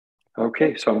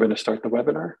Okay, so I'm going to start the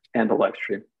webinar and the live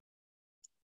stream.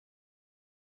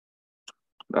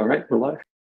 All right, we're live.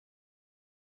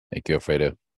 Thank you,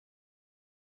 Alfredo.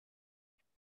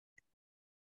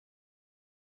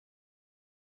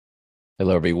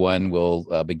 Hello, everyone.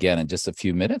 We'll begin in just a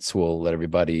few minutes. We'll let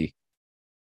everybody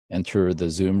enter the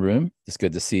Zoom room. It's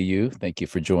good to see you. Thank you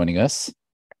for joining us.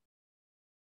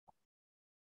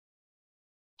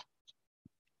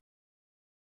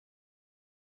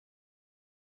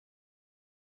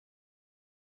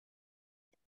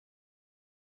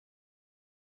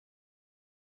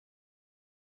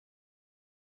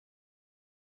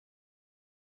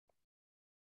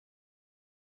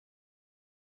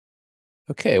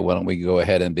 Okay, why don't we go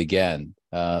ahead and begin?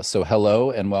 So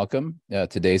hello and welcome to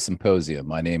today's symposium.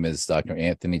 My name is Dr.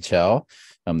 Anthony Chow.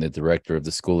 I'm the director of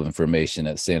the School of Information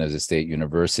at San Jose State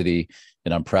University,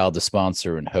 and I'm proud to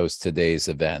sponsor and host today's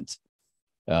event.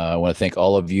 I want to thank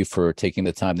all of you for taking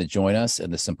the time to join us,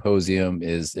 and the symposium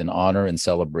is in honor and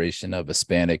celebration of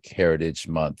Hispanic Heritage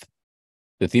Month.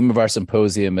 The theme of our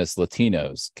symposium is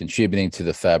Latinos, contributing to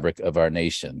the fabric of our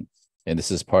nation. And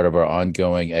this is part of our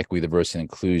ongoing Equity, Diversity, and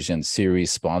Inclusion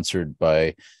series sponsored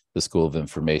by the School of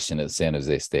Information at San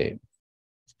Jose State.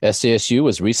 SJSU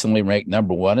was recently ranked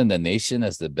 #1 in the nation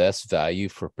as the best value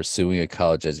for pursuing a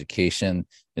college education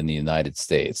in the United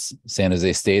States. San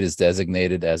Jose State is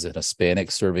designated as an Hispanic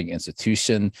serving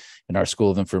institution, and our School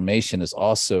of Information is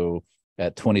also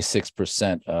at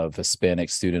 26% of Hispanic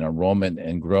student enrollment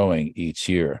and growing each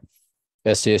year.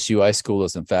 SJSU iSchool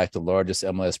is in fact the largest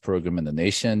MLS program in the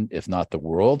nation, if not the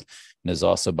world, and is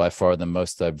also by far the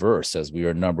most diverse, as we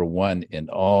are #1 in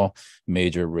all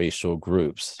major racial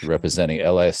groups, representing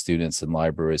LIS students and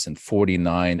libraries in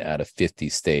 49 out of 50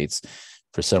 states.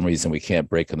 For some reason, we can't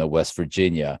break into West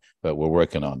Virginia, but we're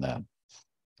working on that.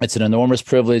 It's an enormous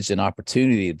privilege and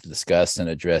opportunity to discuss and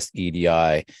address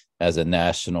EDI as a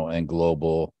national and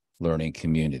global learning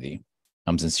community.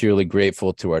 I'm sincerely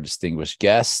grateful to our distinguished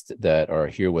guests that are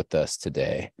here with us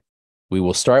today. We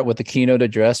will start with the keynote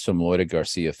address from Loida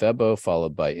Garcia-Febo,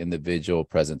 followed by individual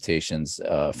presentations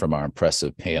from our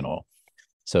impressive panel.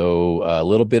 So a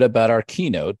little bit about our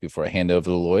keynote before I hand over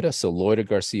to Loida. So Loida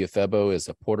Garcia-Febo is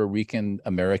a Puerto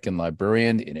Rican-American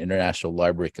librarian and international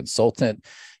library consultant,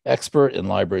 expert in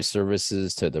library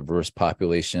services to diverse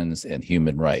populations and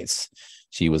human rights.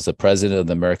 She was the president of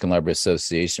the American Library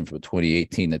Association from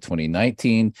 2018 to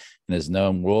 2019 and is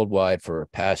known worldwide for her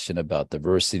passion about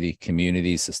diversity,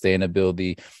 community,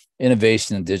 sustainability,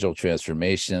 innovation and digital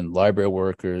transformation, library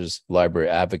workers, library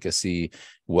advocacy,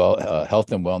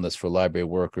 health and wellness for library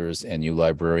workers, and new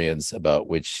librarians, about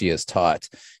which she has taught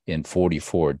in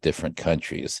 44 different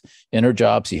countries. In her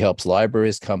job, she helps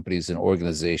libraries, companies, and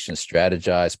organizations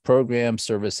strategize programs,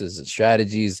 services, and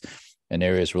strategies in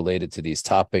areas related to these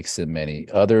topics and many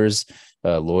others.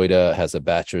 Loida has a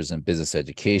bachelor's in business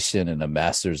education and a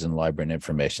master's in library and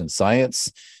information science.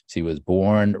 She was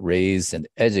born, raised, and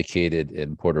educated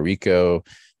in Puerto Rico,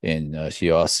 and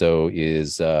she also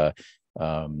is,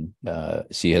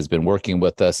 she has been working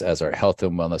with us as our health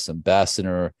and wellness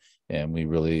ambassador, and we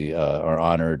really are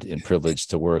honored and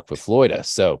privileged to work with Loida.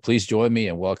 So please join me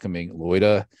in welcoming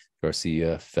Loida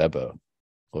Garcia-Febo.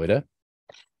 Loida?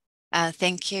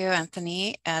 Thank you,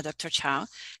 Anthony, Dr. Chow,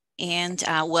 and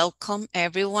welcome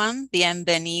everyone.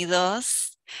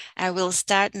 Bienvenidos. I will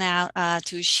start now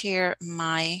to share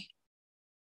my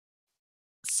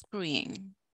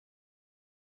screen.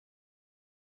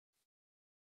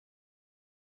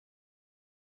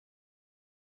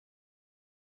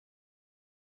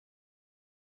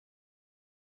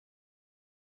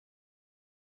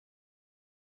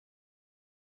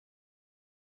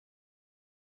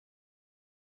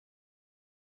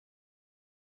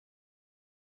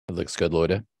 It looks good,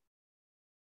 Loida.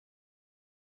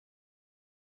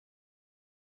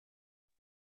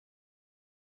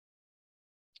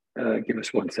 Give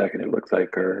us 1 second. It looks like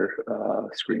our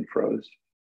screen froze.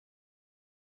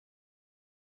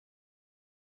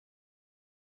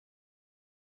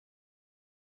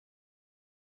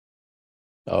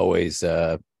 Always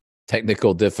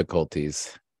technical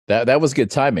difficulties. That was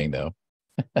good timing, though.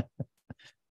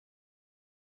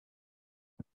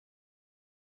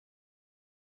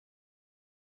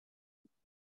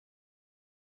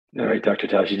 All right, Dr.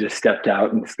 Chow, you just stepped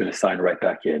out and it's going to sign right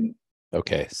back in.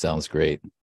 Okay, sounds great.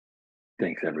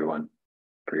 Thanks, everyone,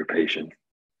 for your patience.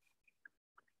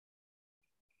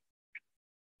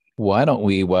 Why don't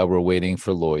we, while we're waiting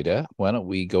for Loida, why don't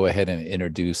we go ahead and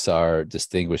introduce our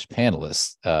distinguished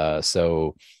panelists?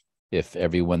 So if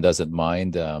everyone doesn't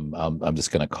mind, I'm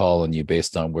just going to call on you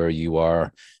based on where you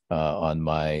are on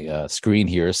my screen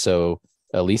here. So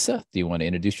Lisa, do you want to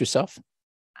introduce yourself?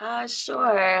 Sure.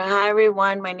 Hi,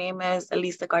 everyone. My name is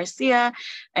Loida Garcia,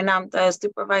 and I'm the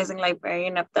supervising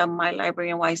librarian of the My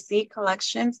Library NYC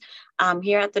collections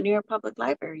here at the New York Public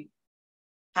Library.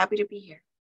 Happy to be here.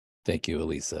 Thank you,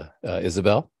 Elisa.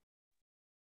 Isabel?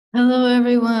 Hello,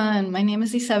 everyone. My name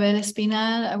is Isabel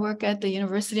Espinal. I work at the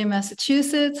University of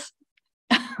Massachusetts,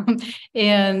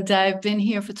 and I've been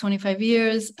here for 25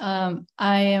 years. I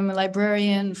am a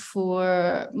librarian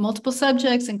for multiple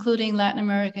subjects, including Latin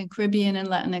American, Caribbean, and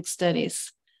Latinx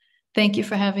studies. Thank you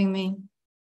for having me.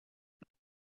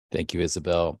 Thank you,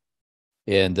 Isabel.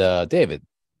 And David?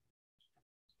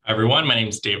 Hi, everyone. My name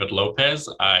is David Lopez.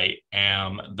 I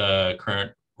am the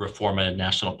current Reforma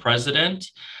National President.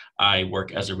 I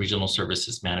work as a regional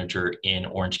services manager in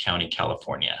Orange County,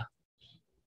 California.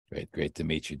 Great to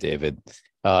meet you, David.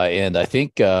 And I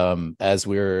think as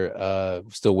we're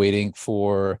still waiting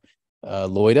for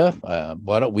Loida,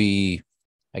 why don't we,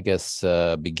 I guess,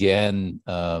 begin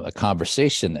a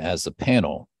conversation as a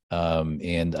panel.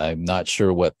 And I'm not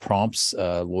sure what prompts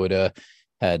Loida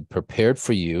had prepared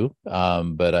for you,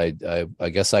 but I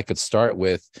guess I could start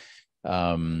with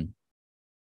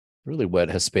really what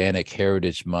Hispanic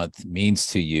Heritage Month means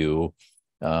to you,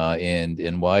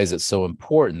 and why is it so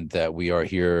important that we are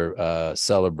here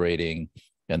celebrating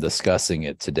and discussing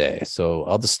it today. So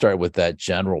I'll just start with that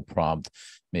general prompt,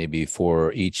 maybe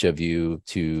for each of you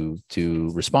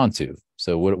to respond to.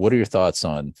 So what are your thoughts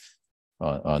on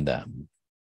that?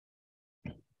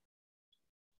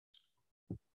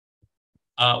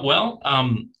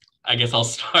 I guess I'll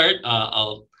start.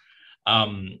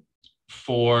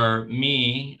 For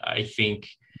me, I think,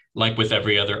 like with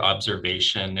every other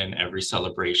observation and every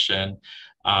celebration,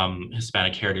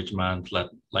 Hispanic Heritage Month,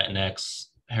 Latinx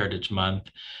Heritage Month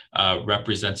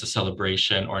represents a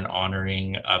celebration or an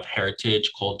honoring of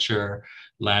heritage, culture,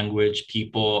 language,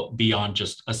 people beyond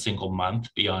just a single month,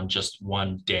 beyond just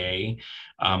one day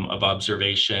of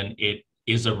observation. It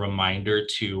is a reminder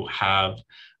to have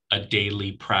a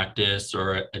daily practice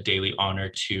or a daily honor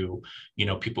to,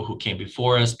 people who came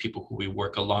before us, people who we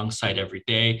work alongside every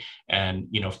day, and,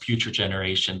 future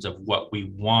generations of what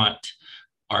we want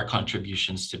our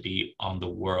contributions to be on the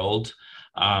world.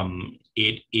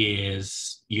 It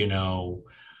is,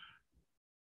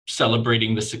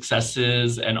 celebrating the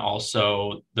successes and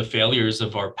also the failures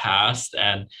of our past,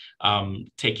 and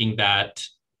taking that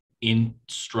in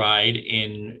stride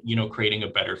in, creating a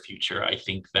better future. I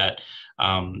think that,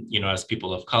 as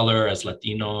people of color, as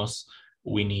Latinos,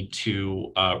 we need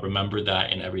to remember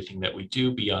that in everything that we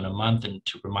do beyond a month, and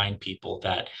to remind people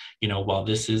that, while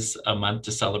this is a month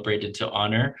to celebrate and to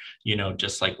honor,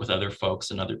 just like with other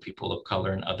folks and other people of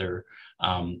color and other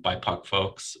BIPOC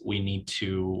folks, we need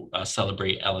to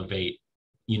celebrate, elevate,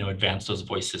 advance those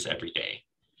voices every day.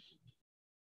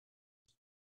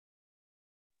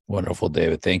 Wonderful,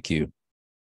 David. Thank you.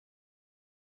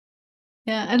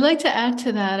 Yeah, I'd like to add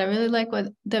to that. I really like what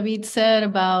David said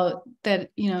about that,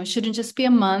 it shouldn't just be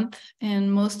a month,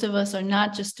 and most of us are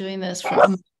not just doing this for a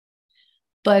month,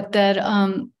 but that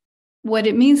what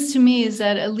it means to me is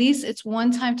that at least it's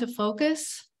one time to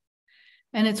focus,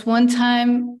 and it's one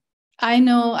time. I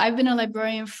know I've been a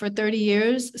librarian for 30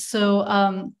 years, so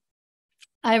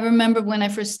I remember when I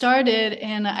first started,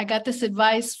 and I got this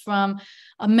advice from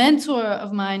a mentor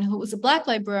of mine who was a Black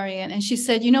librarian, and she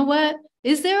said, "You know what?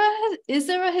 Is there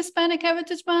a Hispanic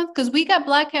Heritage Month? Because we got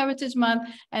Black Heritage Month,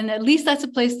 and at least that's a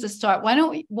place to start. Why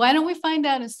don't we find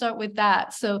out and start with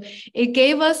that?" So it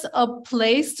gave us a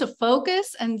place to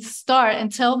focus and start,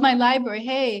 and tell my library,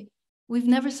 "Hey, we've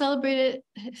never celebrated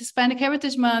Hispanic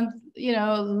Heritage Month.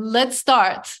 Let's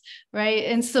start," right?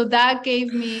 And so that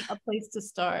gave me a place to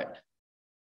start.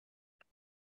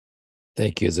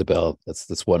 Thank you, Isabel.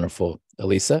 That's wonderful.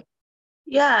 Elisa?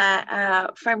 Yeah,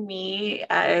 for me,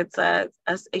 it's a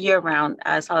year-round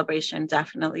celebration,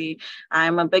 definitely.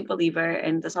 I'm a big believer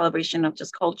in the celebration of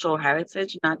just cultural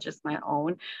heritage, not just my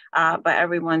own, but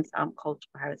everyone's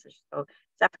cultural heritage. So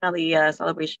definitely a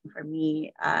celebration for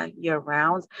me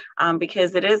year-round,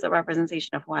 because it is a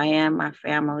representation of who I am, my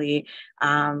family.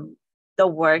 The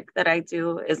work that I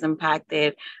do is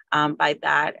impacted by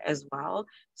that as well.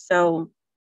 So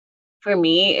for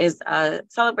me, is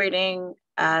celebrating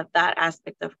that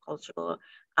aspect of cultural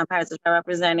heritage by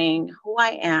representing who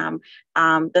I am,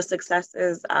 the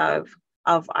successes of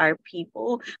our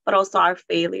people, but also our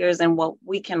failures, and what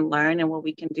we can learn and what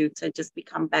we can do to just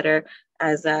become better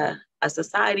as a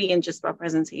society, and just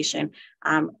representation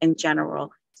in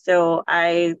general. So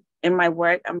in my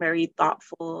work, I'm very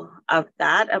thoughtful of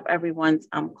that, of everyone's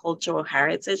cultural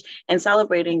heritage, and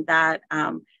celebrating that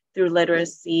through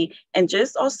literacy, and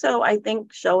just also, I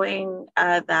think, showing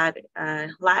that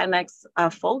Latinx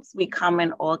folks, we come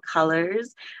in all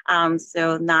colors.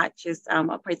 So not just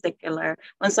a particular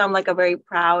one. So I'm like a very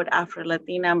proud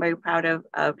Afro-Latina. I'm very proud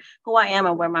of who I am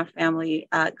and where my family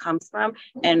comes from.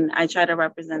 And I try to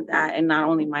represent that in not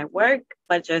only my work,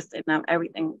 but just in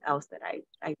everything else that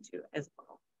I do as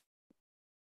well.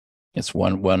 It's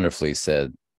wonderfully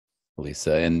said,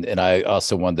 Lisa. And I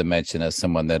also wanted to mention, as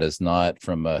someone that is not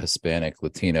from a Hispanic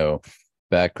Latino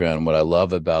background, what I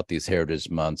love about these Heritage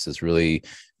Months is really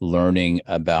learning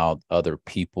about other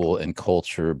people and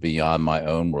culture beyond my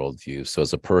own worldview. So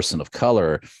as a person of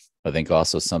color, I think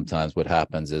also sometimes what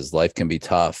happens is life can be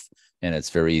tough, and it's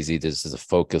very easy to just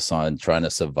focus on trying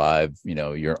to survive,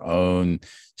 your own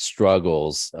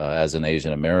struggles as an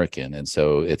Asian American. And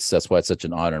so that's why it's such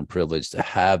an honor and privilege to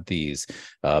have these,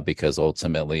 because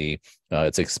ultimately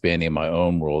it's expanding my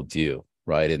own worldview,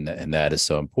 right? And that is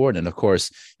so important. And of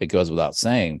course, it goes without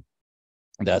saying,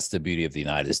 that's the beauty of the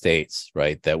United States,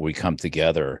 right? That we come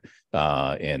together,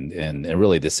 and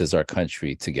really this is our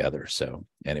country together. So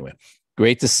anyway.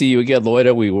 Great to see you again,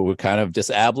 Loida. We were kind of just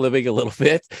ad-libbing a little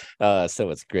bit. So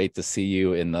it's great to see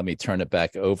you. And let me turn it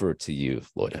back over to you,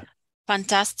 Loida.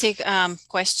 Fantastic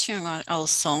question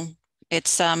also.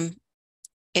 It's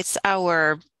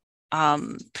our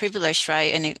privilege,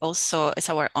 right? And it's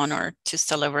our honor to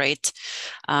celebrate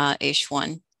each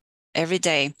one every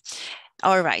day.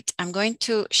 All right, I'm going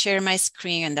to share my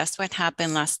screen, and that's what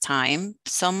happened last time.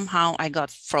 Somehow I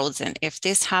got frozen. If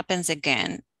this happens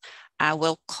again, I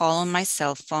will call on my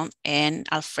cell phone, and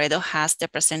Alfredo has the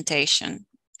presentation,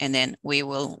 and then we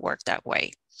will work that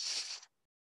way.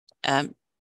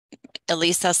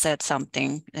 Elisa said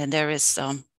something, and there is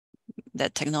the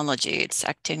technology, it's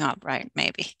acting up, right?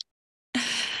 Maybe.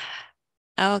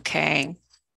 Okay.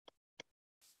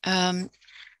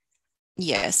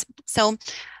 Yes, so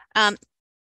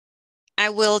I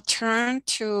will turn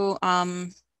to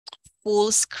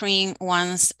full screen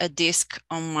once a disk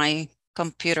on my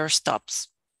computer stops.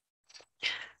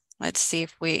 Let's see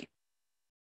if we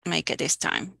make it this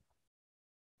time.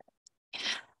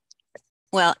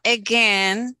 Well,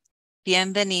 again,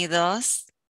 bienvenidos,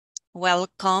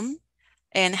 welcome,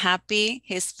 and happy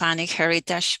Hispanic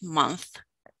Heritage Month.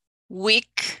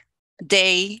 Week,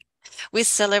 day, we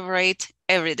celebrate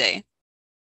every day.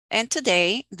 And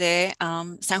today, the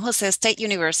San Jose State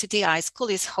University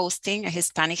iSchool is hosting a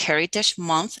Hispanic Heritage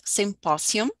Month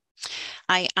symposium.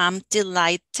 I am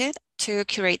delighted to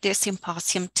curate this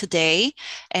symposium today,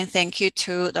 and thank you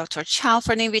to Dr. Chow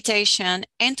for the invitation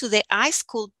and to the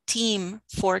iSchool team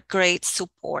for great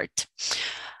support.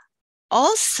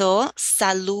 Also,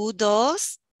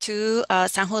 saludos to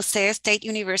San Jose State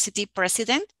University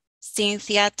President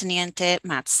Cynthia Teniente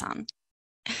Matson.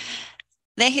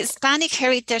 The Hispanic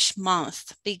Heritage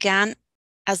Month began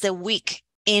as a week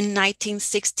in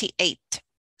 1968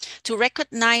 to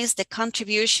recognize the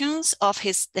contributions of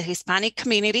the Hispanic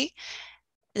community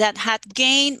that had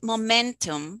gained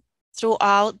momentum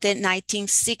throughout the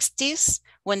 1960s,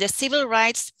 when the civil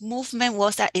rights movement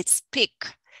was at its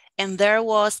peak and there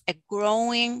was a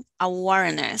growing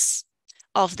awareness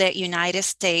of the United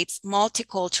States'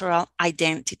 multicultural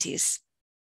identities.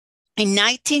 In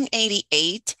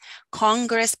 1988,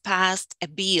 Congress passed a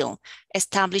bill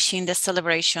establishing the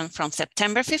celebration from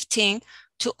September 15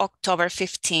 to October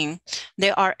 15.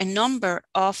 There are a number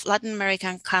of Latin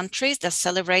American countries that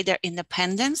celebrate their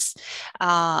independence,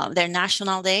 their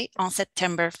National Day, on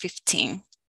September 15.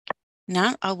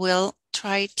 Now I will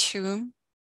try to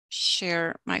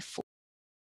share my full.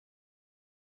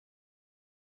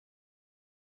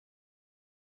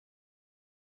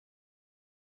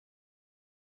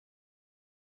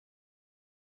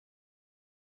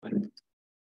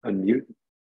 Unmute.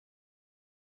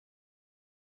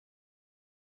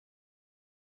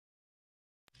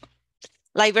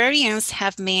 Librarians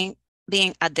have been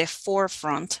at the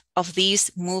forefront of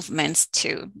these movements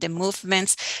too, the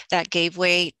movements that gave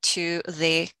way to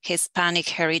the Hispanic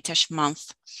Heritage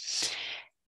Month.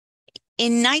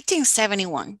 In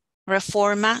 1971,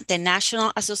 Reforma, the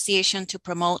National Association to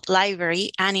Promote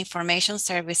Library and Information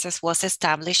Services, was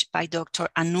established by Dr.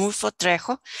 Arnulfo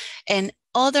Trejo and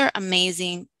other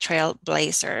amazing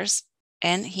trailblazers.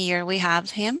 And here we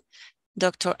have him,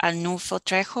 Dr. Arnulfo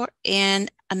Trejo, and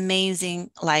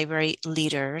amazing library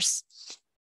leaders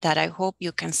that I hope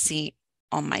you can see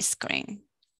on my screen.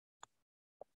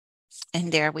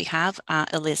 And there we have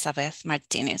Elizabeth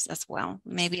Martinez as well.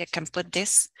 Maybe I can put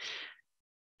this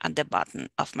at the bottom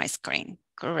of my screen.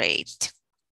 Great.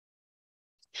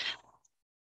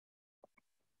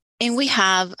 And we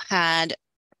have had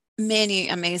many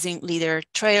amazing leader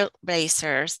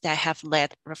trailblazers that have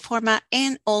led Reforma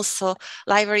and also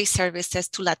library services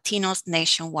to Latinos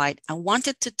nationwide. I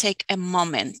wanted to take a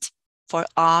moment for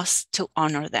us to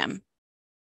honor them.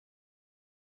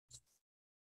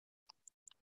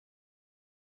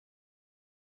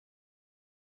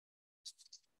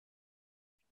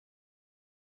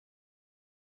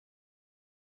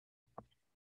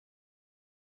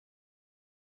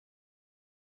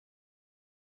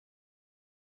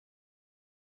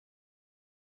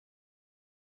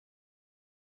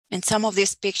 And some of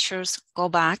these pictures go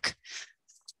back,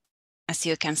 as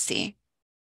you can see.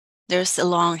 There's a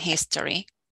long history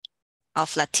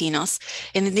of Latinos,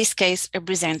 and in this case,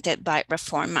 represented by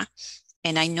Reforma.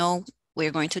 And I know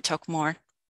we're going to talk more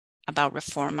about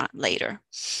Reforma later.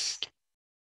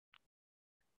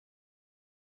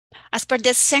 As per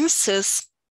the census,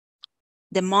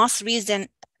 the most recent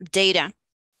data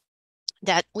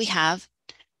that we have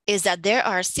is that there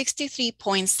are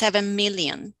 63.7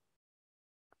 million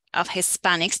of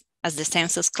Hispanics, as the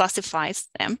census classifies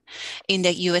them, in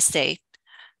the USA,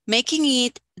 making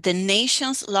it the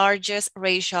nation's largest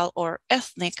racial or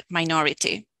ethnic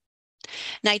minority,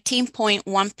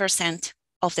 19.1%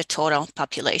 of the total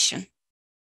population.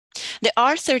 There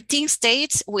are 13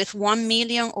 states with 1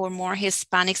 million or more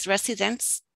Hispanics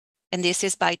residents, and this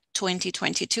is by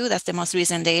 2022, that's the most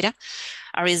recent data.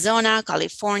 Arizona,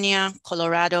 California,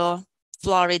 Colorado,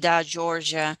 Florida,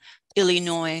 Georgia,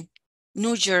 Illinois,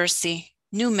 New Jersey,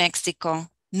 New Mexico,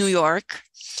 New York,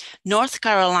 North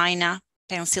Carolina,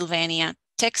 Pennsylvania,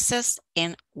 Texas,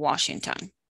 and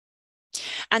Washington.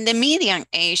 And the median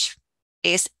age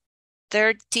is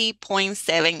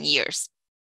 30.7 years.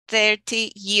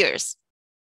 30 years.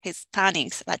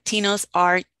 Hispanics, Latinos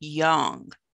are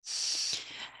young.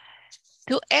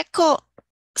 To echo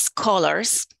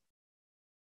scholars,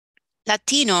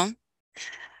 Latino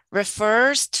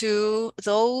refers to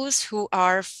those who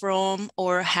are from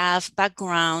or have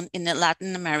background in a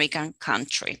Latin American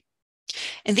country.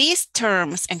 And these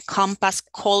terms encompass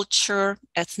culture,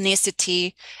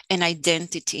 ethnicity, and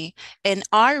identity, and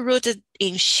are rooted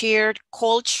in shared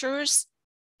cultures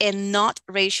and not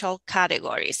racial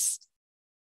categories.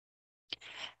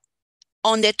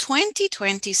 On the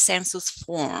 2020 census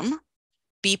form,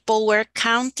 people were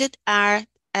counted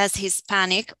as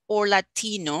Hispanic or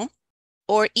Latino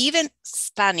or even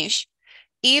Spanish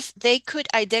if they could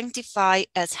identify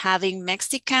as having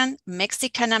Mexican,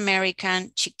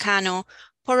 Mexican-American, Chicano,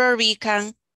 Puerto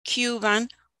Rican, Cuban,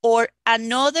 or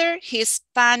another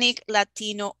Hispanic,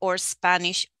 Latino, or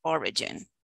Spanish origin.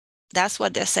 That's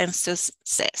what the census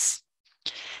says.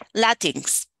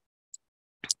 Latinx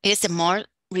is a more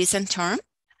recent term,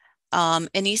 and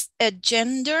is a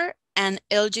gender and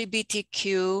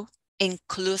LGBTQ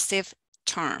inclusive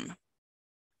term.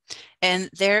 And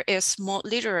there is more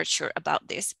literature about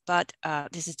this, but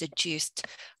this is the gist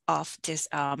of these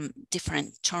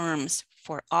different terms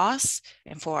for us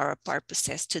and for our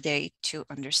purposes today to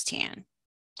understand.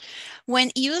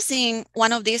 When using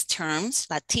one of these terms,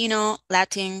 Latino,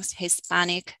 Latinx,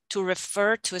 Hispanic, to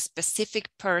refer to a specific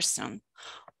person,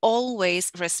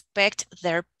 always respect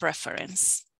their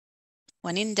preference.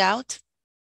 When in doubt,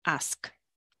 ask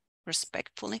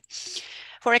respectfully.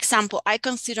 For example, I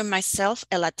consider myself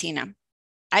a Latina.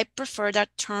 I prefer that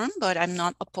term, but I'm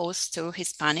not opposed to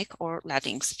Hispanic or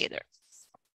Latinx either.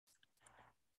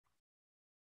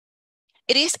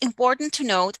 It is important to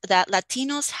note that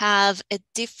Latinos have a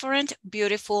different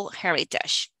beautiful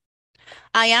heritage.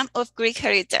 I am of Greek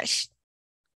heritage.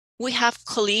 We have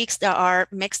colleagues that are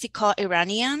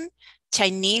Mexico-Iranian,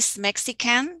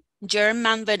 Chinese-Mexican,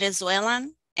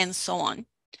 German-Venezuelan, and so on.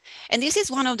 And this is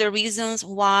one of the reasons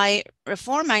why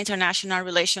Reforma International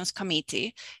Relations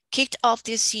Committee kicked off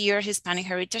this year Hispanic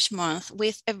Heritage Month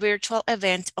with a virtual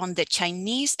event on the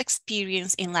Chinese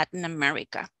experience in Latin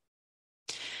America.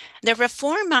 The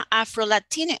Reforma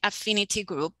Afro-Latino Affinity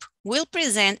Group will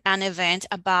present an event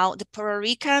about the Puerto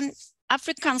Rican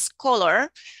African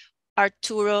scholar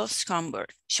Arturo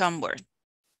Schomburg.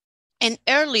 And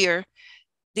earlier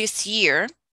this year,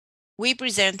 we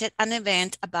presented an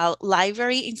event about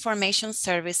library information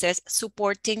services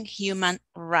supporting human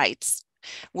rights,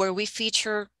 where we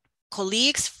feature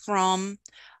colleagues from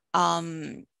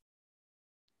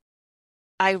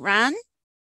Iran,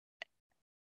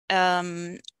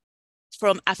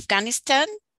 from Afghanistan,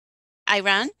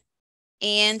 Iran,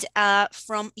 and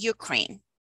from Ukraine.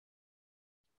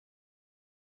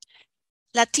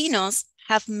 Latinos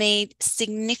have made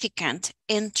significant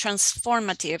and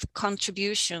transformative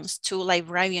contributions to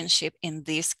librarianship in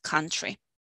this country.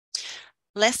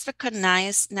 Let's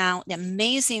recognize now the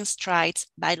amazing strides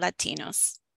by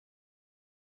Latinos.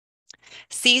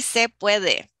 Sí se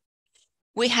puede.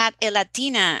 We had a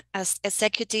Latina as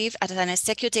an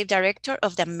executive director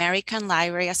of the American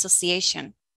Library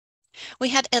Association. We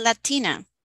had a Latina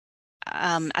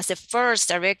as the first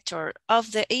director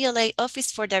of the ELA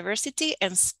Office for Diversity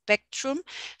and Spectrum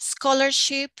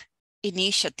Scholarship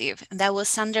Initiative. And that was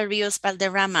Sandra Rios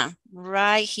Valderrama,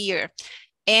 right here.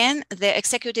 And the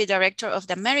executive director of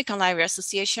the American Library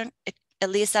Association,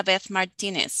 Elizabeth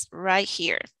Martinez, right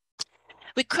here.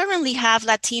 We currently have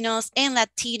Latinos and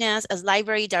Latinas as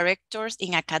library directors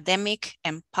in academic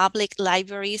and public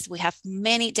libraries. We have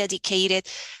many dedicated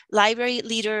library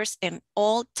leaders in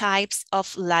all types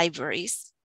of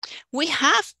libraries. We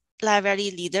have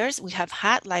library leaders. We have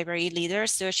had library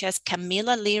leaders such as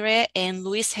Camila Lire and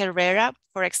Luis Herrera,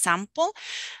 for example,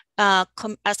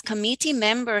 as committee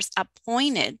members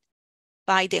appointed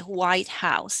by the White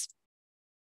House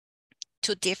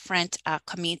to different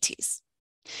committees.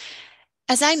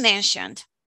 As I mentioned,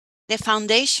 the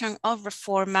foundation of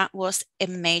Reforma was a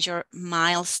major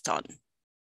milestone.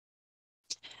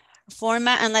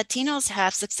 Reforma and Latinos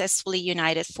have successfully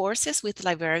united forces with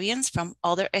librarians from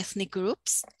other ethnic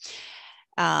groups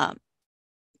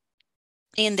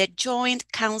in the Joint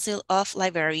Council of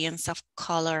Librarians of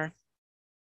Color.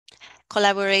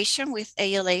 Collaboration with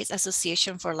ALA's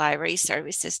Association for Library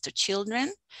Services to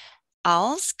Children,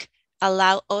 ALSC,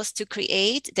 allow us to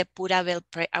create the Pura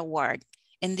Belpre Award.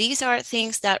 And these are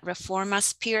things that Reforma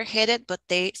spearheaded, but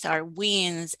these are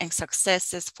wins and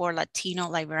successes for Latino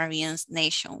librarians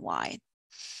nationwide.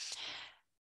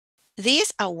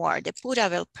 This award, the Pura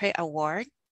Belpre Award,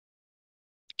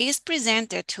 is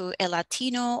presented to a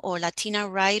Latino or Latina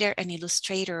writer and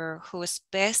illustrator whose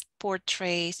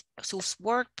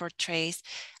work portrays,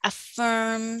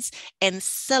 affirms, and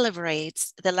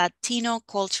celebrates the Latino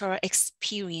cultural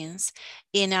experience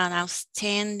in an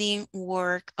outstanding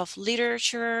work of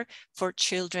literature for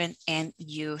children and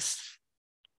youth.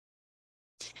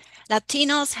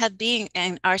 Latinos have been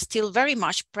and are still very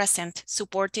much present,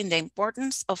 supporting the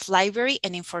importance of library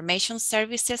and information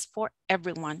services for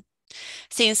everyone.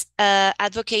 Since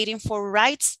advocating for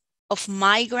rights of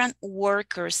migrant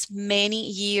workers many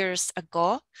years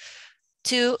ago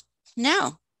to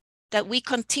now that we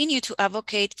continue to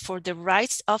advocate for the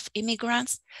rights of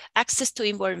immigrants, access to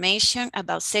information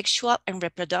about sexual and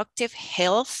reproductive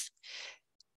health,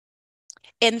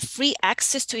 and free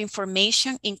access to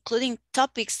information, including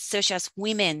topics such as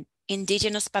women,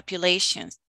 indigenous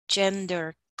populations,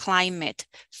 gender, climate,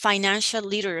 financial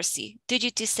literacy,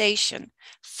 digitization,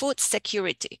 food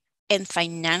security, and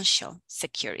financial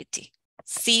security.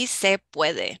 Sí se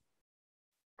puede.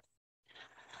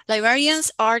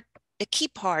 Librarians are a key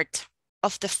part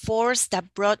of the force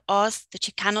that brought us the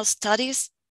Chicano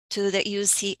studies to the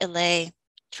UCLA,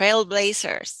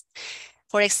 trailblazers,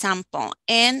 for example,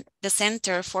 and the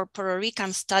Center for Puerto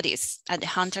Rican Studies at the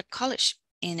Hunter College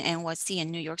in NYC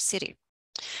in New York City.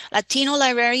 Latino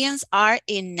librarians are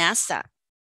in NASA,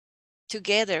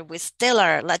 together with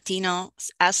stellar Latino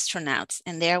astronauts.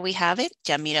 And there we have it,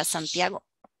 Yamira Santiago.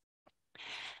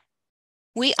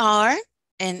 We are,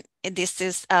 and this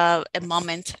is a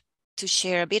moment to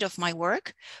share a bit of my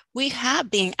work, we have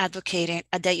been advocating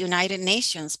at the United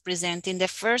Nations, presenting the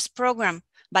first program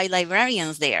by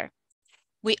librarians there.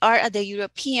 We are at the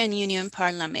European Union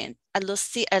Parliament, at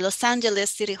Los Angeles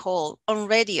City Hall, on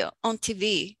radio, on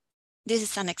TV. This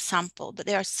is an example, but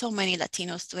there are so many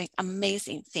Latinos doing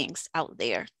amazing things out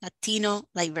there, Latino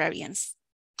librarians.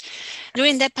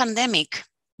 During the pandemic,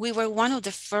 we were one of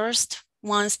the first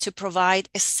ones to provide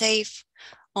a safe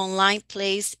online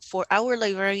place for our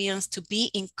librarians to be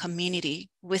in community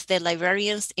with the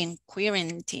librarians in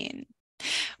quarantine,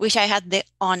 which I had the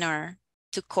honor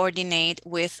to coordinate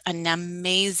with an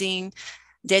amazing,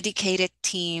 dedicated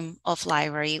team of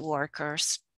library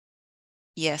workers.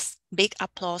 Yes, big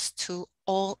applause to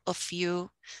all of you,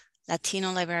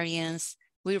 Latino librarians.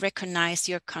 We recognize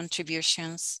your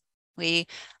contributions. We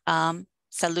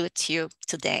salute you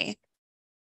today.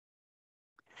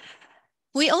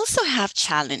 We also have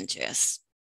challenges.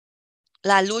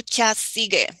 La lucha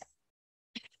sigue.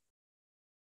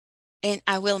 And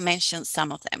I will mention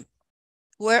some of them.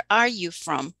 Where are you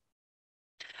from?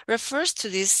 Refers to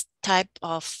this type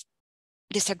of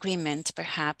disagreement,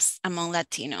 perhaps, among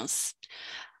Latinos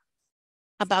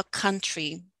about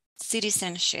country,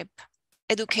 citizenship,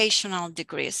 educational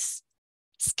degrees,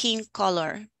 skin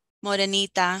color,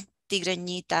 morenita,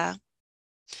 tigreñita,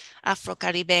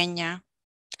 afro-caribeña,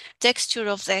 texture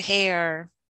of the hair,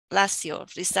 lacio,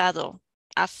 rizado,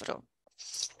 afro.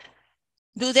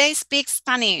 Do they speak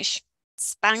Spanish,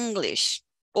 Spanglish,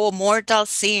 or mortal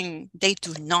sin? They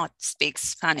do not speak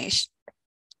Spanish.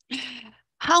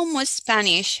 How much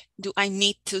Spanish do I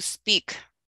need to speak?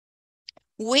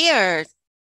 Where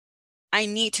I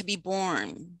need to be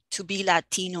born to be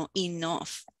Latino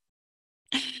enough?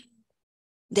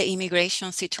 The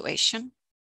immigration situation,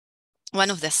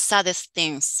 one of the saddest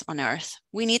things on earth.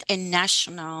 We need a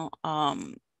national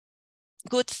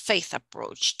good faith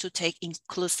approach to take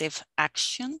inclusive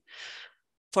action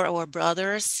for our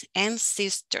brothers and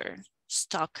sisters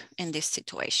stuck in this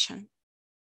situation.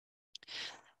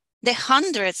 The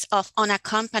hundreds of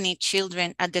unaccompanied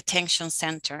children at detention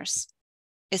centers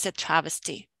is a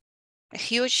travesty, a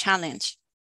huge challenge,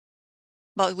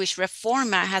 but which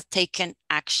Reforma has taken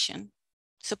action.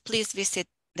 So please visit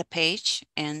the page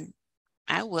and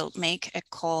I will make a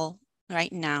call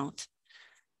right now to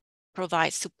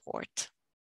provide support.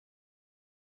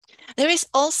 There is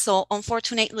also,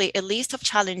 unfortunately, a list of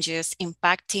challenges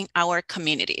impacting our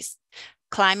communities: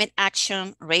 climate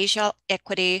action, racial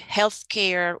equity,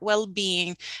 healthcare,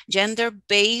 well-being,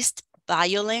 gender-based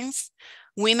violence,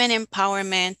 women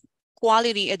empowerment,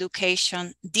 quality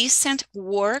education, decent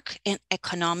work and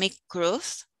economic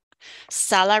growth,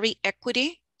 salary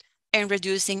equity, and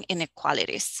reducing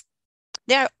inequalities.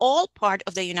 They are all part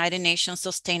of the United Nations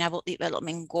Sustainable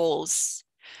Development Goals,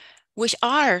 which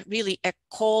are really a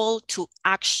call to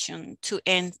action to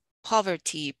end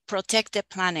poverty, protect the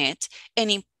planet,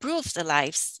 and improve the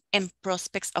lives and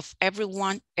prospects of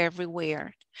everyone,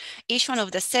 everywhere. Each one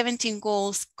of the 17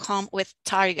 goals come with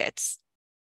targets.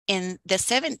 And the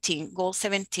goal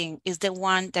 17 is the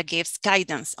one that gives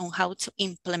guidance on how to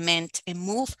implement and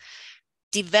move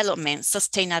development,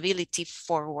 sustainability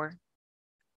forward.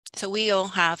 So we all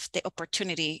have the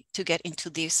opportunity to get into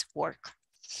this work.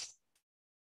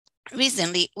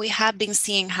 Recently, we have been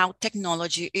seeing how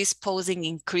technology is posing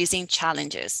increasing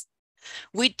challenges.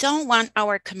 We don't want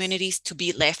our communities to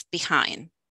be left behind.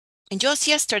 And just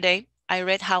yesterday, I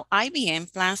read how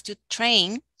IBM plans to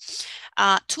train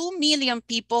 2 million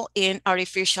people in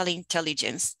artificial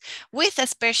intelligence with a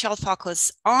special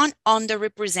focus on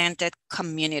underrepresented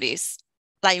communities.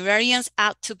 Librarians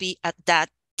ought to be at that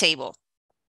table.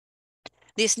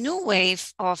 This new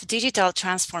wave of digital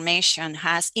transformation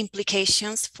has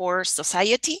implications for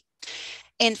society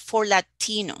and for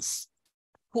Latinos,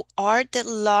 who are the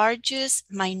largest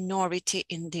minority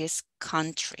in this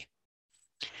country.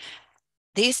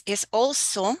 This is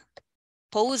also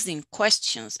posing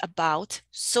questions about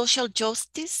social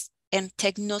justice and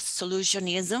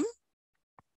techno-solutionism.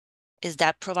 Is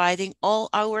that providing all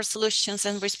our solutions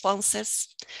and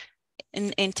responses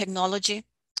in technology?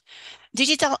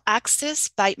 Digital access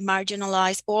by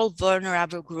marginalized or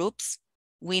vulnerable groups.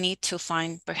 We need to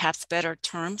find perhaps better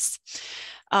terms.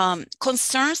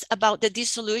 Concerns about the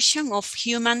dissolution of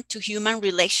human-to-human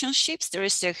relationships. There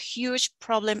is a huge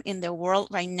problem in the world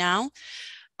right now.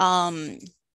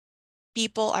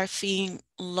 People are feeling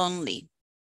lonely.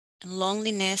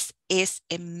 Loneliness is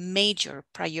a major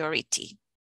priority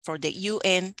for the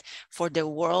UN, for the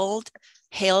World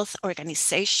Health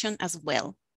Organization as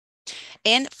well,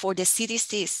 and for the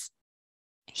CDCs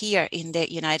here in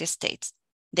the United States.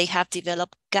 They have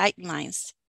developed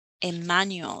guidelines and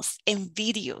manuals and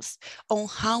videos on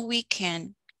how we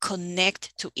can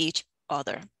connect to each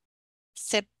other.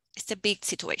 It's a big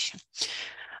situation.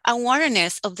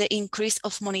 Awareness of the increase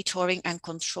of monitoring and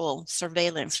control,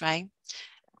 surveillance, right?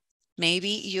 Maybe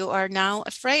you are now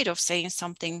afraid of saying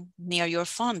something near your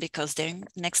phone because then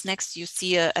next you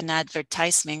see an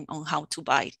advertisement on how to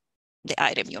buy the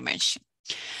item you mentioned.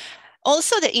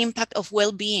 Also, the impact of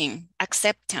well-being,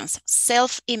 acceptance,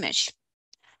 self-image,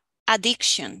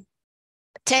 addiction,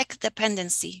 tech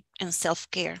dependency, and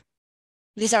self-care.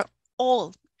 These are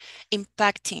all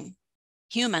impacting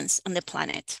humans on the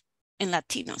planet, and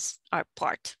Latinos are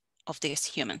part of these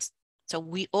humans. So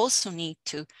we also need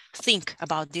to think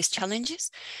about these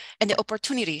challenges and the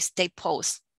opportunities they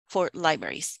pose for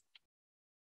libraries.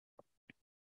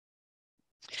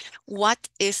 What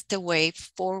is the way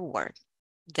forward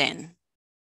then?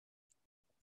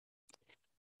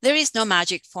 There is no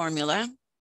magic formula.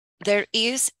 There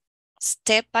is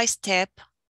step by step,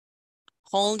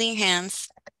 holding hands,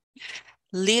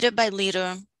 little by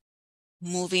little,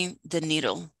 moving the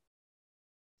needle.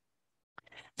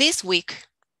 This week,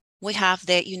 we have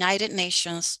the United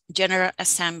Nations General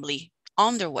Assembly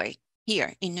underway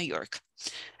here in New York.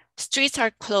 Streets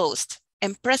are closed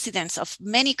and presidents of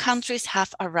many countries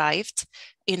have arrived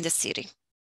in the city.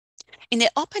 In the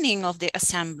opening of the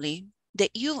assembly, the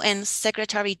UN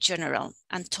Secretary General,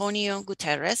 Antonio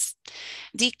Guterres,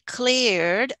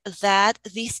 declared that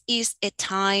this is a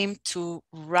time to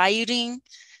righting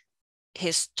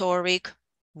historic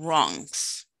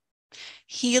wrongs.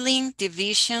 healing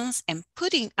divisions, and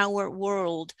putting our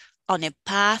world on a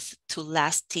path to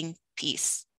lasting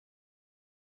peace.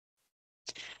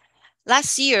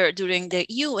 Last year, during the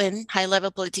UN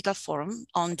High-Level Political Forum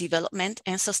on Development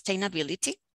and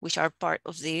Sustainability, which are part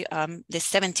of the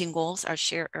 17 goals I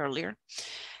shared earlier,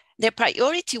 the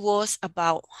priority was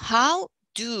about how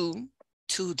due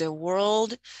to the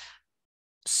world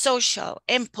social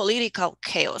and political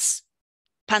chaos,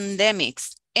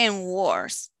 pandemics, and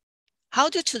wars, how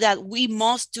due to that we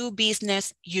must do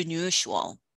business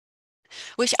unusual,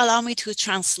 which allow me to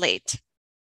translate.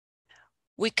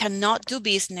 We cannot do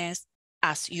business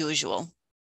as usual.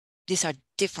 These are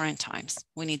different times.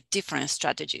 We need different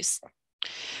strategies.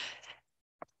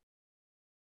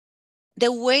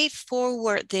 The way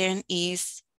forward then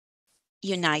is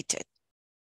united.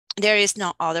 There is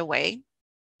no other way.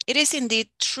 It is indeed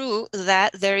true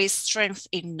that there is strength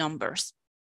in numbers.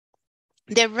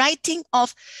 The righting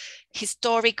of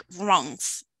historic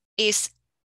wrongs is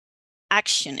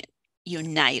action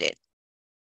united,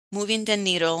 moving the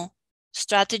needle,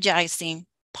 strategizing,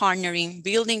 partnering,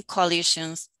 building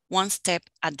coalitions, one step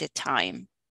at a time.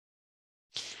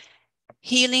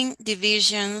 Healing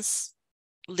divisions,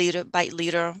 leader by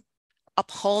leader,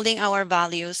 upholding our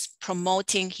values,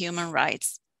 promoting human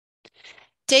rights,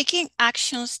 taking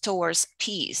actions towards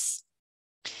peace.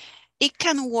 It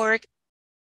can work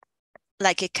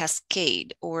like a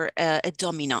cascade or a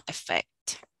domino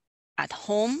effect at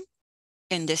home,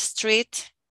 in the street,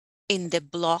 in the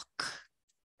block,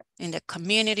 in the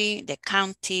community, the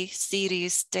county, city,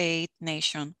 state,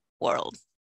 nation, world.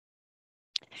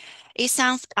 It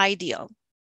sounds ideal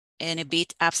and a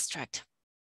bit abstract,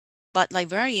 but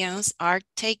librarians are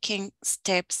taking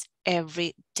steps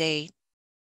every day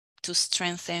to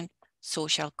strengthen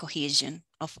social cohesion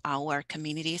of our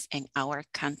communities and our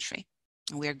country.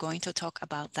 And we're going to talk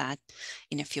about that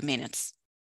in a few minutes.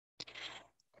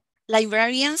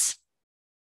 Librarians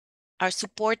are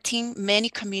supporting many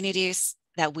communities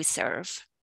that we serve,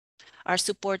 are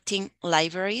supporting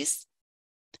libraries,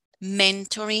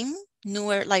 mentoring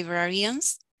newer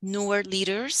librarians, newer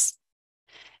leaders,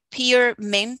 peer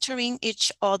mentoring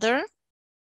each other.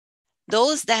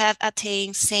 Those that have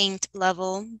attained saint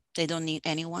level, they don't need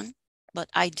anyone, but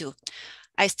I do.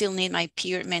 I still need my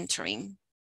peer mentoring.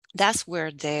 That's where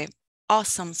the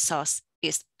awesome sauce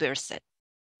is birthed.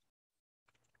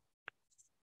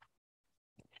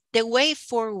 The way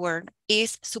forward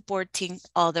is supporting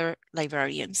other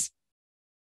librarians.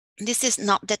 This is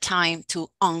not the time to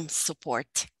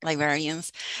unsupport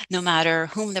librarians, no matter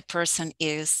whom the person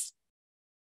is.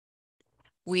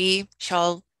 We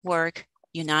shall work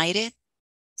united,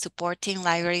 supporting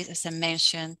libraries, as I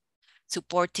mentioned,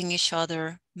 supporting each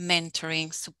other,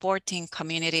 mentoring, supporting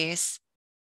communities.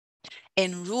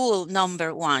 And rule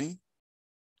number one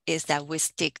is that we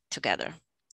stick together.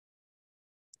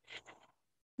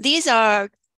 These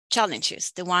are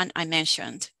challenges, the one I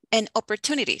mentioned, and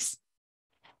opportunities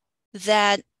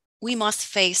that we must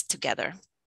face together.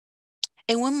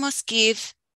 And we must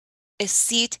give a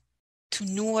seat to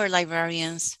newer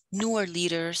librarians, newer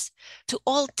leaders, to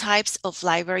all types of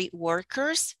library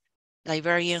workers,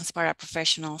 librarians,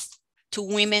 paraprofessionals, to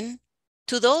women,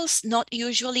 to those not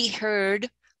usually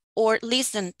heard or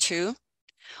listened to.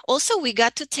 Also, we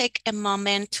got to take a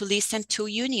moment to listen to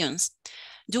unions.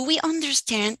 Do we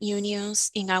understand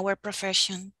unions in our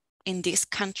profession, in this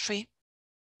country?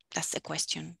 That's the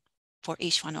question for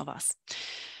each one of us.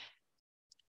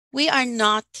 We are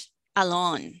not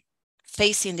alone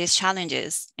facing these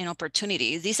challenges and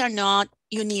opportunities. These are not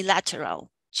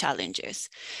unilateral challenges.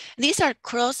 These are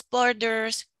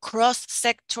cross-borders,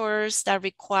 cross-sectors that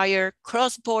require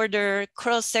cross-border,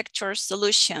 cross-sector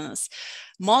solutions,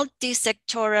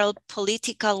 multi-sectoral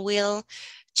political will,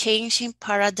 changing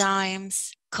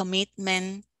paradigms,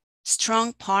 commitment,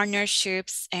 strong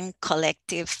partnerships, and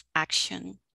collective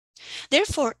action.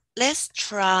 Therefore, let's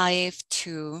strive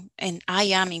to, and I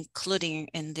am including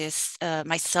in this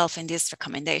myself in these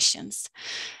recommendations,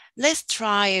 let's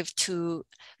strive to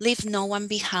leave no one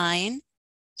behind,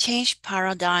 change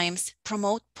paradigms,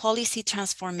 promote policy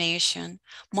transformation,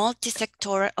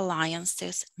 multi-sectoral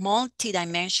alliances,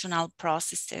 multidimensional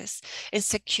processes, and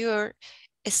secure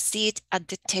a seat at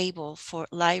the table for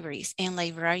libraries and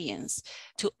librarians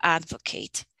to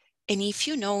advocate. And if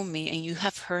you know me and you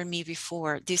have heard me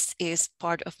before, this is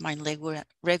part of my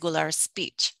regular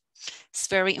speech. It's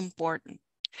very important.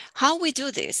 How we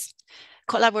do this?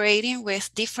 Collaborating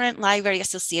with different library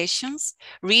associations,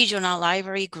 regional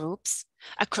library groups,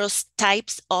 across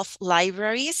types of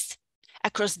libraries,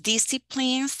 across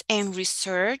disciplines and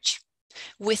research,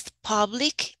 with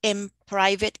public and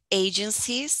private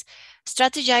agencies,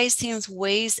 strategizing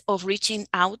ways of reaching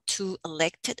out to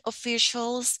elected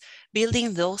officials,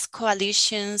 building those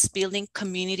coalitions, building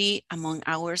community among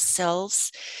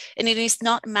ourselves. And it is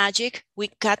not magic. We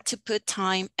got to put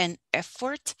time and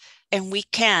effort, and we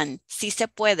can. Si se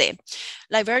puede.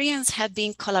 Librarians have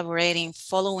been collaborating,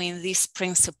 following these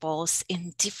principles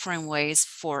in different ways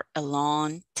for a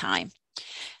long time.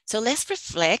 So let's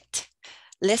reflect.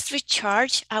 Let's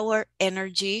recharge our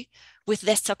energy with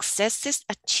the successes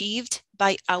achieved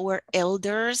by our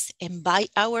elders and by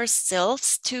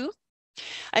ourselves too.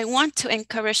 I want to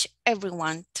encourage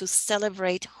everyone to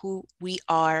celebrate who we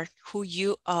are, who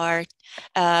you are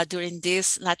during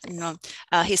this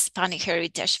Hispanic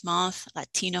Heritage Month,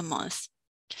 Latino Month.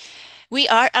 We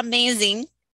are amazing.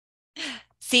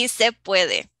 Sí se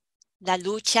puede. La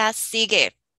lucha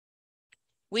sigue.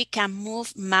 We can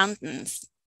move mountains,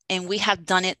 and we have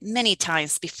done it many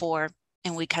times before,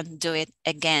 and we can do it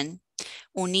again.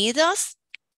 Unidos,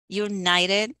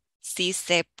 united, sí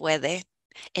se puede.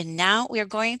 And now we are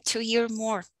going to hear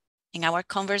more in our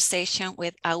conversation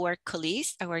with our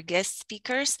colleagues, our guest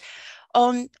speakers,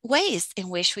 on ways in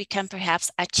which we can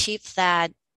perhaps achieve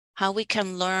that, how we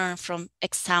can learn from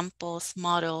examples,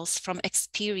 models, from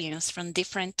experience from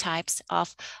different types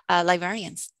of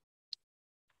librarians.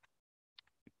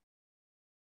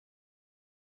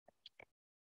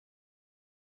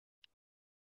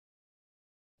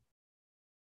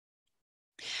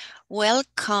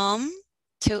 Welcome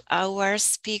to our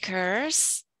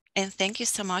speakers, and thank you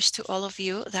so much to all of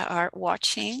you that are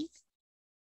watching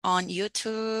on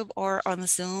YouTube or on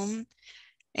Zoom.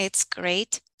 It's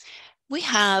great. We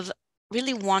have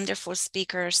really wonderful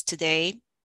speakers today,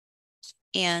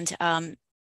 and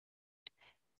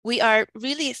we are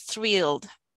really thrilled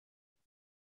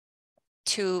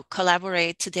to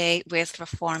collaborate today with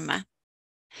Reforma.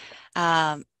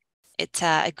 It's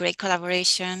a great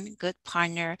collaboration, good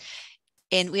partner.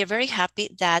 And we are very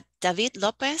happy that David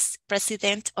Lopez,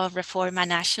 president of Reforma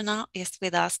Nacional, is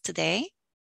with us today.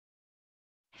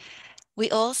 We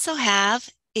also have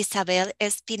Isabel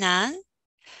Espinal,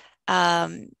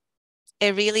 a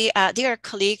really dear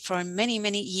colleague for many,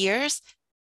 many years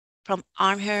from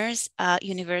Amherst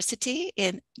University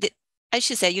I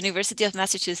should say University of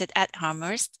Massachusetts at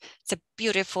Amherst. It's a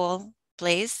beautiful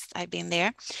place. I've been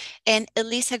there. And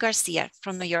Loida Garcia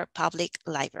from New York Public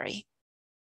Library.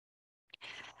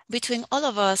 Between all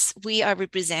of us, we are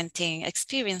representing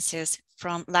experiences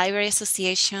from library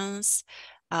associations,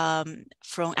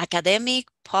 from academic,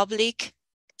 public,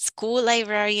 school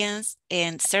librarians,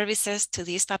 and services to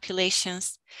these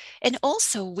populations. And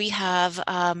also we have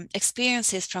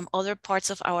experiences from other parts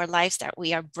of our lives that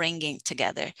we are bringing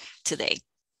together today.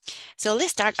 So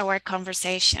let's start our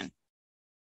conversation.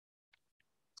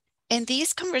 And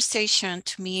this conversation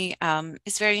to me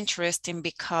is very interesting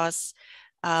because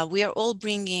we are all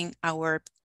bringing our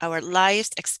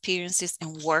lives, experiences,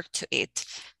 and work to it.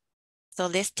 So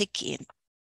let's dig in.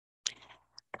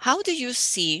 How do you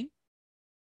see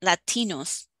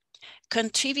Latinos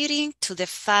contributing to the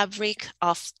fabric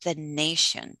of the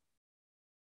nation?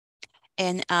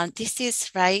 And this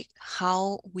is right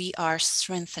how we are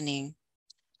strengthening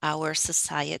our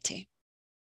society.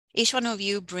 Each one of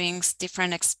you brings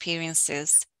different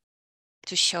experiences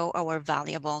to show our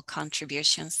valuable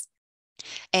contributions.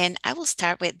 And I will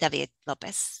start with David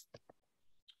Lopez.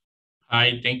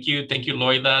 Hi, thank you. Thank you,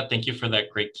 Loida. Thank you for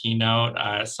that great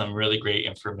keynote. Some really great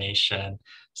information.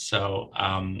 So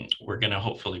we're going to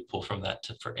hopefully pull from that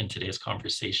in today's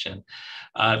conversation.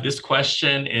 This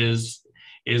question is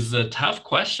a tough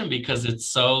question because it's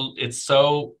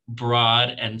so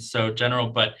broad and so general,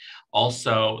 but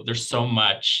also there's so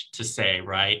much to say,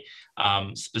 right?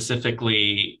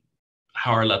 Specifically,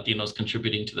 how are Latinos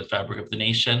contributing to the fabric of the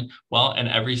nation? Well, in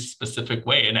every specific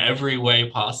way, in every way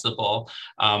possible.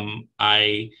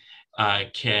 I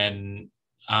can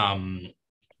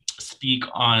speak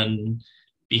on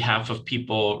behalf of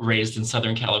people raised in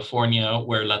Southern California,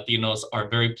 where Latinos are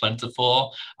very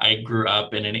plentiful. I grew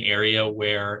up in an area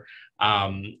where,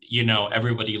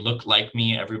 everybody looked like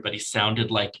me, everybody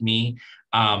sounded like me.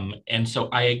 And so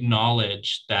I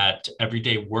acknowledge that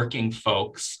everyday working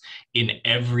folks in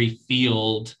every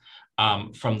field,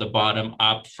 from the bottom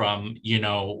up, from,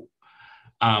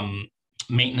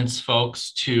 maintenance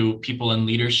folks to people in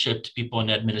leadership, to people in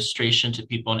administration, to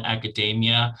people in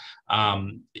academia,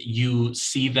 you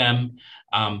see them,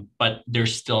 but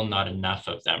there's still not enough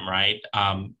of them, right?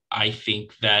 I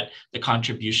think that the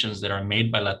contributions that are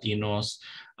made by Latinos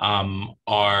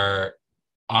are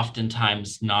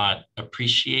oftentimes not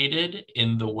appreciated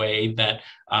in the way that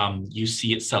you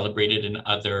see it celebrated in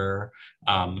other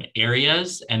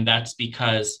areas. And that's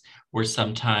because we're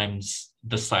sometimes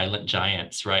the silent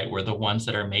giants, right? We're the ones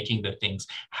that are making the things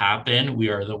happen. We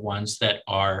are the ones that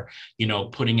are,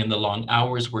 putting in the long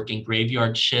hours, working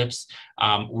graveyard shifts,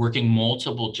 working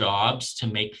multiple jobs to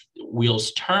make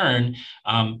wheels turn,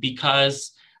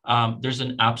 because there's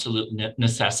an absolute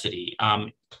necessity.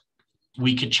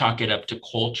 We could chalk it up to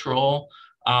cultural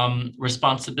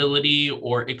responsibility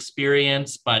or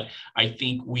experience, but I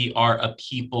think we are a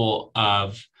people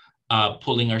of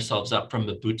pulling ourselves up from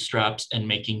the bootstraps and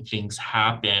making things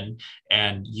happen.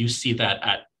 And you see that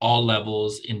at all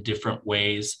levels in different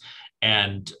ways.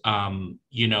 And,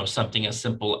 something as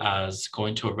simple as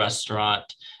going to a restaurant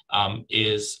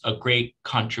is a great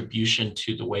contribution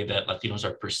to the way that Latinos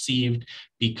are perceived,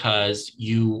 because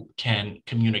you can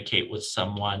communicate with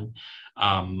someone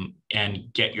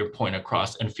and get your point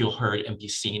across and feel heard and be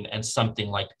seen. And something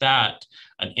like that,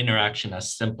 an interaction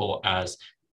as simple as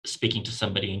speaking to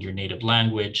somebody in your native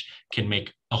language, can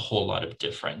make a whole lot of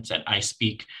difference. And I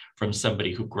speak from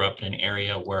somebody who grew up in an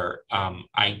area where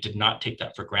I did not take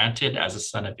that for granted. As a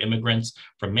son of immigrants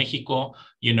from Mexico,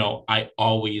 I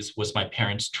always was my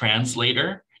parents'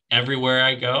 translator everywhere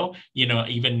I go.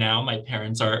 Even now my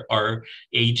parents are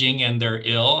aging and they're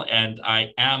ill, and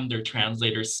I am their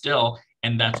translator still.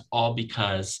 And that's all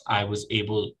because I was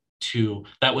able to,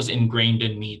 that was ingrained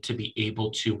in me to be able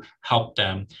to help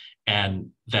them. And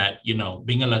that,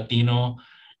 being a Latino,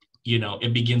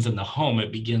 it begins in the home,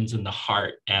 it begins in the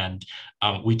heart. And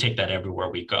we take that everywhere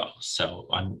we go. So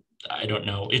I don't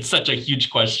know, it's such a huge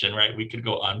question, right? We could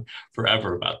go on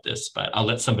forever about this, but I'll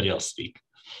let somebody else speak.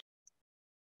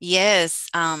 Yes,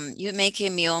 you're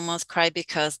making me almost cry,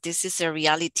 because this is a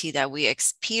reality that we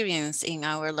experience in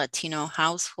our Latino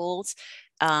households,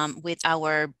 with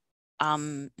our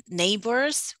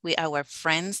neighbors, with our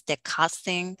friends, the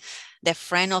cousin, the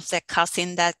friend of the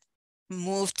cousin that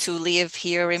moved to live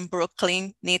here in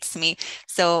Brooklyn needs me.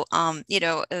 So,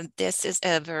 this is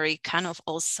a very kind of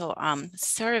also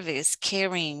service,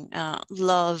 caring,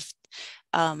 love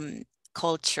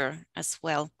culture as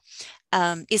well.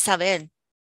 Isabel.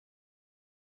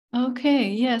 Okay,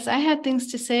 yes, I had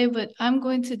things to say, but I'm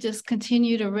going to just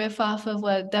continue to riff off of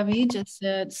what David just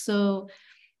said. So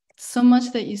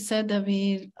much that you said,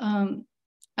 David.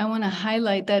 I want to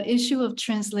highlight that issue of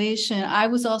translation. I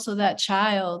was also that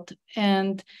child.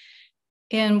 And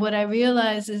what I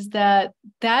realize is that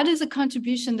is a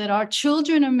contribution that our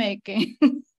children are making.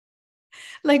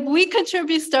 Like, we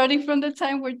contribute starting from the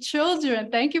time we're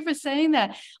children. Thank you for saying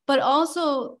that. But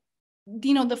also,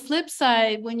 the flip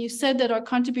side, when you said that our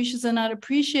contributions are not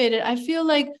appreciated, I feel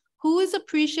like, who is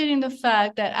appreciating the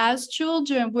fact that as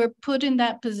children, we're put in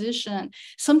that position?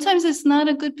 Sometimes it's not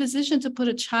a good position to put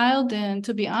a child in,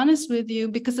 to be honest with you,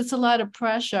 because it's a lot of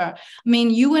pressure. I mean,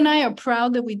 you and I are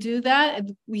proud that we do that.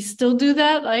 We still do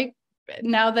that, like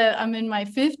now that I'm in my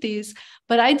 50s,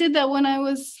 but I did that when I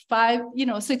was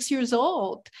 6 years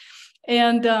old.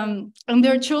 And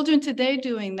there are children today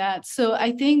doing that. So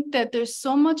I think that there's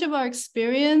so much of our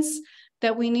experience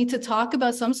that we need to talk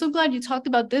about. So I'm so glad you talked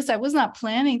about this. I was not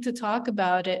planning to talk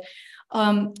about it.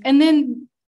 And then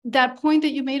that point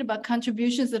that you made about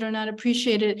contributions that are not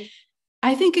appreciated,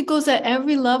 I think it goes at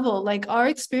every level. Like, our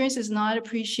experience is not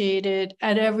appreciated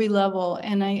at every level.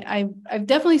 And I've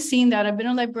definitely seen that. I've been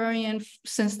a librarian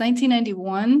since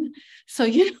 1991.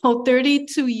 So,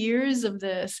 32 years of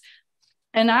this.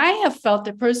 And I have felt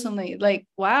it personally, like,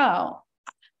 wow,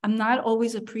 I'm not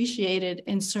always appreciated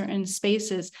in certain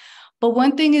spaces. But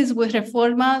one thing is with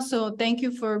Reforma, so thank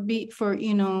you for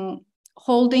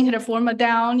holding Reforma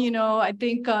down. I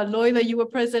think Loida, you were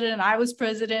president, and I was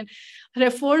president.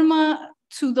 Reforma,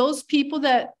 to those people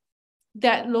that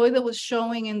Loida was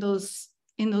showing in those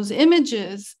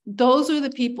images, those are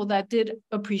the people that did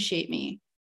appreciate me.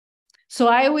 So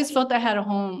I always felt I had a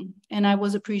home and I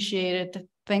was appreciated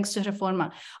thanks to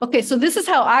Reforma. Okay, so this is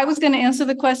how I was going to answer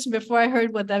the question before I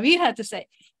heard what David had to say.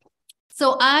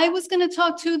 So I was going to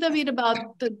talk to David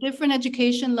about the different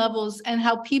education levels and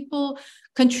how people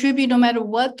contribute no matter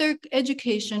what their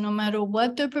education, no matter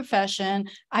what their profession.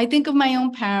 I think of my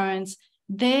own parents.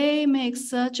 They make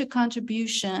such a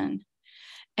contribution,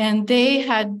 and they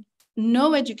had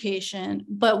no education,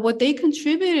 but what they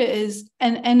contributed is,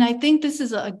 and I think this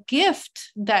is a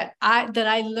gift that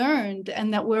I learned,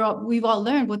 and that we've all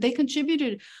learned. What they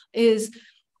contributed is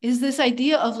this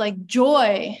idea of like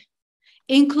joy,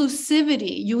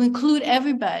 inclusivity. You include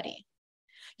everybody.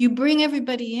 You bring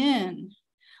everybody in.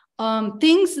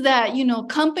 Things that,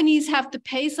 companies have to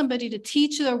pay somebody to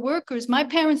teach their workers. My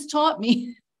parents taught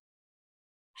me.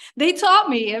 They taught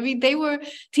me. I mean, they were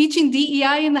teaching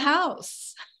DEI in the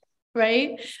house.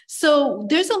 right? So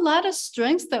there's a lot of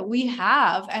strengths that we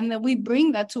have and that we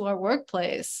bring that to our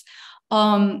workplace.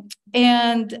 Even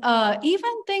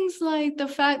things like the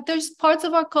fact there's parts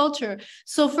of our culture.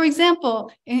 So for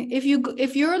example,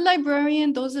 if you're a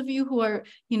librarian, those of you who are,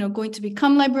 going to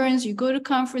become librarians, you go to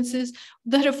conferences,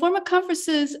 the form of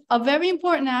conferences, a very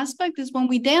important aspect is when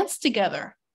we dance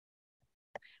together.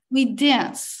 We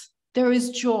dance, there is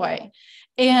joy.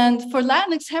 And for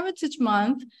Latinx Heritage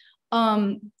Month,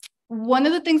 one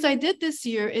of the things I did this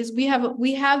year is we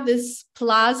have this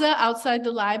plaza outside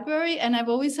the library, and I've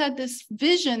always had this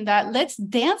vision that let's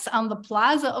dance on the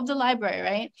plaza of the library,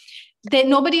 right? That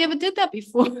nobody ever did that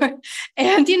before.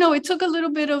 And, it took a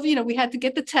little bit of, we had to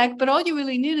get the tech, but all you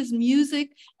really need is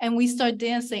music, and we start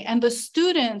dancing. And the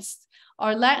students,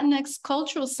 our Latinx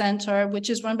Cultural Center, which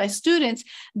is run by students,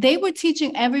 they were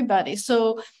teaching everybody.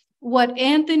 So what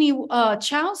Anthony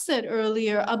Chow said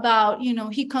earlier about,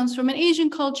 he comes from an Asian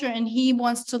culture and he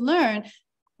wants to learn.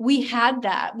 We had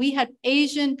that. We had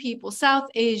Asian people, South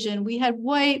Asian, we had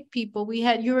white people, we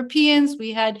had Europeans,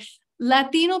 we had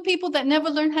Latino people that never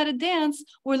learned how to dance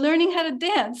were learning how to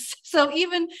dance. So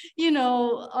even,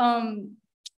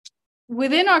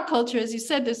 within our culture, as you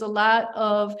said, there's a lot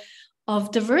of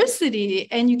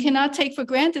diversity, and you cannot take for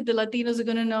granted the Latinos are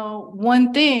going to know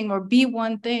one thing or be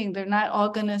one thing. They're not all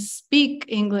going to speak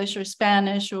English or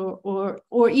Spanish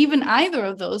or even either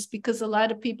of those, because a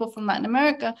lot of people from Latin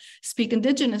America speak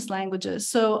indigenous languages.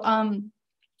 So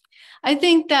I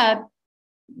think that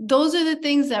those are the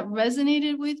things that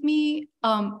resonated with me.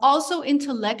 Also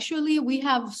intellectually, we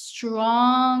have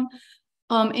strong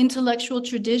intellectual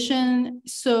tradition.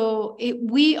 So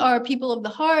we are people of the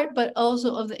heart, but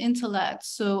also of the intellect.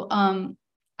 So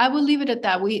I will leave it at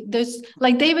that. There's,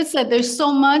 like David said, there's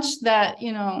so much that,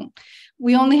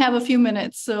 we only have a few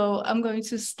minutes. So I'm going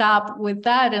to stop with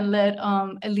that and let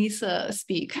Elisa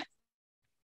speak.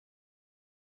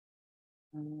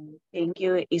 Thank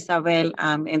you, Isabel,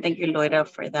 and thank you, Loida,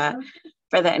 for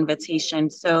the invitation.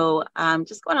 So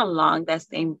just going along that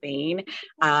same vein,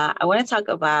 I want to talk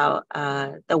about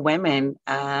the women,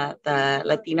 the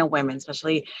Latina women,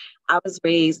 especially. I was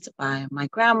raised by my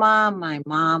grandma, my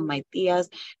mom, my tias.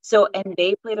 So, and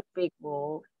they played a big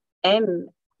role in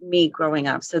me growing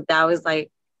up. So that was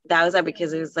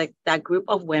because it was like that group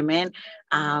of women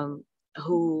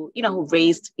who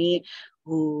raised me,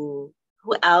 who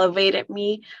elevated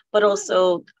me, but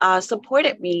also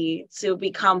supported me to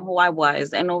become who I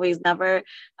was, and always never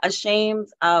ashamed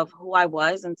of who I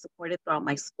was, and supported throughout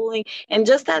my schooling. And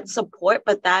just that support,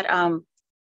 but that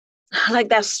like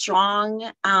that strong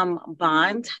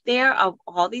bond there of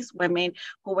all these women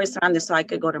who were surrounded. So I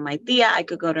could go to my tia, I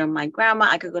could go to my grandma,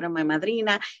 I could go to my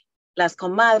madrina, las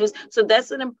comadres. So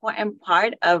that's an important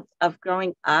part of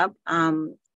growing up.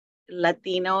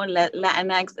 Latino,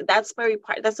 Latinx,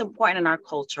 that's important in our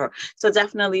culture. So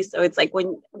definitely, so it's like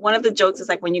when one of the jokes is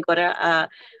like when you go to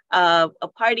a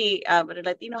party at a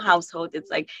Latino household,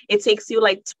 it's like it takes you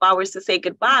like 2 hours to say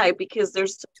goodbye because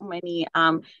there's so many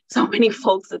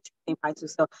folks to say bye to.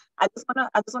 So I just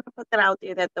want to put that out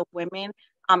there, that the women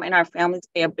in our families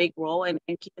play a big role in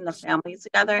keeping the families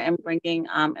together and bringing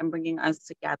us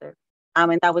together.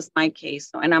 And that was my case.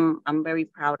 So, and I'm very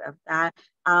proud of that.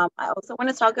 I also want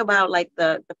to talk about like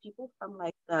the people from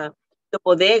like the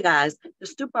bodegas, the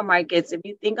supermarkets. If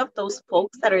you think of those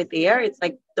folks that are there, it's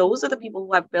like those are the people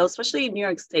who have built, especially in New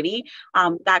York City,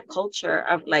 that culture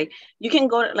of like you can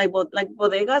go to like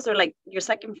bodegas, or like your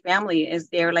second family is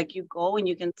there. Like you go and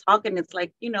you can talk, and it's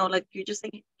like like you're just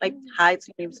saying like hi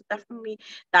to your neighbors. So definitely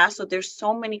that. So there's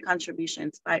so many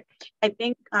contributions, but I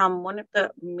think one of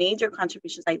the major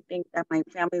contributions I think that my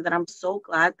family, that I'm so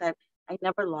glad that I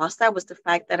never lost, that was the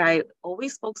fact that I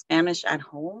always spoke Spanish at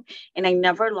home, and I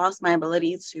never lost my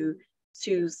ability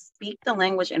to speak the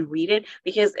language and read it,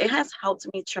 because it has helped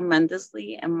me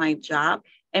tremendously in my job,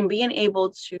 and being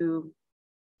able to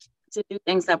do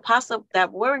things that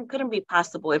couldn't be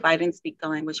possible if I didn't speak the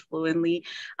language fluently,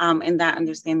 and that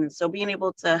understanding. So being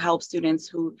able to help students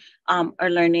who are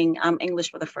learning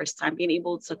English for the first time, being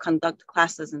able to conduct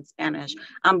classes in Spanish,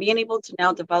 being able to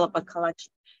now develop a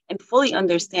collection and fully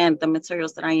understand the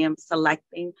materials that I am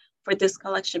selecting for this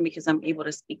collection, because I'm able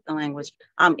to speak the language.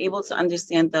 I'm able to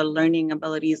understand the learning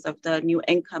abilities of the new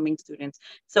incoming students.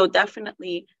 So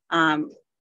definitely,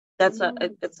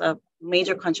 it's a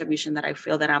major contribution that I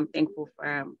feel that I'm thankful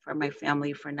for my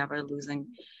family for never losing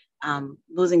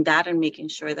that, and making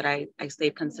sure that I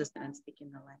stayed consistent in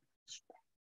speaking the language.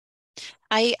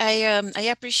 I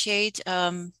appreciate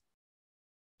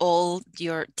all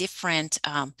your different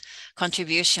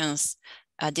contributions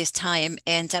this time.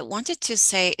 And I wanted to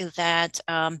say that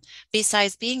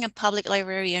besides being a public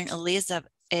librarian, Elizabeth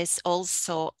is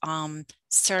also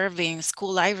serving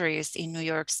school libraries in New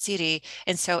York City.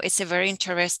 And so it's a very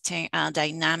interesting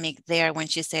dynamic there when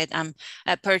she said, I'm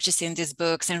purchasing these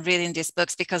books and reading these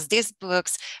books, because these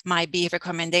books might be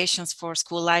recommendations for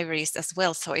school libraries as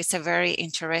well. So it's a very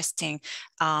interesting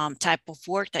type of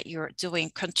work that you're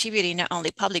doing, contributing not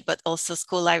only public, but also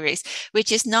school libraries,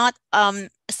 which is not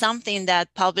something that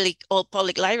all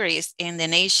public libraries in the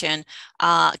nation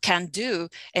can do.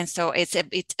 And so it's a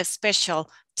bit special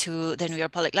to the New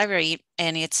York Public Library,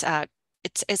 and it's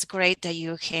great that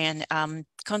you can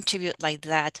contribute like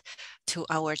that to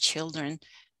our children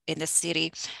in the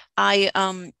city. I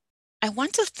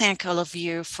want to thank all of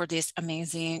you for these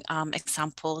amazing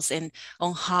examples and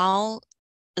on how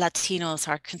Latinos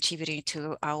are contributing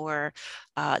to our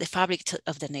the fabric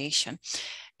of the nation.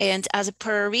 And as a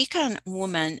Puerto Rican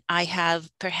woman, I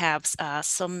have perhaps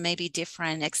some maybe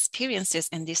different experiences,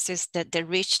 and this is the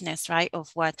richness, right, of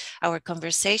what our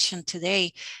conversation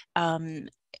today.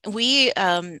 We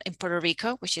in Puerto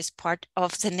Rico, which is part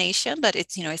of the nation, but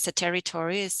it's, you know, it's a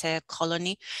territory, it's a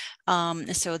colony.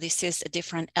 So this is a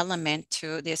different element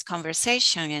to this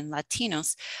conversation in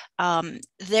Latinos.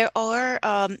 There are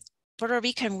Puerto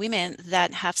Rican women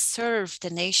that have served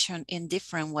the nation in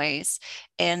different ways,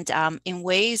 and in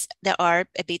ways that are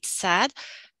a bit sad,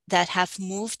 that have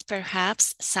moved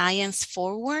perhaps science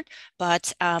forward,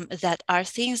 but that are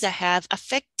things that have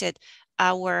affected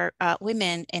our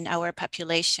women in our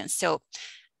population. So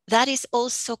that is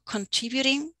also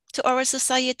contributing to our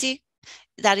society.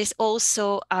 That is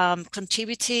also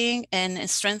contributing and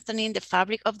strengthening the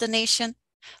fabric of the nation.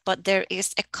 But there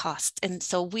is a cost. And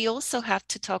so we also have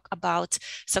to talk about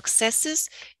successes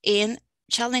in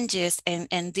challenges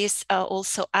and these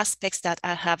also aspects that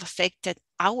have affected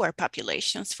our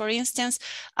populations. For instance,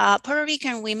 Puerto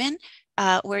Rican women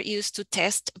were used to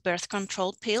test birth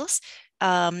control pills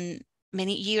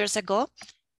many years ago,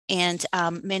 and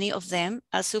many of them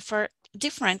suffer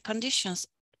different conditions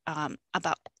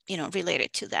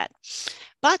related to that.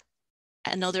 But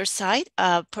another side,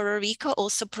 Puerto Rico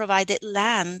also provided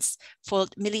lands for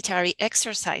military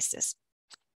exercises.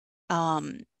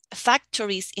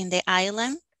 Factories in the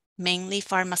island, mainly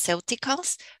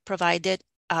pharmaceuticals, provided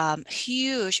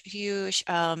huge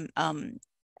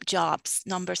jobs,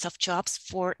 numbers of jobs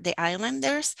for the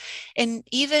islanders, and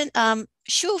even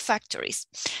shoe factories.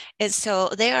 And so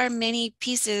there are many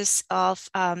pieces of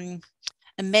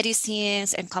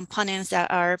medicines and components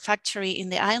that are factory in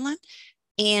the island.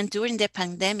 And during the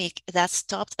pandemic, that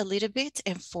stopped a little bit.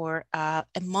 And for a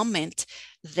moment,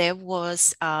 there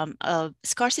was a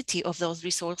scarcity of those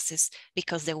resources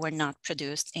because they were not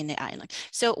produced in the island.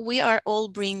 So we are all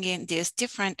bringing these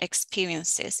different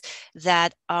experiences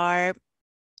that are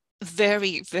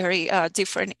very, very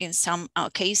different in some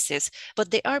cases,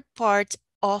 but they are part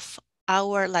of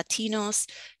our Latinos,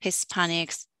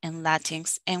 Hispanics, and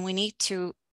Latins. And we need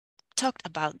to talk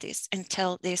about this and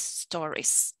tell these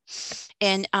stories.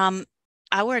 And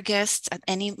our guests at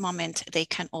any moment, they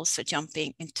can also jump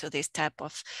into this type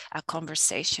of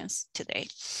conversations today.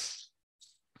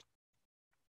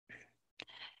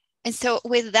 And so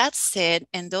with that said,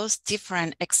 and those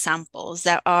different examples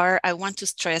that are, I want to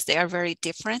stress, they are very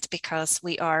different because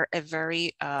we are a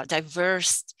very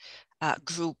diverse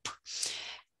group.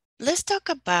 Let's talk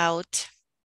about,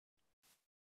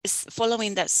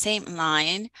 following that same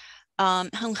line,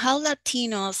 how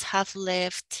Latinos have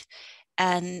left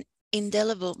an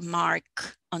indelible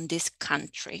mark on this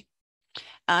country.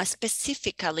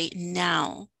 Specifically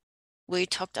now, we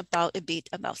talked about a bit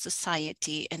about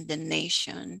society and the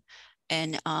nation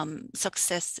and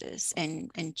successes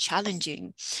and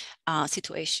challenging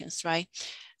situations, right?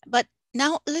 But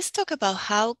now let's talk about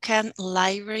how can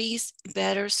libraries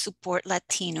better support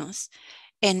Latinos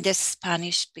and the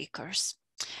Spanish speakers.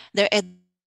 They're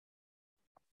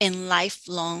in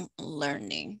lifelong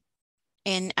learning.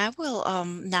 And I will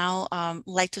now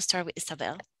like to start with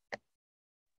Isabel.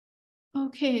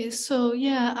 Okay, so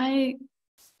yeah, I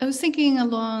was thinking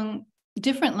along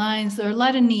different lines. There are a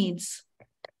lot of needs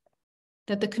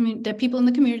that that people in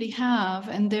the community have,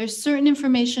 and there's certain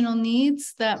informational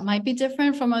needs that might be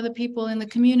different from other people in the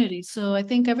community. So I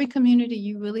think every community,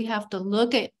 you really have to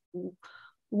look at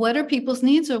what are people's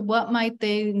needs or what might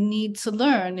they need to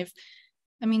learn.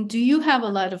 Do you have a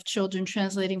lot of children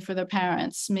translating for their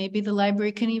parents? Maybe the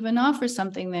library can even offer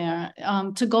something there.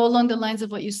 To go along the lines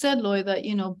of what you said,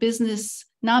 Loida, business,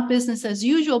 not business as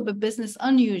usual, but business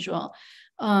unusual.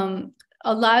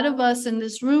 A lot of us in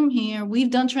this room here, we've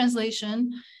done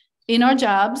translation in our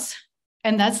jobs,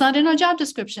 and that's not in our job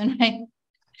description, right?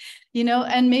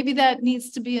 and maybe that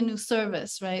needs to be a new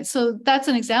service, right? So that's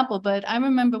an example. But I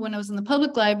remember when I was in the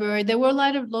public library, there were a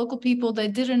lot of local people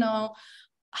that didn't know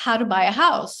how to buy a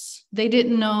house. They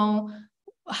didn't know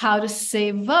how to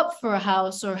save up for a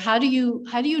house, or how do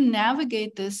you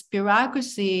navigate this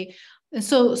bureaucracy. And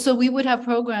so we would have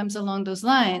programs along those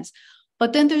lines.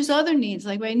 But then there's other needs.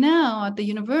 Like right now at the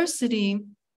university,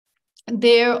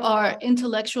 there are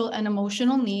intellectual and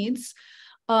emotional needs.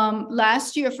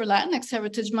 Last year for Latinx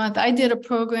Heritage Month, I did a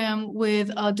program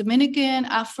with a Dominican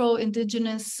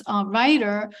Afro-Indigenous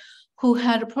writer who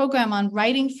had a program on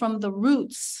writing from the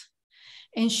roots.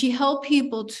 And she helped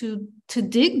people to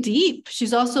dig deep.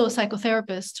 She's also a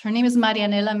psychotherapist. Her name is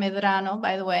Marianela Medrano,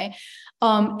 by the way.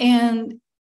 And,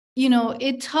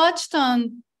 it touched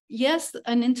on, yes,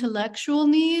 an intellectual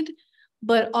need,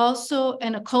 but also,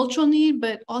 and a cultural need,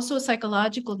 but also a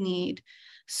psychological need.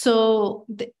 So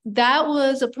that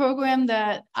was a program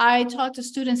that I taught to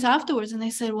students afterwards, and they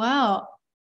said, wow,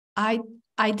 I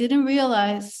didn't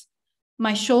realize,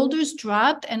 my shoulders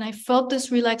dropped and I felt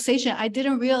this relaxation. I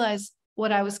didn't realize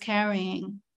what I was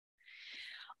carrying.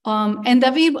 And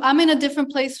David, I'm in a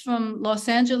different place from Los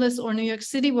Angeles or New York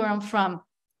City, where I'm from.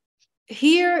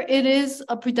 Here, it is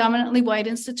a predominantly white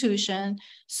institution.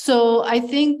 So I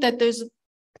think that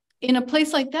in a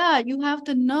place like that, you have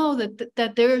to know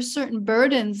that there are certain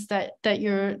burdens that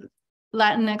your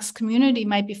Latinx community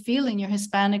might be feeling, your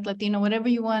Hispanic, Latino, whatever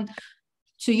you want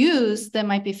to use, that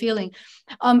might be feeling.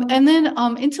 And then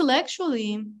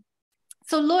intellectually,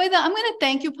 so Loida, I'm going to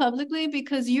thank you publicly,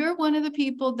 because you're one of the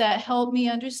people that helped me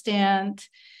understand,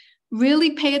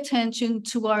 really pay attention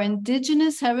to our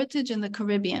indigenous heritage in the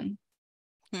Caribbean.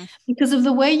 Because of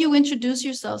the way you introduce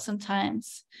yourself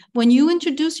sometimes. When you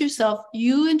introduce yourself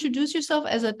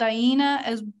as a Taína,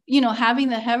 as, having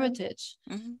the heritage,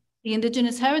 the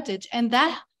indigenous heritage. And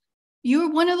that you're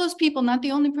one of those people, not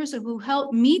the only person, who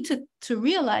helped me to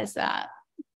realize that.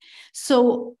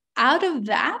 So out of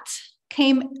that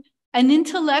came an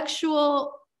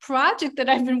intellectual project that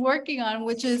I've been working on,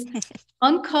 which is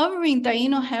uncovering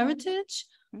Taíno heritage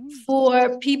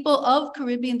for people of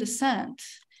Caribbean descent.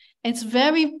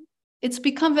 It's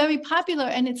become very popular,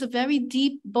 and it's a very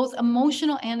deep, both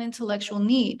emotional and intellectual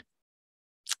need.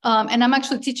 And I'm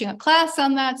actually teaching a class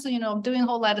on that. So, I'm doing a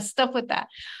whole lot of stuff with that.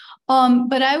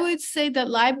 But I would say that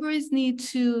libraries need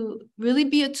to really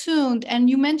be attuned.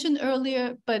 And you mentioned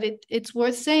earlier, but it's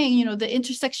worth saying, the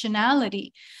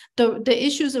intersectionality, the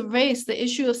issues of race, the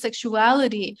issue of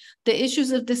sexuality, the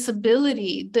issues of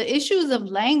disability, the issues of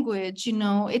language.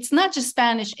 It's not just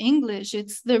Spanish, English.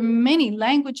 There are many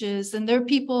languages, and there are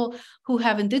people who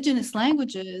have indigenous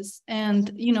languages,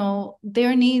 and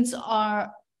their needs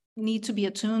need to be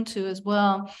attuned to as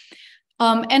well.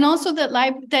 And also that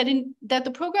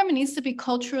the programming needs to be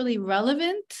culturally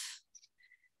relevant.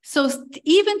 So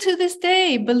even to this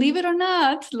day, believe it or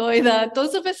not, Loida,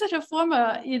 those of us at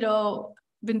Reforma,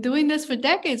 been doing this for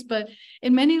decades, but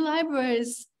in many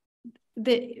libraries,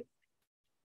 they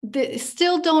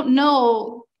still don't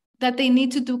know that they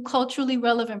need to do culturally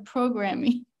relevant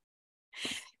programming.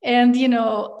 And,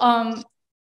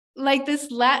 like this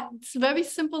very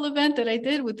simple event that I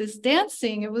did with this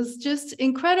dancing, it was just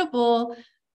incredible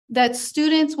that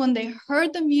students, when they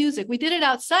heard the music, we did it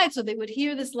outside so they would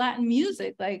hear this Latin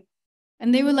music,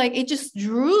 and they were like, it just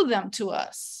drew them to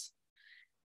us,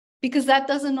 because that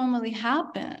doesn't normally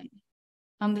happen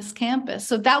on this campus.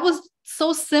 So that was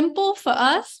so simple for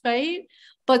us, right?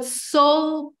 But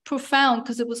so profound,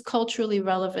 because it was culturally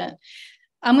relevant.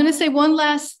 I'm going to say one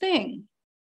last thing.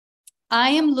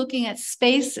 I am looking at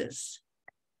spaces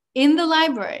in the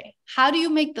library. How do you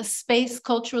make the space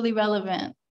culturally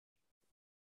relevant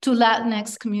to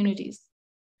Latinx communities?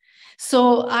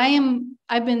 So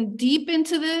I've been deep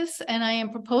into this, and I am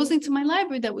proposing to my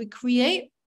library that we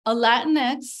create a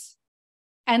Latinx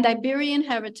and Iberian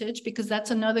heritage, because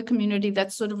that's another community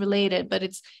that's sort of related, but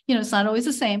it's not always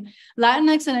the same.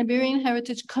 Latinx and Iberian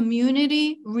heritage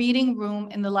community reading room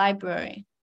in the library.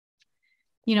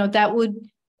 That would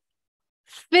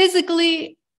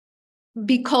physically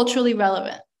be culturally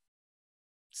relevant.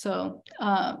 So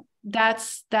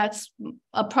that's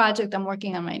a project I'm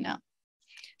working on right now.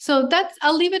 So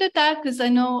I'll leave it at that, because I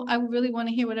know I really want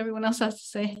to hear what everyone else has to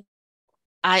say.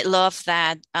 I love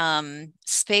that.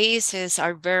 Spaces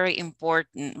are very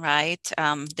important, right?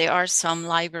 There are some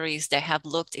libraries that have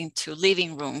looked into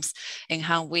living rooms and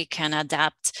how we can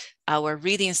adapt our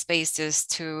reading spaces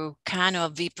to kind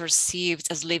of be perceived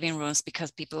as living rooms,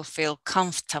 because people feel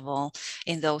comfortable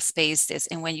in those spaces.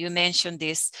 And when you mention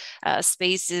these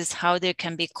spaces, how they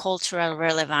can be culturally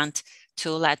relevant to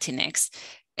Latinx,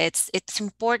 it's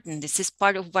important. This is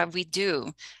part of what we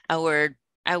do. Our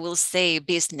I will say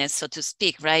business, so to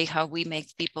speak, right? How we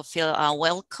make people feel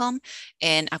welcome,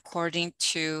 and according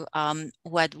to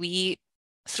what we,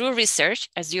 through research,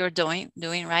 as you're doing,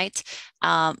 right,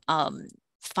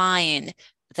 find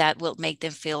that will make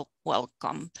them feel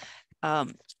welcome.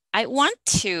 I want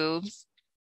to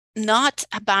not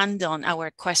abandon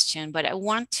our question, but I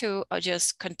want to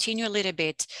just continue a little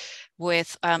bit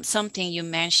with something you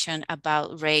mentioned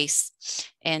about race.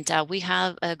 And we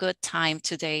have a good time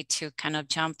today to kind of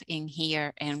jump in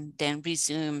here and then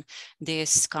resume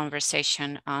this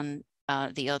conversation on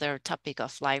the other topic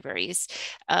of libraries.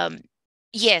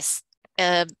 Yes,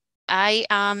 I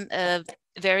am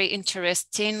very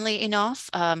interestingly enough,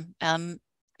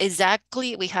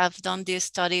 exactly, we have done this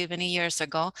study many years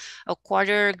ago, a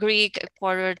quarter Greek, a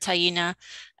quarter Taína,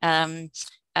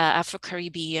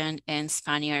 Afro-Caribbean, and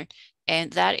Spaniard.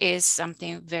 And that is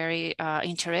something very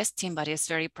interesting, but it's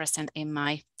very present in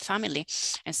my family.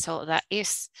 And so that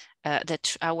is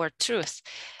our truth.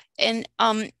 And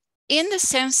in the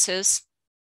census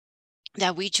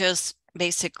that we just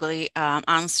basically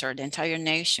answered, the entire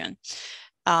nation,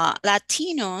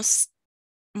 Latinos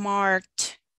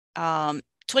marked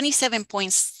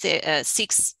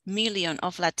 27.6 million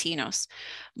of Latinos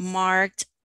marked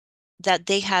that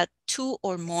they had 2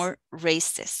 or more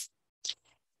races.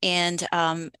 And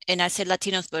I said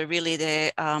Latinos, but really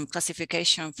the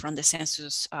classification from the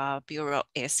Census Bureau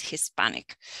is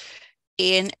Hispanic.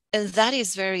 And that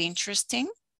is very interesting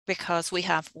because we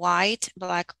have white,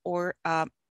 Black, or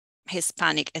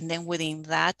Hispanic, and then within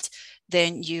that,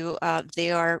 then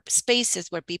there are spaces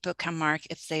where people can mark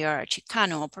if they are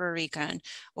Chicano or Puerto Rican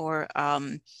or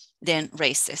then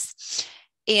races.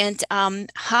 And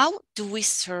how do we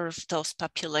serve those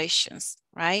populations,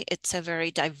 right? It's a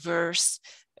very diverse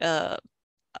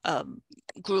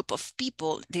group of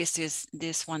people. This is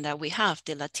this one that we have,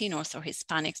 the Latinos or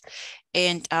Hispanics.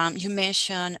 And you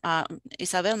mentioned,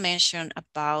 Isabel mentioned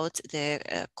about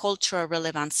the cultural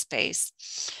relevant space.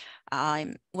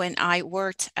 When I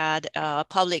worked at a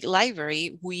public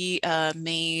library, we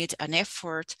made an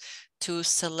effort to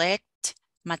select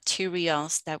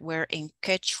materials that were in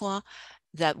Quechua,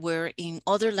 that were in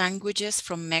other languages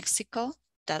from Mexico,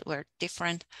 that were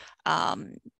different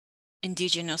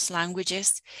indigenous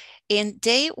languages, and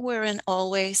they weren't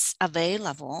always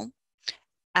available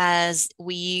as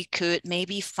we could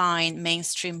maybe find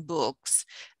mainstream books.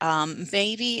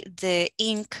 Maybe the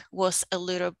ink was a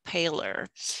little paler.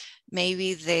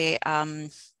 Maybe the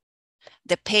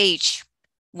page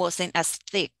wasn't as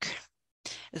thick.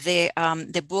 The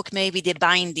book, maybe the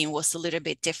binding was a little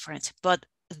bit different, but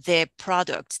the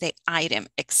product, the item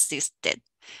existed.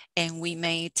 And we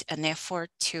made an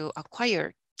effort to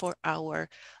acquire for our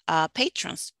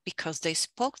patrons because they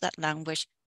spoke that language.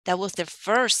 That was their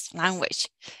first language.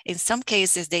 In some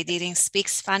cases, they didn't speak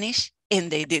Spanish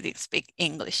and they didn't speak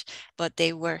English, but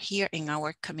they were here in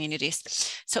our communities.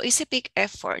 So it's a big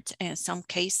effort in some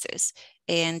cases.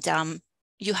 And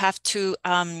you have to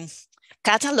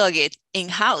catalog it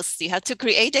in-house. You have to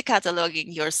create the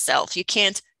cataloging yourself. You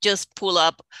can't just pull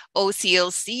up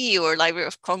OCLC or Library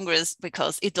of Congress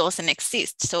because it doesn't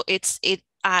exist. So it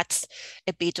adds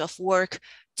a bit of work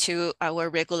to our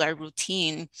regular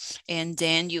routine. And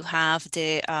then you have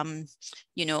the,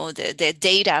 the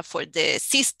data for the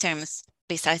systems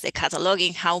besides the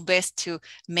cataloging, how best to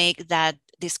make that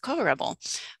discoverable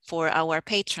for our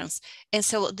patrons. And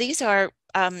so these are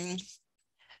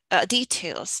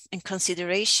details and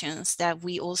considerations that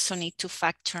we also need to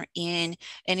factor in.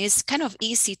 And it's kind of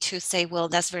easy to say, well,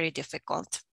 that's very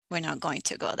difficult. We're not going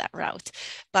to go that route.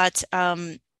 But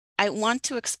I want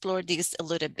to explore this a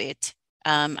little bit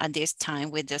at this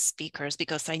time with the speakers,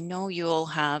 because I know you all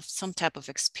have some type of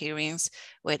experience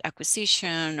with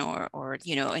acquisition or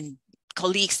and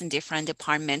colleagues in different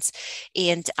departments.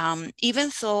 And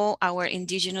even though our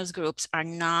indigenous groups are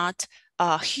not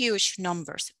huge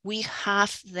numbers, we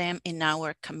have them in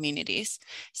our communities.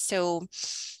 So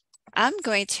I'm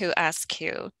going to ask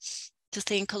you to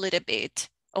think a little bit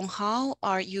on how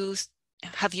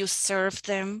have you served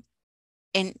them?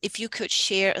 And if you could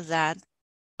share that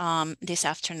this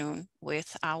afternoon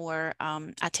with our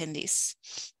attendees.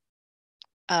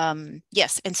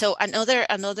 Yes, and so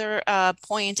another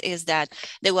point is that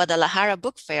the Guadalajara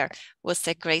Book Fair was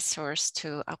a great source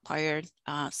to acquire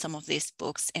some of these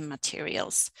books and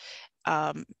materials.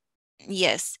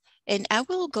 Yes, and I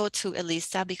will go to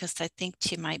Elisa because I think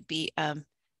she might be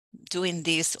doing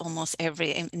this almost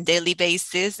every daily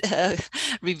basis,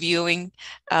 reviewing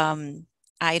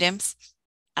items.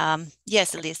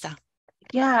 Yes, Elisa.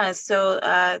 Yeah, so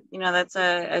that's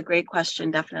a great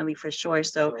question, definitely, for sure.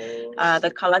 So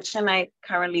the collection I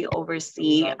currently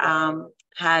oversee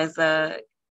has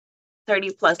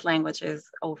 30 plus languages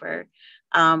over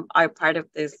are part of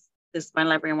this One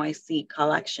Library NYC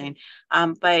collection.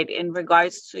 But in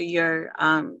regards to your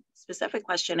specific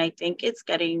question, I think it's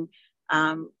getting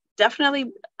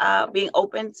definitely being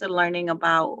open to learning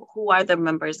about who are the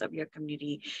members of your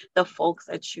community, the folks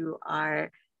that you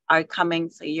are coming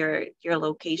to your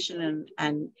location,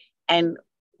 and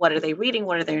what are they reading,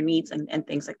 what are their needs, and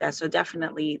things like that. So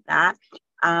definitely that.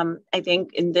 I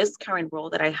think in this current role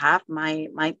that I have, my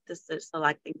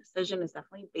selecting decision is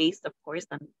definitely based, of course,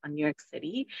 on New York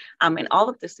City, and all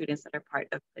of the students that are part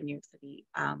of the New York City,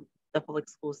 the public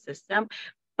school system,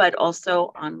 but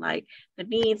also on like the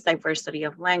needs, diversity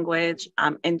of language,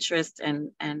 interest,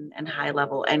 and high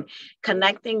level, and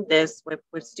connecting this with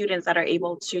students that are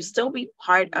able to still be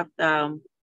part of the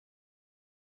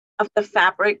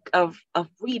fabric of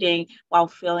reading while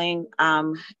feeling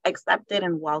accepted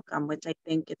and welcome, which I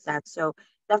think is that. So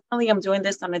definitely I'm doing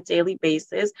this on a daily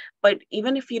basis, but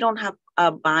even if you don't have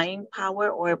a buying power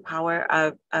or power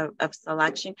of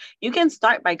selection, you can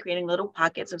start by creating little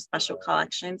pockets of special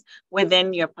collections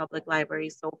within your public library.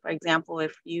 So for example,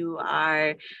 if you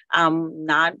are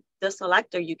not the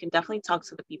selector, you can definitely talk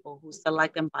to the people who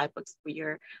select and buy books for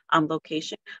your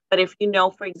location. But if you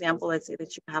know, for example, let's say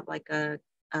that you have like a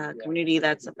community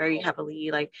that's a very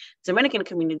heavily like Dominican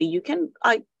community, you can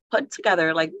put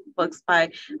together like books by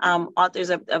authors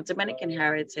of Dominican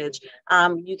heritage.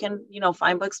 You can,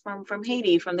 find books from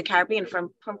Haiti, from the Caribbean,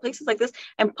 from places like this,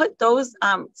 and put those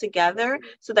together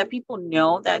so that people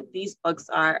know that these books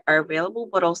are available,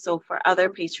 but also for other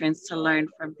patrons to learn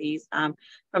from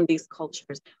these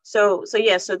cultures. So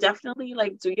definitely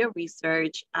like do your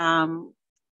research.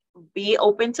 Be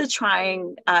open to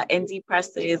trying indie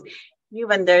presses, new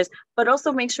vendors, but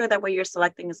also make sure that what you're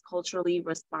selecting is culturally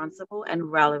responsible and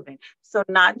relevant. So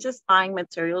not just buying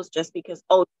materials just because,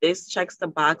 oh, this checks the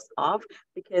box off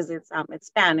because it's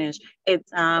Spanish,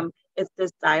 it's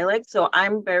this dialect. So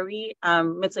I'm very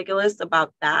meticulous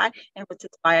about that, and which is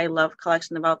why I love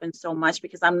collection development so much,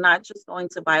 because I'm not just going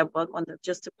to buy a book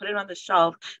just to put it on the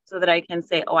shelf so that I can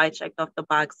say, oh, I checked off the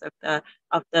box of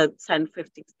the 10,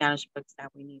 15 Spanish books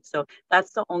that we need. So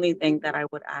that's the only thing that I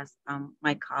would ask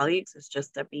my colleagues, is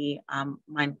just to be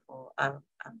mindful of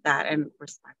that and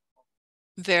respectful.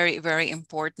 Very, very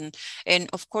important. And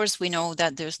of course, we know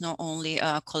that there's not only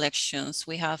collections,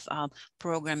 we have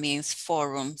programmings,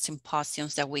 forums,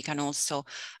 symposiums that we can also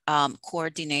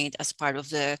coordinate as part of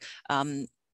the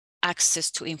access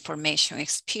to information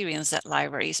experience that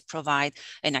libraries provide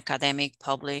in academic,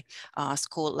 public,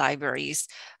 school libraries.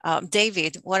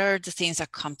 David, what are the things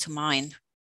that come to mind?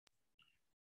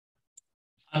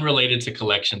 Unrelated to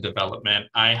collection development,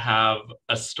 I have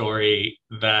a story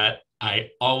that I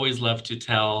always love to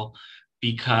tell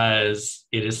because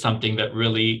it is something that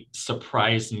really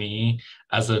surprised me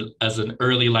as an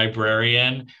early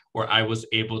librarian, where I was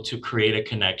able to create a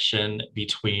connection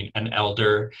between an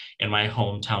elder in my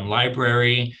hometown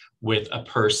library with a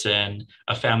person,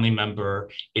 a family member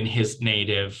in his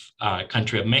native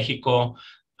country of Mexico,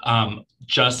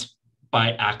 just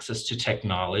by access to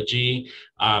technology.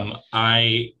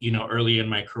 I, early in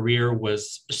my career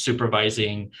was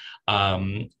supervising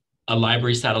a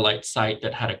library satellite site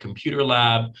that had a computer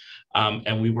lab,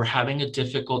 and we were having a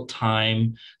difficult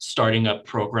time starting up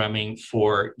programming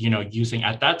for, using,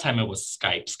 at that time it was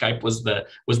Skype. Skype was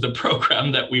the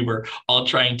program that we were all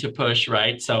trying to push,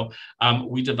 right? So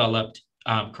we developed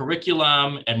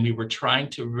curriculum, and we were trying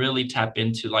to really tap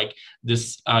into like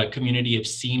this community of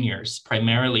seniors,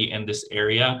 primarily in this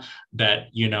area that,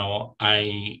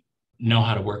 I know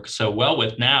how to work so well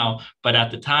with now. But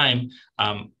at the time,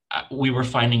 we were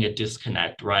finding a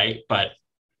disconnect, right? But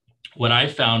what I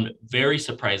found very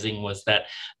surprising was that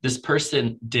this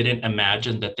person didn't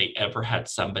imagine that they ever had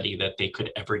somebody that they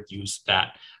could ever use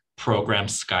that program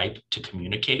Skype to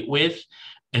communicate with,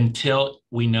 until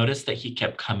we noticed that he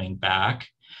kept coming back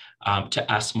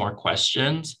to ask more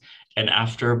questions. And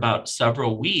after about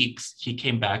several weeks, he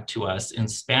came back to us in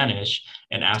Spanish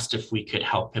and asked if we could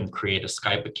help him create a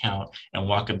Skype account and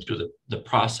walk him through the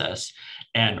process.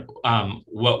 And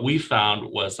what we found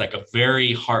was like a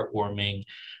very heartwarming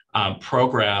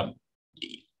program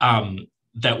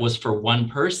that was for one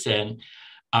person,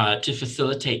 to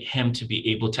facilitate him to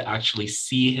be able to actually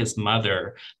see his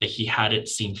mother that he hadn't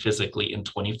seen physically in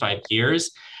 25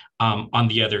 years on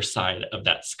the other side of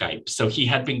that Skype. So he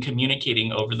had been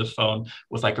communicating over the phone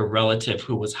with like a relative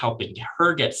who was helping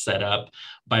her get set up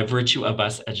by virtue of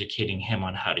us educating him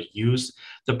on how to use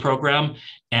the program.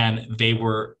 And they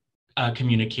were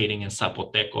communicating in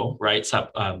Zapoteco, right?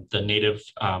 The native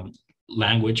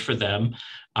language for them,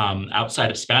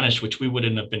 outside of Spanish, which we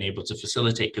wouldn't have been able to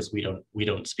facilitate because we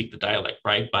don't speak the dialect,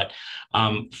 right? But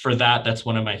for that, that's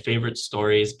one of my favorite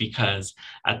stories, because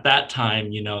at that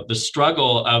time, you know, the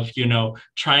struggle of, you know,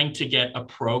 trying to get a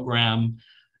program,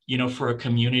 you know, for a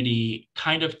community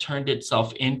kind of turned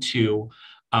itself into,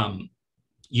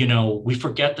 you know, we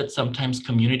forget that sometimes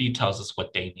community tells us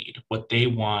what they need, what they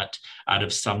want out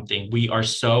of something. We are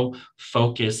so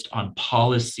focused on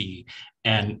policy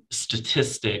and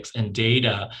statistics and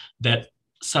data that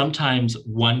sometimes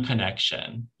one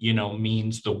connection, you know,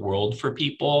 means the world for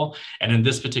people. And in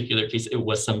this particular case, it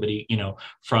was somebody, you know,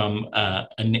 from a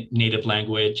native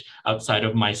language outside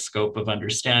of my scope of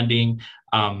understanding.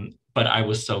 But I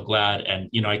was so glad. And,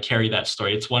 you know, I carry that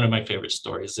story. It's one of my favorite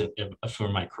stories for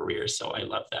my career. So I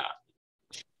love that.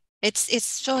 It's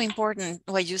so important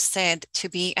what you said, to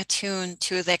be attuned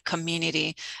to the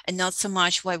community and not so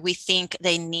much what we think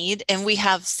they need. And we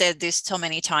have said this so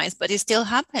many times, but it still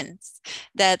happens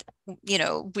that, you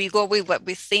know, we go with what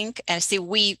we think, and see,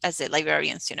 we as the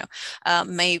librarians, you know,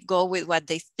 may go with what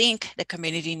they think the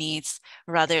community needs,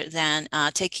 rather than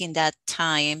taking that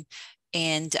time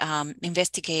and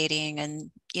investigating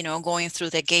and, you know, going through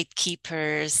the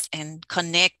gatekeepers and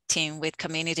connecting with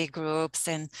community groups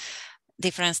and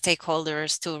different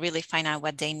stakeholders to really find out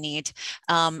what they need.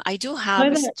 I do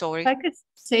have a story. If I could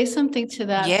say something to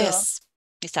that, yes,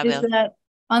 though, Isabel. is that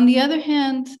on the other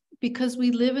hand, because we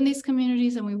live in these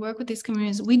communities and we work with these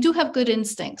communities, we do have good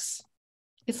instincts.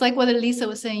 It's like what Elisa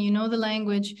was saying, you know, the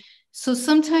language. So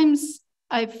sometimes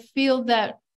I feel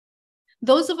that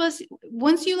those of us,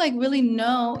 once you like really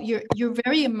know, you're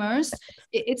very immersed.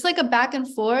 It's like a back and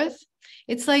forth.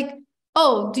 It's like,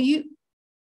 oh, do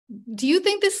you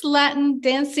think this Latin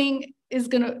dancing is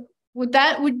gonna, would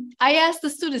I ask the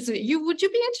students, would you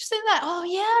be interested in that? Oh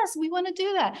yes, we want to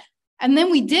do that. And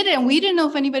then we did it, and we didn't know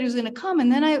if anybody was gonna come.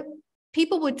 And then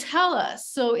people would tell us.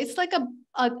 So it's like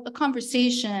a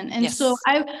conversation. And yes. So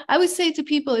I would say to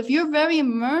people, if you're very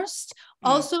immersed,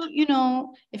 also, you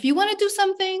know, if you want to do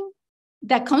something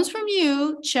that comes from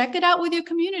you, check it out with your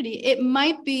community. It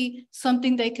might be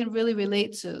something they can really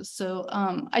relate to. So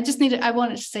I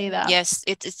wanted to say that. Yes,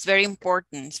 it's very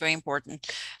important. It's very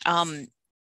important.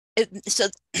 So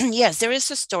yes, there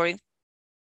is a story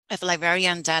of a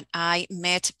librarian that I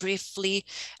met briefly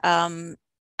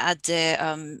at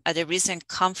the recent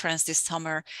conference this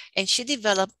summer, and she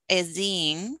developed a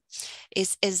zine.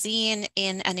 It's a zine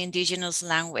in an indigenous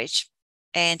language.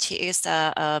 And she is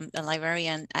a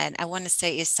librarian, and I want to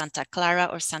say it's Santa Clara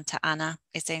or Santa Ana.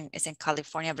 It's in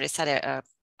California, but it's at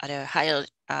a higher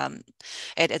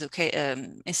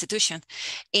institution.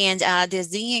 And the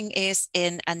zine is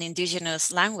in an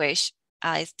indigenous language.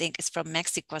 I think it's from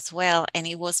Mexico as well, and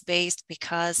it was based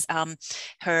because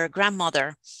her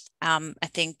grandmother, I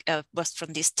think, was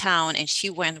from this town, and she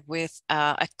went with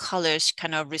a college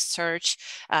kind of research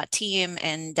team,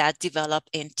 and that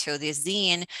developed into this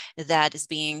zine that is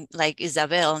being, like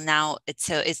Isabel, now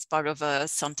it's part of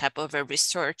some type of a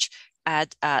research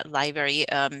at library,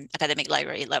 academic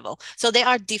library level. So there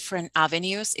are different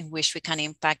avenues in which we can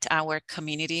impact our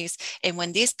communities, and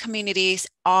when these communities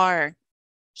are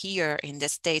here in the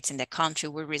States, in the country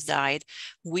we reside,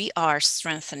 we are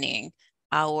strengthening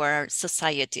our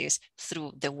societies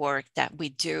through the work that we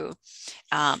do,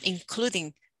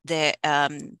 including the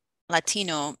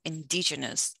Latino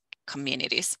indigenous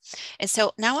communities. And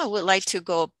so now I would like to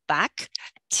go back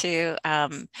to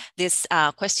this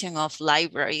question of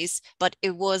libraries, but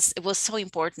it was so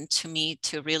important to me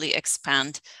to really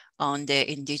expand on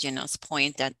the indigenous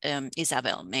point that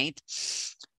Isabel made.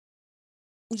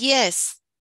 Yes.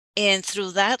 And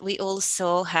through that, we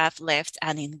also have left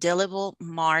an indelible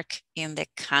mark in the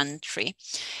country.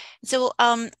 So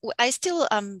I still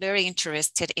am very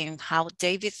interested in how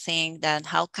David thinks that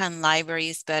how can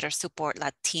libraries better support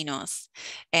Latinos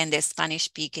and the Spanish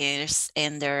speakers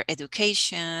in their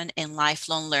education and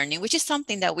lifelong learning, which is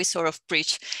something that we sort of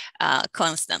preach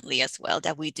constantly as well,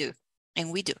 that we do, and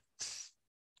we do.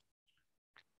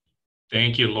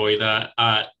 Thank you, Loida.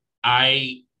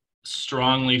 I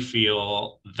strongly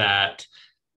feel that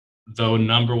the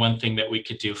number one thing that we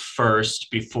could do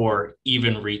first before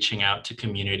even reaching out to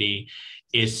community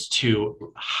is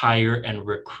to hire and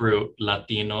recruit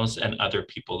Latinos and other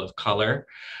people of color.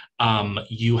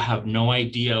 You have no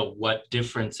idea what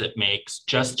difference it makes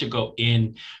just to go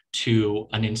into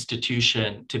an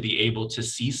institution, to be able to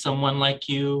see someone like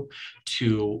you,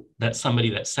 somebody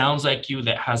that sounds like you,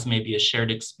 that has maybe a shared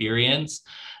experience,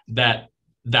 that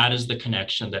that is the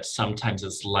connection that sometimes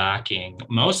is lacking.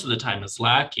 Most of the time is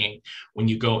lacking when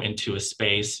you go into a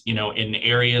space, you know, in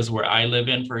areas where I live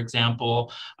in, for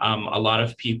example, a lot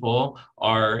of people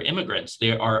are immigrants.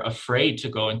 They are afraid to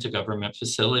go into government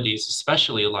facilities,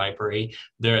 especially a library.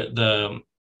 The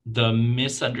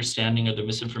misunderstanding or the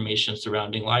misinformation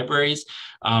surrounding libraries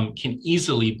can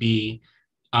easily be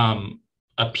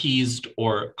appeased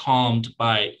or calmed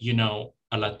by, you know,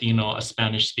 a Latino, a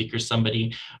Spanish speaker,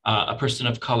 somebody, a person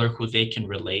of color who they can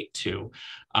relate to.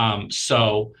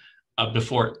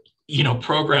 Before, you know,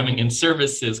 programming and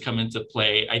services come into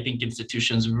play, I think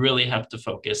institutions really have to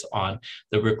focus on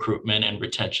the recruitment and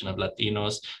retention of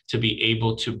Latinos to be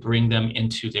able to bring them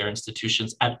into their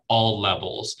institutions at all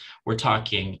levels. We're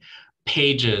talking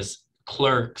pages,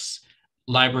 clerks,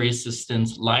 library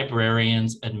assistants,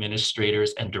 librarians,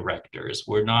 administrators, and directors.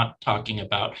 We're not talking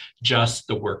about just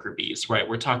the worker bees, right?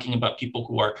 We're talking about people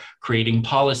who are creating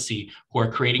policy, who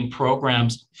are creating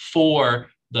programs for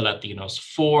the Latinos,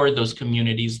 for those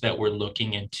communities that we're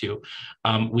looking into.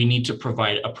 We need to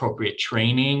provide appropriate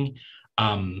training,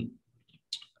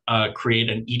 create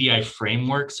an EDI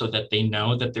framework so that they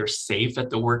know that they're safe at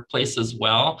the workplace as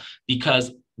well,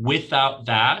 because without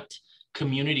that,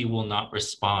 community will not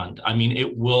respond. I mean,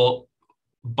 it will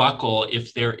buckle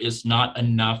if there is not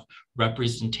enough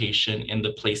representation in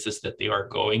the places that they are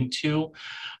going to.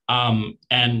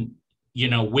 And, you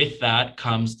know, with that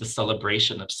comes the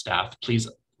celebration of staff. Please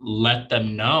let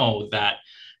them know that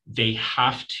they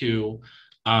have to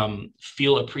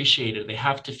feel appreciated. They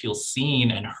have to feel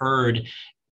seen and heard,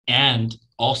 and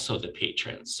also the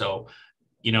patrons. So,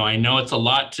 you know, I know it's a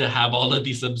lot to have all of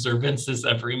these observances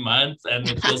every month, and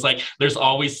it feels like there's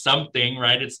always something,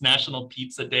 right? It's National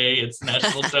Pizza Day, it's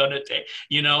National Donut Day,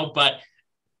 you know, but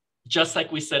just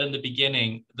like we said in the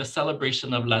beginning, the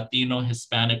celebration of Latino,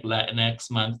 Hispanic, Latinx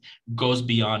month goes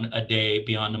beyond a day,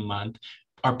 beyond a month.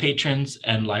 Our patrons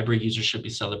and library users should be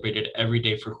celebrated every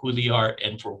day for who they are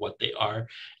and for what they are.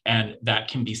 And that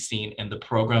can be seen in the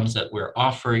programs that we're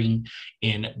offering,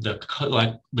 in the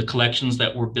collections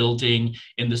that we're building,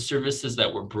 in the services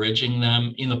that we're bridging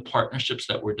them, in the partnerships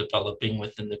that we're developing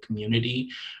within the community.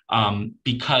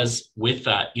 Because with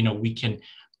that, you know, we can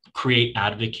create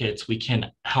advocates, we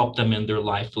can help them in their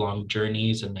lifelong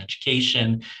journeys and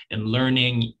education and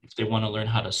learning. If they want to learn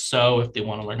how to sew, if they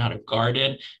want to learn how to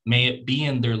garden, may it be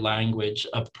in their language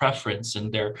of preference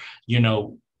and their, you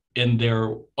know, in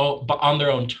their, on their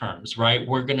own terms, right?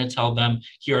 We're going to tell them,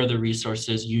 here are the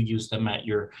resources, you use them at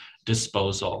your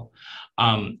disposal.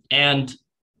 And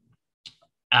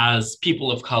as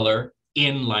people of color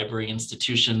in library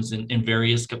institutions in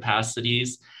various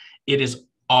capacities, it is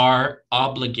our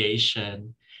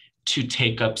obligation to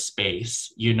take up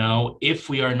space. You know, if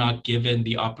we are not given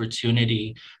the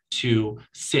opportunity to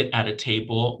sit at a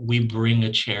table, we bring a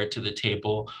chair to the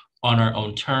table on our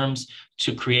own terms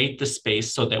to create the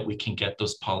space so that we can get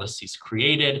those policies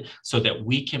created, so that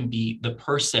we can be the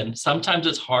person. Sometimes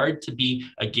it's hard to be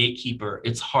a gatekeeper.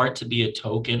 It's hard to be a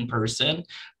token person,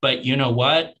 but you know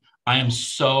what? I am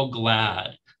so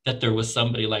glad that there was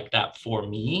somebody like that for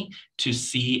me to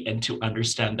see and to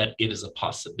understand that it is a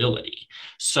possibility.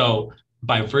 So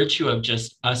by virtue of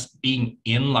just us being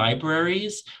in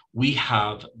libraries, we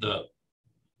have the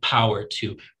power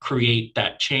to create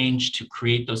that change, to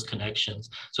create those connections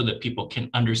so that people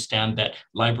can understand that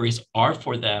libraries are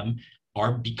for them,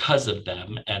 are because of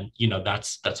them. And, you know,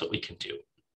 that's what we can do.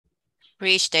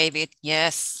 Preach, David.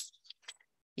 Yes.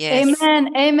 Yes.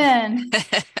 Amen. Amen.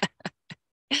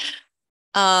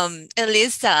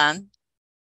 Elisa,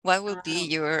 what will be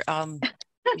your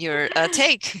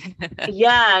take?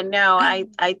 Yeah, no,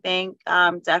 I think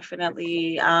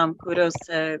definitely kudos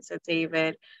to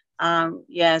David.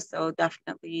 Yeah, so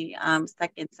definitely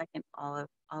second all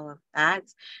of that.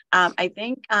 I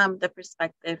think the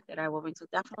perspective that I will bring, so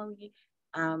definitely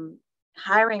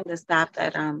hiring the staff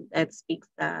that speaks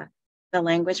the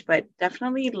language, but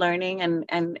definitely learning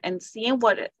and seeing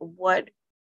what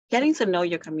getting to know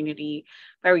your community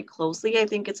very closely. I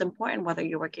think it's important whether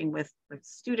you're working with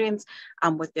students,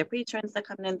 with their patrons that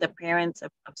come in, the parents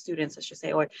of students, I should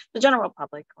say, or the general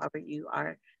public, whoever you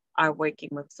are working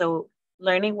with. So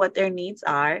learning what their needs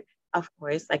are, of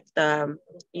course, like the,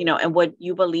 you know, and what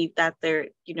you believe that they're,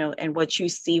 you know, and what you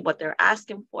see, what they're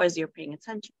asking for as you're paying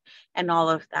attention and all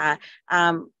of that.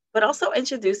 But also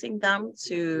introducing them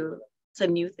to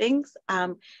new things,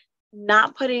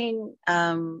 not putting,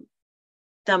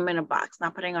 them in a box,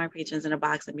 not putting our patrons in a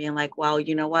box and being like, well,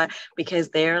 you know what, because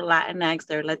they're Latinx,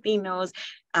 they're Latinos,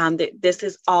 this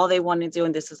is all they want to do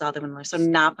and this is all they want to learn. So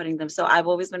not putting them. So I've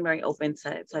always been very open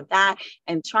to that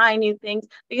and trying new things,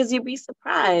 because you'd be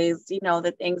surprised, you know,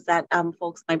 the things that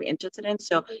folks might be interested in.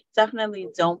 So definitely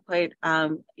don't put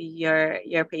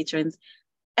your patrons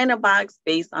in a box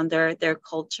based on their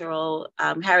cultural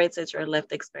heritage or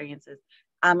lived experiences.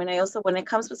 And I also, when it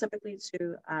comes specifically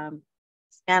to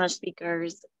Spanish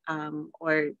speakers,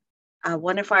 or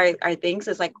one of our things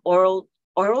is like oral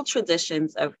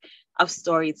traditions of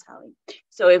storytelling.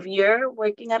 So if you're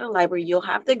working at a library, you'll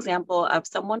have the example of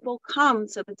someone will come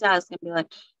to the desk and be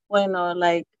like, well,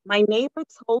 like my neighbor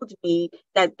told me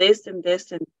that this and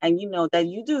this and you know that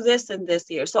you do this and this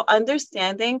here. So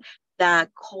understanding that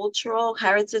cultural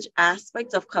heritage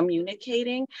aspect of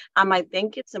communicating, I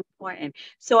think it's important.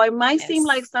 So it might seem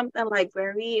like something like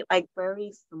very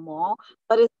small,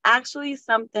 but it's actually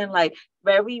something like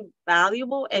very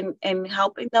valuable in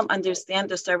helping them understand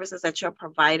the services that you're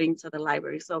providing to the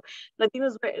library. So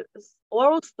Latinos,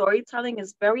 oral storytelling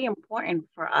is very important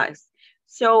for us.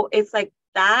 So it's like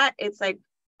that. It's like,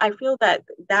 I feel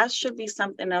that should be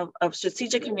something of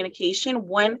strategic communication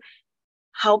when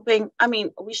helping. I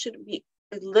mean, we should be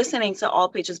listening to all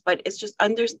pages, but it's just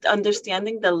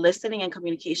understanding the listening and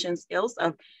communication skills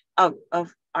of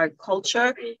our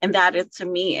culture, and that is, to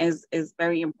me, is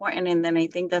very important. And then I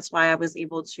think that's why I was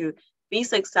able to be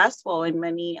successful in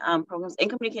many programs in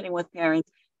communicating with parents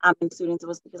and students,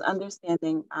 was because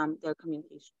understanding their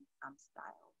communication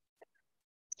style.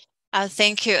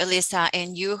 Thank you, Elisa.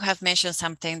 And you have mentioned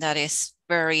something that is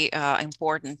very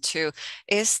important too.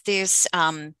 Is this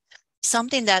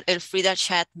something that Elfrida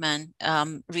Chapman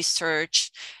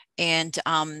researched and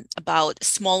about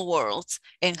small worlds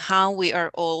and how we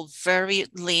are all very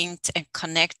linked and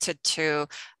connected to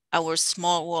our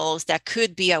small worlds that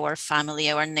could be our family,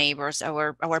 our neighbors,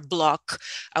 our block,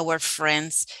 our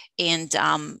friends, and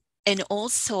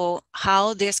also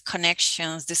how these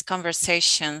connections, these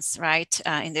conversations, right?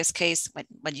 In this case,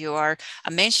 when you are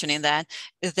mentioning that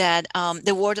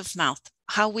the word of mouth,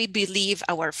 how we believe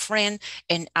our friend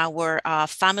and our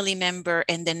family member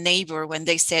and the neighbor when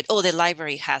they said, oh, the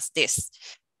library has this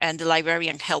and the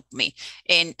librarian helped me.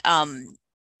 And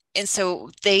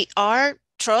so they are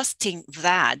trusting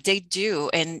that, they do.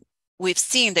 And we've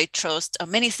seen they trust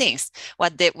many things,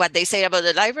 what they say about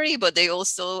the library, but they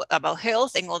also about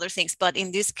health and other things. But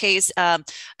in this case,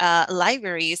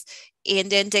 libraries,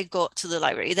 and then they go to the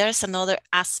library. There's another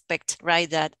aspect, right,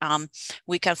 that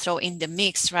we can throw in the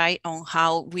mix, right, on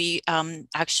how we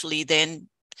actually then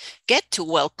get to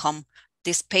welcome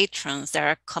these patrons that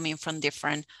are coming from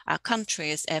different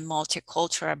countries and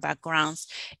multicultural backgrounds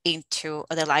into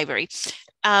the library.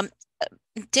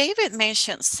 David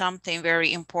mentioned something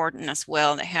very important as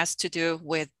well that has to do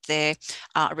with the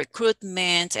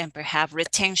recruitment and perhaps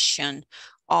retention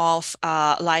of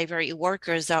library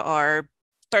workers that are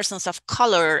persons of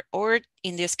color, or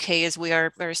in this case, we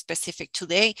are very specific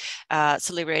today,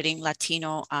 celebrating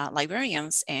Latino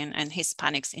librarians and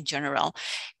Hispanics in general.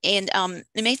 And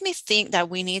it made me think that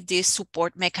we need these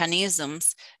support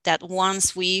mechanisms that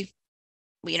once we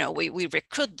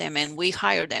recruit them and we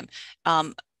hire them,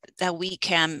 that we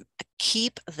can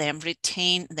keep them,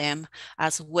 retain them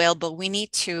as well, but we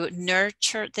need to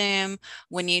nurture them.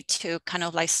 We need to kind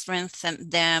of like strengthen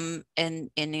them and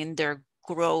in their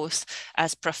growth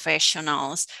as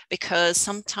professionals, because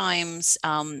sometimes,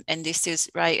 and this is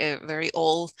right a very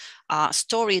old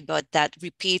story, but that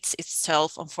repeats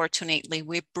itself, unfortunately,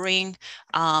 we bring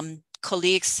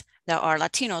colleagues that are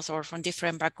Latinos or from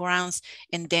different backgrounds,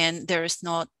 and then there is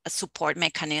not a support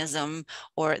mechanism,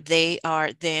 or they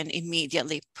are then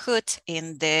immediately put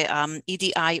in the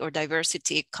EDI or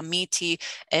diversity committee,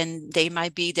 and they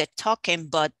might be the token,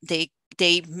 but they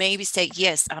maybe say,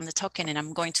 yes, I'm the token and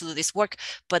I'm going to do this work,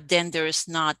 but then there is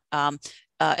not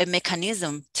a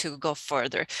mechanism to go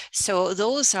further. So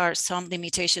those are some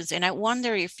limitations. And I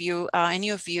wonder if you, any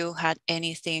of you had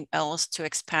anything else to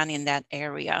expand in that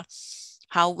area,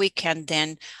 how we can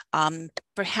then,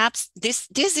 perhaps this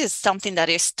is something that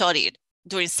is studied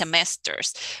during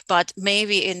semesters, but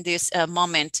maybe in this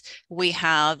moment, we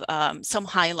have some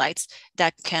highlights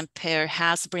that can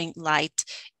perhaps bring light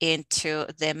into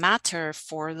the matter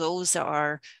for those that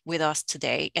are with us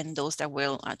today and those that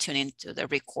will tune into the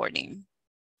recording.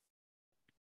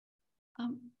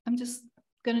 I'm just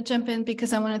going to jump in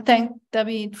because I want to thank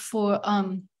David for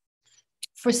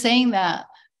saying that,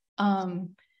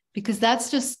 because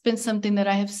that's just been something that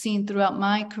I have seen throughout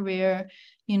my career.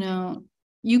 You know,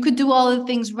 you could do all the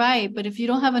things right, but if you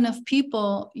don't have enough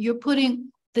people, you're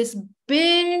putting this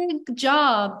big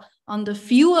job on the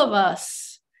few of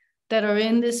us that are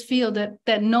in this field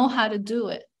that know how to do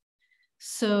it.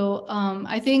 So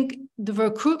I think the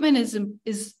recruitment is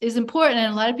important,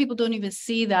 and a lot of people don't even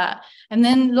see that. And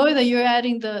then Loida, you're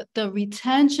adding the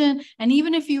retention, and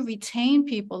even if you retain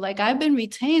people, like I've been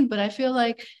retained, but I feel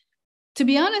like, to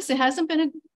be honest, it hasn't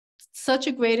been such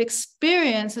a great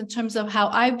experience in terms of how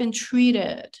I've been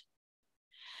treated,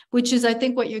 which is, I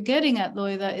think, what you're getting at,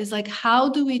 Loida, is like, how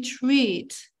do we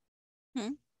treat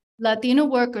Latino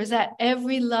workers at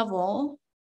every level?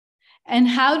 And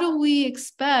how do we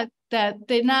expect that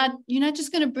you're not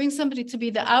just going to bring somebody to be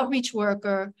the outreach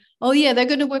worker? Oh yeah, they're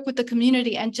going to work with the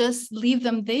community and just leave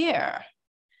them there,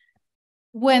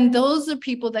 when those are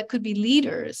people that could be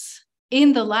leaders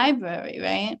in the library,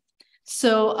 right?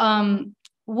 So I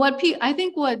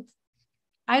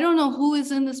don't know who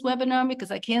is in this webinar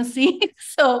because I can't see,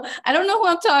 so I don't know who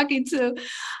I'm talking to.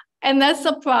 And that's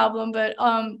a problem. But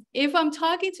if I'm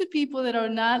talking to people that are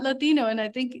not Latino, and I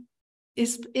think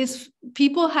is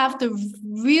people have to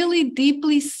really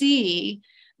deeply see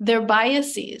their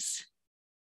biases.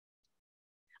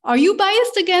 Are you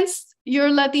biased against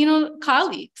your Latino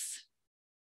colleagues?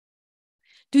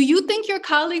 Do you think your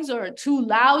colleagues are too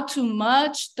loud, too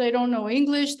much? They don't know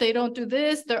English, they don't do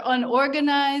this, they're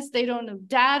unorganized, they don't know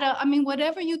data. I mean,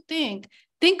 whatever you think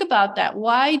about that.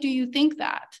 Why do you think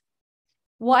that?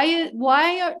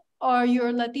 Why are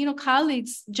your Latino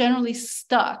colleagues generally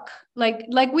stuck?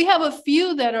 Like we have a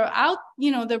few that are out,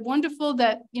 they're wonderful,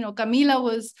 that, Camila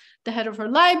was the head of her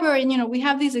library, and, we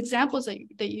have these examples that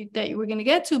you were going to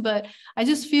get to, but I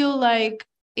just feel like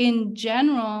in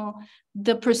general,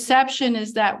 the perception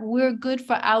is that we're good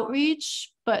for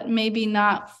outreach, but maybe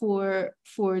not for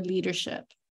leadership.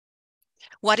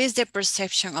 What is the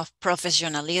perception of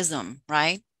professionalism,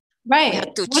 right? Right. We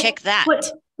have to check that.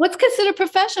 What's considered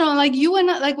professional? Like you and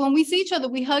I, like when we see each other,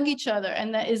 we hug each other,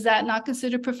 and is that not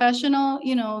considered professional?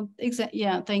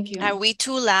 Yeah, thank you. Are we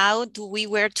too loud? Do we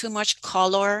wear too much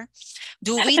color?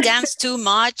 Do we dance too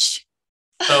much?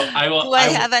 So Do I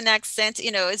have an accent?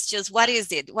 It's just, what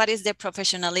is it? What is the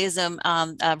professionalism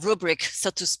rubric,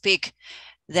 so to speak,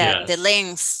 that the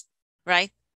lens, right?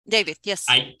 David, yes.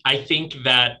 I think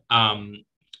that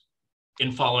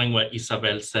in following what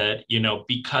Isabel said,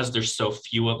 because there's so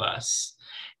few of us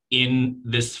in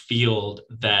this field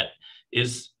that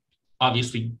is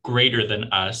obviously greater than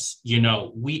us,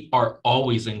 we are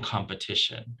always in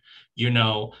competition.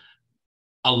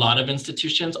 A lot of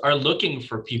institutions are looking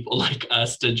for people like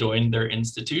us to join their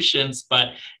institutions,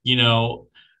 but,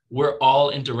 we're all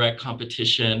in direct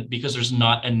competition because there's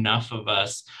not enough of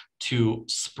us to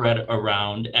spread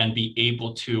around and be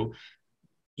able to,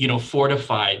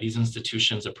 fortify these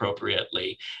institutions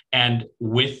appropriately. And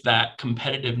with that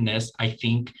competitiveness, I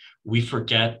think we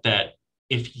forget that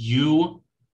if you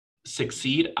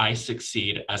succeed, I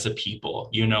succeed as a people.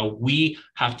 We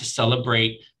have to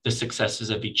celebrate the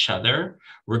successes of each other,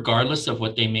 regardless of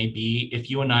what they may be. If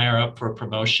you and I are up for a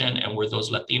promotion and we're those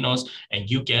Latinos and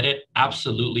you get it,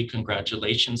 absolutely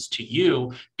congratulations to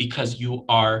you, because you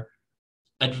are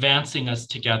advancing us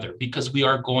together, because we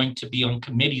are going to be on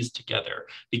committees together,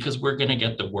 because we're going to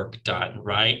get the work done,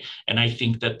 right? And I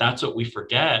think that that's what we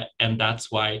forget. And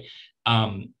that's why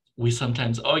we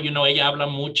sometimes, ella habla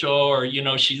mucho, or,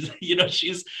 she's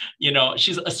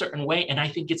a certain way. And I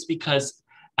think it's because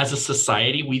as a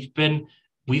society, we've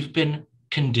been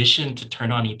conditioned to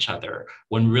turn on each other,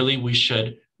 when really we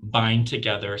should bind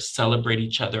together, celebrate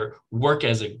each other, work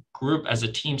as a group, as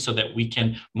a team, so that we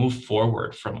can move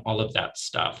forward from all of that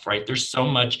stuff, right? There's so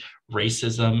much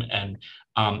racism and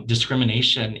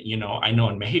discrimination, I know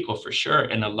in Mexico for sure,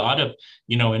 and a lot of,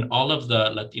 in all of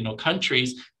the Latino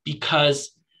countries,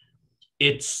 because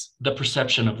it's the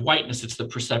perception of whiteness, it's the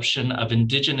perception of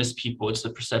indigenous people, it's the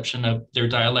perception of their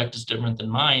dialect is different than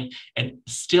mine, and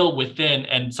still within,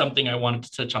 and something I wanted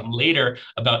to touch on later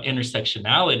about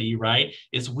intersectionality, right,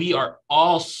 is we are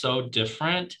all so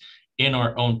different in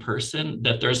our own person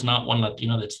that there's not one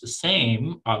Latino that's the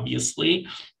same, obviously.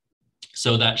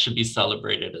 So that should be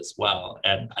celebrated as well.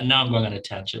 And now I'm going on a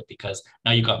tangent because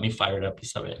now you got me fired up,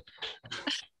 Isabel.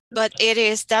 But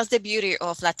that's the beauty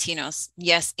of Latinos.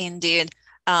 Yes, indeed.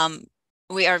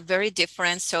 We are very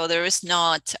different. So there is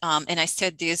not, and I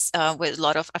said this with a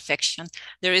lot of affection,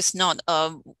 there is not,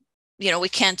 we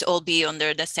can't all be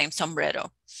under the same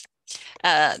sombrero.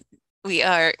 We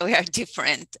are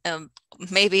different.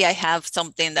 Maybe I have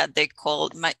something that they call,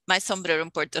 my sombrero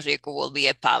in Puerto Rico will be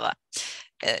a pava.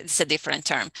 It's a different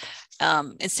term.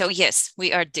 And so, yes,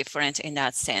 we are different in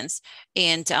that sense.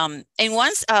 And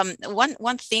once,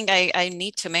 one thing I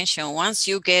need to mention, once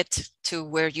you get to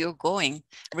where you're going,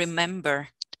 remember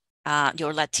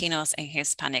your Latinos and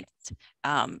Hispanic,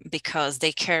 because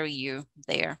they carry you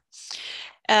there.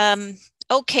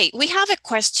 Okay, we have a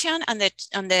question on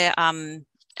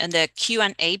the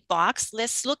Q&A box.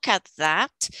 Let's look at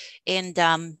that,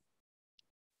 and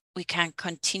we can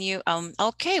continue.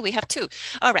 Okay, we have two.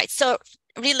 All right, so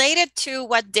related to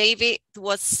what David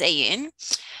was saying,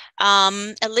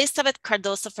 Elizabeth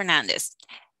Cardoso Fernandez.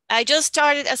 I just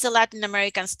started as a Latin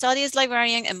American Studies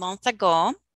librarian a month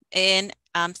ago, and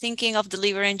I'm thinking of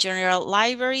delivering general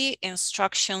library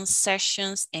instruction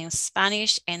sessions in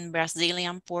Spanish and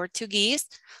Brazilian Portuguese.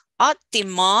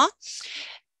 Ótimo.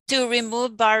 To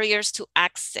remove barriers to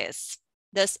access.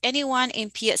 Does anyone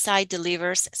in PSI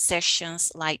delivers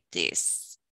sessions like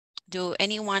this? Do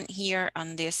anyone here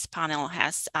on this panel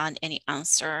has any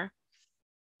answer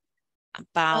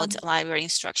about library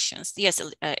instructions? Yes,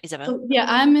 Isabel. So, yeah,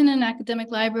 I'm in an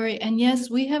academic library, and yes,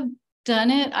 we have done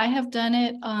it. I have done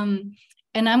it,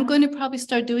 and I'm going to probably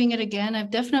start doing it again.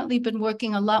 I've definitely been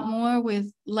working a lot more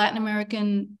with Latin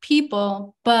American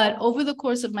people, but over the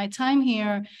course of my time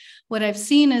here, what I've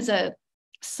seen is that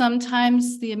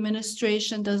sometimes the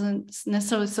administration doesn't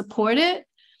necessarily support it,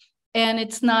 and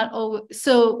it's not always,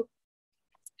 so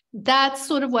that's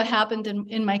sort of what happened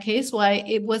in my case, why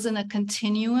it wasn't a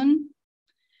continuum.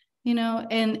 You know,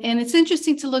 and it's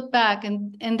interesting to look back,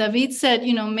 and David said,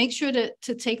 you know, make sure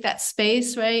to take that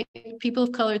space, right? People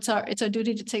of color, it's our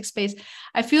duty to take space.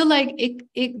 I feel like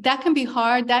it that can be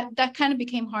hard. That kind of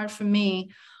became hard for me,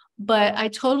 but I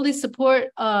totally support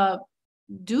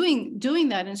doing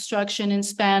that instruction in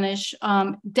Spanish.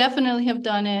 Definitely have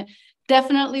done it.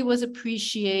 Definitely was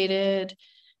appreciated,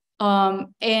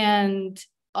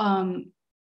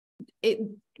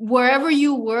 wherever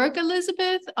you work,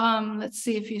 Elizabeth, let's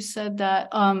see if you said that,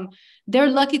 they're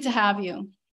lucky to have you.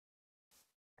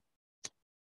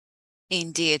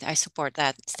 Indeed, I support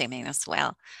that statement as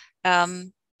well.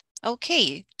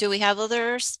 Okay, do we have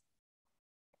others?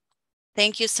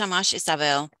 Thank you so much,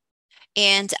 Isabel.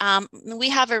 And we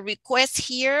have a request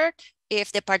here.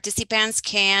 If the participants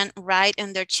can write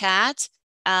in their chat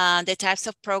the types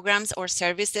of programs or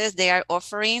services they are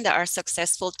offering that are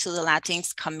successful to the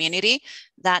Latinx community.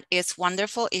 That is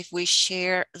wonderful. If we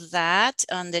share that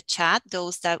on the chat,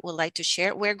 those that would like to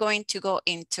share, we're going to go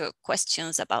into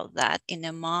questions about that in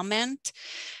a moment.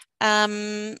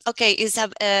 Okay,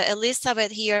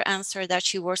 Elizabeth here answered that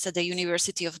she works at the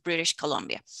University of British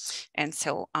Columbia. And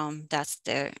so that's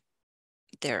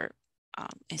their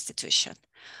institution.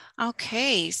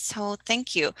 Okay, so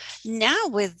thank you. Now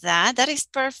with that is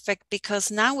perfect, because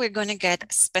now we're going to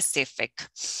get specific.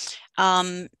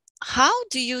 How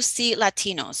do you see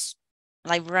Latinos,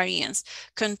 librarians,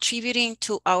 contributing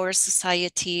to our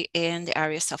society in the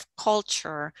areas of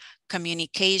culture,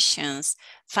 communications,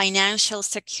 financial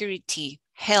security,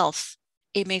 health,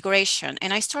 immigration?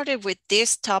 And I started with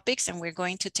these topics, and we're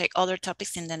going to take other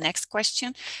topics in the next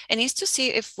question, and it's to see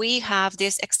if we have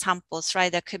these examples,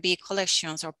 right? That could be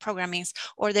collections or programmings,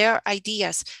 or there are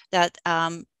ideas that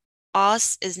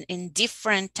us in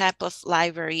different type of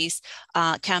libraries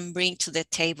can bring to the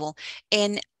table.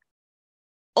 And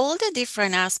all the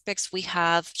different aspects we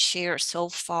have shared so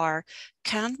far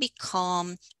can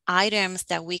become items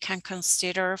that we can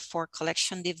consider for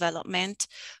collection development,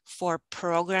 for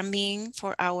programming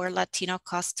for our Latino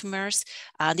customers.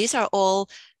 These are all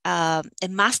a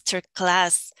master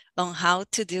class on how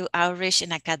to do outreach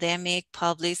in academic,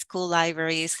 public school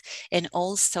libraries, and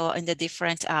also in the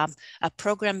different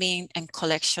programming and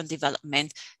collection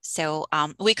development. So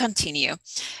we continue.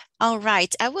 All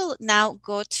right, I will now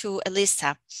go to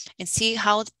Elisa and see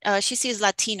how she sees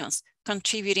Latinos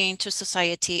contributing to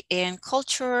society in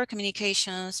culture,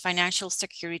 communications, financial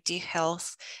security,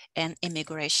 health, and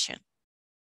immigration.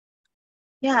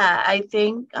 Yeah, I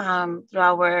think through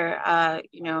our,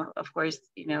 of course,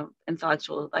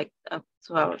 intellectual, like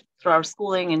through our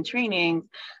schooling and training,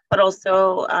 but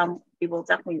also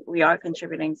we are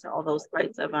contributing to all those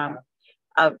parts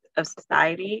of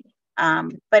society.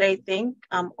 But I think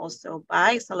also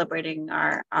by celebrating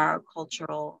our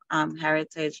cultural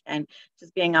heritage and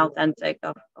just being authentic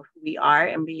of who we are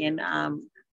and being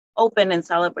open and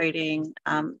celebrating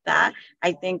that,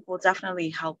 I think will definitely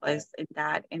help us in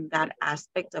that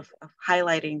aspect of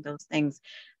highlighting those things.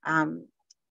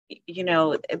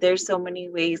 There's so many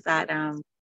ways that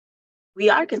we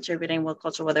are contributing with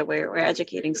culture, whether we're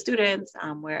educating students,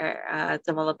 we're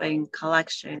developing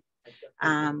collection,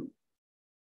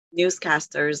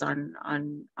 newscasters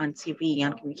on TV,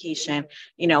 on communication,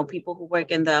 people who work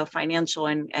in the financial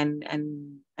and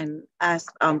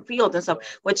field and stuff,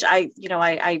 which I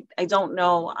don't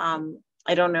know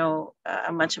I don't know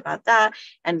much about that.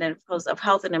 And then of course of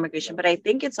health and immigration, but I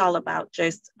think it's all about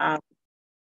just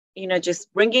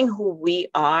just bringing who we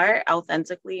are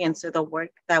authentically into the work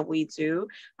that we do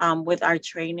with our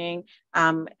training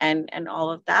and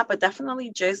all of that. But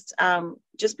definitely just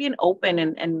being open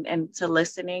and to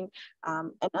listening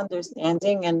and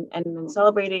understanding and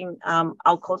celebrating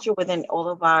our culture within all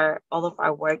of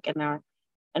our work and our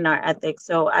ethics.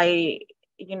 So I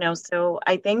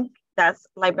think that's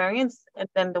librarians, and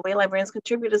then the way librarians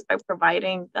contribute is by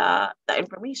providing the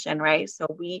information, right? So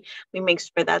we make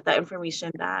sure that the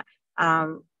information that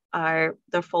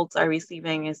the folks are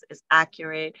receiving is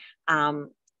accurate.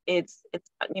 It's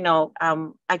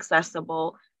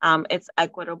accessible. It's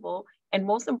equitable, and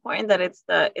most important that it's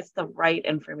the right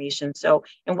information. So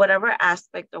in whatever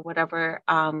aspect or whatever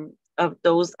of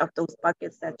those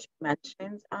buckets that you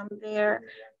mentioned there,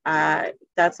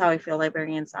 that's how I feel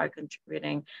librarians are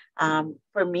contributing.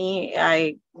 For me,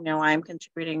 I'm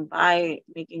contributing by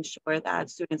making sure that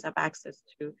students have access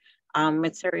to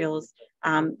materials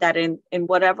that in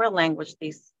whatever language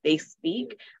they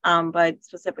speak, but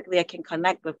specifically I can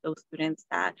connect with those students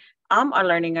that are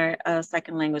learning a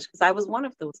second language, because I was one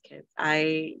of those kids.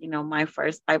 My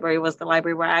first library was the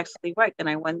library where I actually worked, and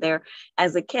I went there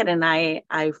as a kid, and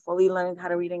I fully learned how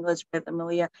to read English with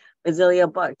Amelia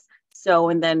books. So,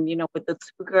 and then, with the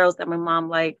two girls that my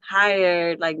mom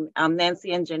hired,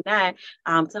 Nancy and Jeanette,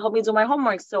 to help me do my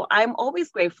homework. So I'm always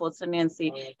grateful to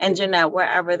Nancy and Jeanette,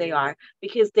 wherever they are,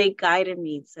 because they guided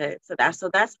me to that. So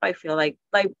that's why I feel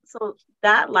so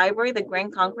that library, the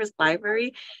Grand Concourse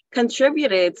Library,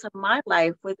 contributed to my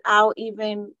life without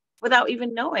even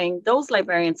knowing those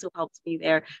librarians who helped me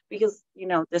there, because,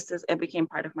 it became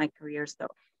part of my career. So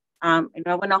I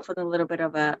went off on a little bit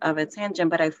of a tangent,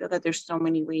 but I feel that there's so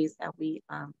many ways that we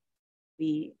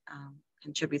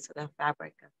contribute to the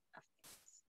fabric of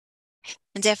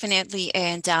things. Definitely,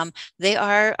 and they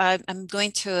are. I'm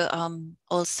going to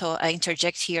also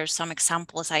interject here some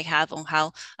examples I have on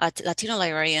how Latino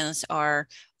librarians are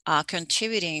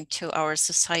contributing to our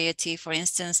society. For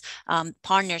instance,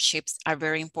 partnerships are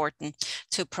very important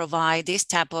to provide this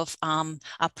type of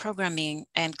programming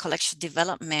and collection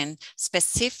development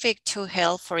specific to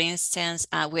help, for instance,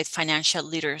 with financial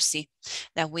literacy,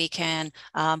 that we can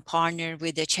partner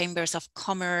with the chambers of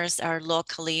commerce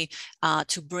locally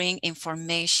to bring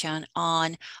information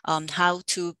on how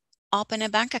to open a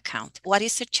bank account. What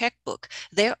is a checkbook?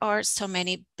 There are so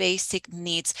many basic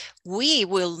needs. We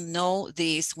will know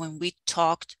this when we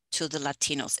talk to the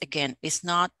Latinos. Again, it's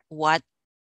not what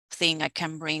thing I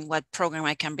can bring, what program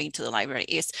I can bring to the library,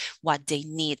 is what they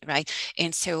need, right?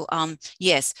 And so,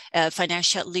 yes,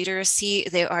 financial literacy,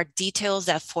 there are details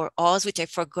that for us, we take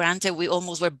for granted. We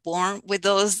almost were born with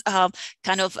those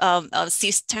kind of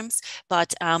systems.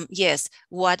 But yes,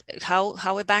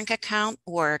 how a bank account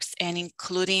works, and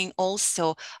including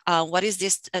also what is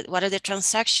this, what are the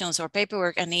transactions or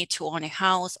paperwork I need to own a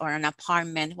house or an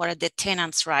apartment? What are the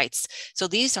tenants' rights? So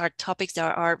these are topics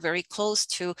that are very close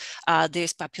to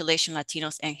this population,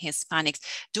 Latinos and Hispanics.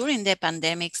 During the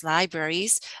pandemics,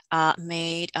 libraries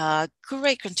made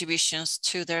great contributions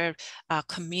to their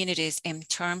communities in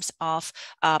terms of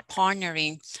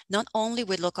partnering not only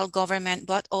with local government,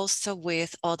 but also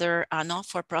with other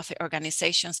not-for-profit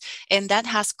organizations. And that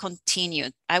has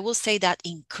continued. I will say that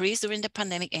increased during the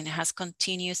pandemic, and has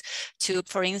continued to,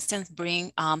 for instance,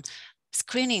 bring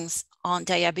screenings on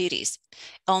diabetes,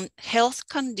 on health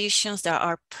conditions that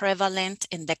are prevalent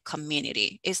in the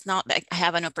community. It's not like I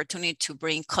have an opportunity to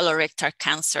bring colorectal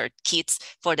cancer kits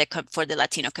for the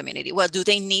Latino community. Well, do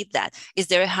they need that? Is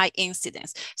there a high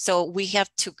incidence? So we have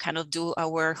to kind of do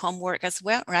our homework as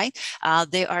well, right?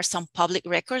 There are some public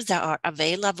records that are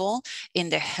available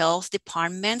in the health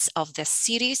departments of the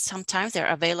cities. Sometimes they're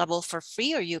available for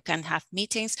free, or you can have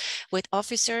meetings with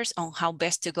officers on how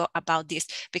best to go about this,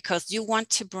 because you want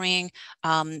to bring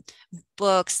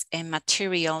books and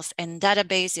materials and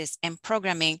databases and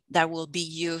programming that will be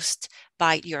used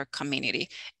by your community.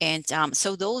 And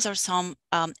so those are some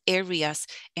areas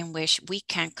in which we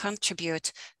can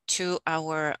contribute to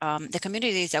our the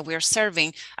communities that we're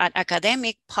serving at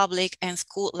academic, public, and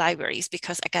school libraries,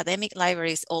 because academic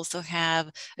libraries also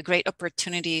have great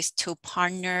opportunities to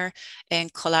partner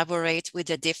and collaborate with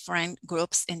the different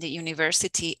groups in the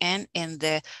university and in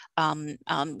the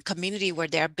community where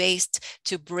they're based,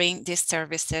 to bring these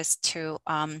services to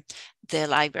the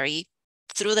library,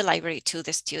 through the library to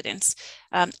the students.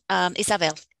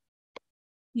 Isabel.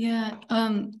 Yeah,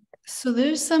 so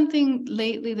there's something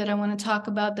lately that I want to talk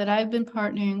about that I've been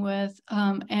partnering with,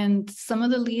 and some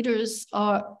of the leaders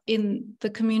are in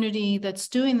the community that's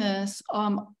doing this.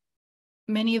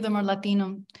 Many of them are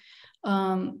Latino.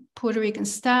 Puerto Rican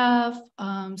staff,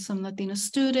 some Latino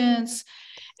students.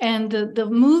 And the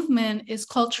movement is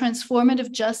called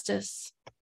Transformative Justice.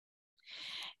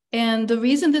 And the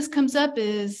reason this comes up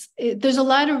is, there's a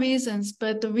lot of reasons,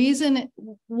 but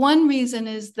one reason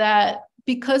is that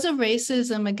because of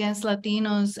racism against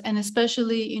Latinos, and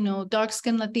especially,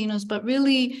 dark-skinned Latinos, but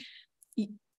really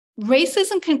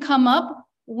racism can come up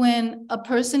when a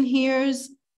person hears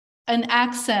an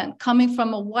accent coming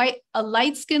from a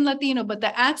light-skinned Latino, but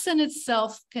the accent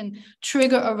itself can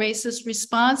trigger a racist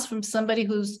response from somebody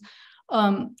who's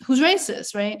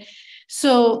racist, right?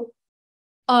 So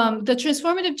the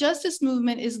transformative justice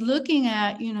movement is looking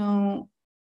at,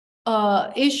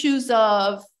 issues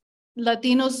of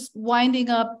Latinos winding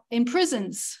up in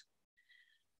prisons,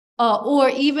 or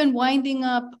even winding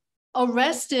up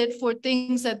arrested for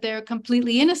things that they're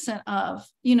completely innocent of.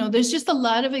 There's just a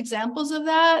lot of examples of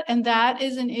that. And that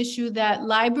is an issue that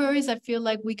libraries, I feel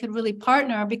like we could really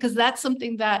partner, because that's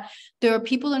something that there are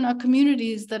people in our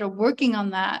communities that are working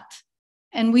on that.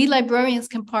 And we librarians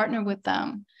can partner with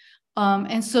them.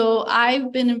 And so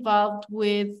I've been involved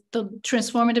with the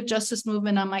transformative justice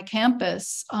movement on my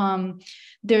campus.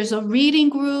 There's a reading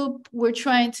group. We're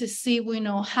trying to see,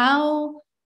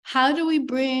 how do we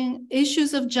bring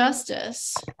issues of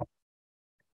justice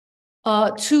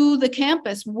to the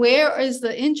campus? Where is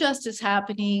the injustice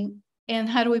happening? And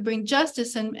how do we bring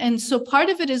justice? And so part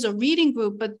of it is a reading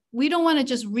group, but we don't want to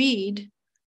just read.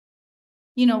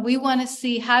 We want to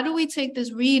see, how do we take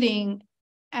this reading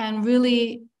and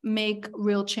really make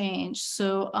real change?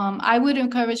 So I would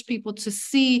encourage people to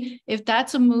see if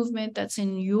that's a movement that's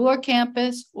in your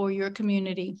campus or your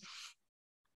community.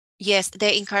 Yes,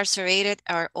 the incarcerated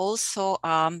are also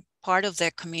part of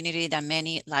the community that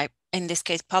many, in this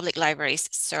case, public libraries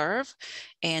serve.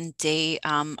 And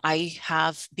I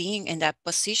have been in that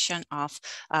position of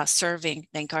serving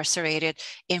the incarcerated,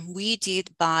 and we did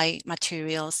buy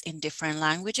materials in different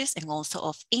languages and also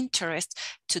of interest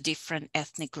to different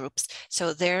ethnic groups.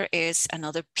 So there is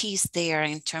another piece there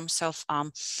in terms of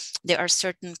there are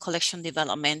certain collection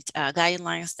development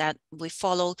guidelines that we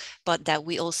follow, but that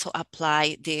we also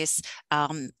apply this,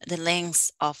 the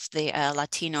lens of the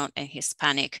Latino and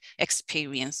Hispanic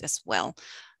experience as well.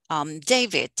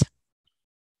 David.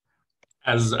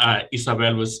 As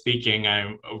Isabel was speaking,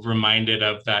 I'm reminded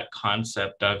of that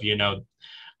concept of,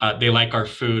 they like our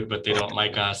food, but they don't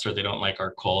like us, or they don't like our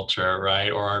culture,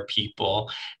 right? Or our people.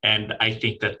 And I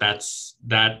think that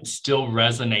still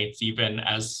resonates, even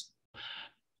as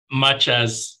much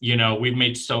as, we've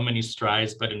made so many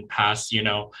strides, but in past,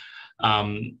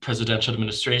 presidential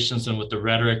administrations, and with the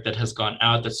rhetoric that has gone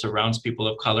out that surrounds people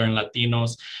of color and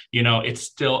Latinos, it's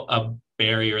still a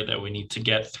barrier that we need to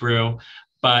get through.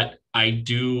 But I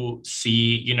do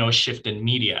see, a shift in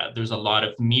media. There's a lot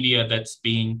of media that's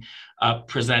being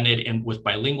presented with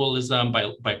bilingualism,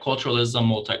 biculturalism,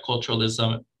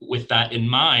 multiculturalism. With that in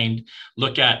mind,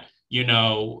 look at,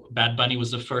 Bad Bunny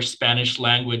was the first Spanish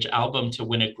language album to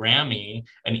win a Grammy,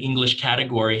 an English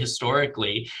category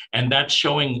historically. And that's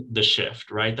showing the shift,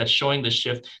 right? That's showing the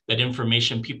shift that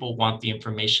people want the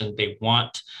information they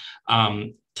want,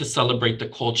 to celebrate the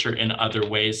culture in other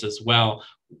ways as well.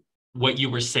 What you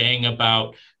were saying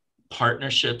about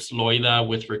partnerships, Loida,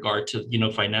 with regard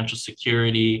to, financial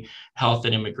security, health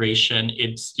and immigration,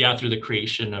 it's through the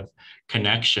creation of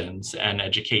connections and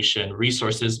education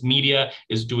resources. Media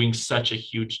is doing such a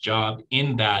huge job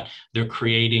in that they're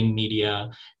creating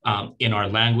media in our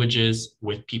languages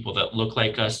with people that look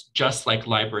like us, just like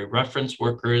library reference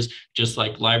workers, just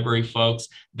like library folks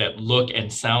that look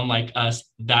and sound like us.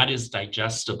 That is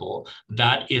digestible.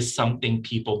 That is something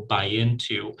people buy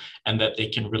into and that they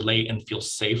can relate and feel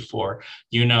safe for.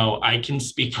 I can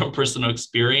speak from personal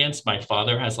experience. My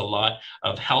father has a lot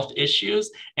of health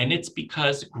issues, and it's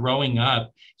because growing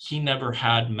up, he never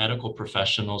had medical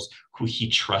professionals who he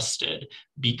trusted,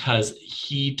 because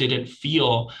he didn't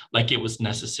feel like it was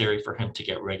necessary for him to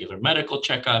get regular medical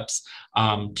checkups,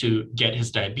 to get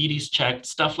his diabetes checked,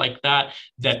 stuff like that,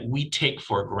 that we take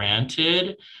for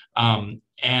granted.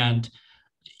 And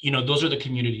those are the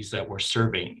communities that we're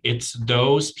serving. It's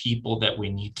those people that we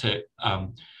need to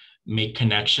make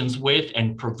connections with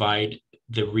and provide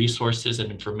the resources and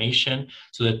information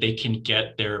so that they can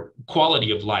get their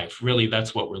quality of life. Really,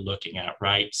 that's what we're looking at,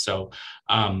 right? So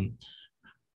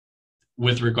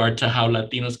with regard to how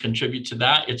Latinos contribute to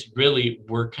that, it's really,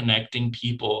 we're connecting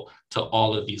people to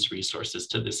all of these resources,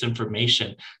 to this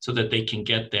information, so that they can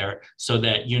get there, so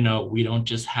that, we don't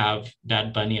just have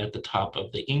Bad Bunny at the top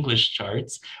of the English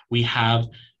charts. We have,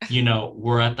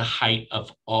 we're at the height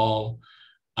of all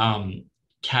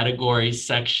categories,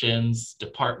 sections,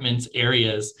 departments,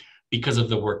 areas because of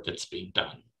the work that's being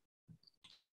done.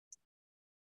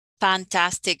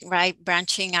 Fantastic, right?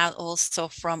 Branching out also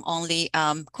from only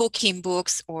cooking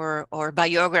books or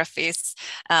biographies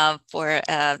for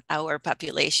our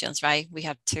populations, right? We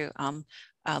have to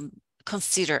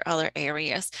consider other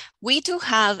areas. We do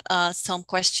have some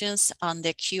questions on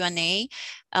the Q&A.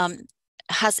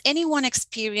 Has anyone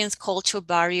experienced cultural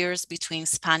barriers between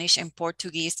Spanish and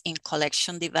Portuguese in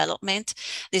collection development?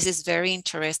 This is very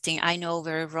interesting. I know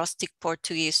very rustic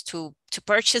Portuguese to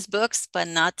purchase books, but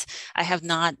I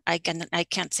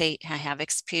can't say I have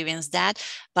experienced that.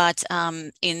 But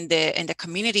in the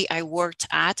community I worked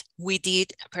at, we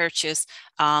did purchase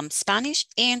Spanish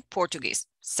and Portuguese.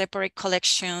 Separate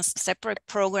collections, separate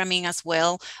programming as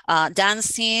well,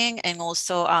 dancing, and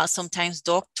also sometimes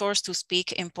doctors to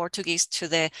speak in Portuguese to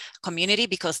the community,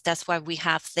 because that's what we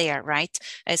have there, right?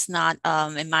 It's not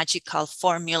a magical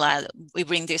formula. We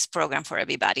bring this program for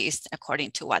everybody, it's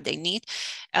according to what they need.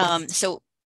 So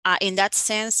in that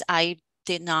sense, I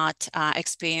did not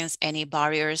experience any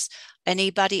barriers.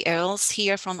 Anybody else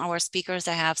here from our speakers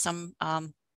that have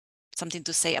something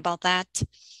to say about that?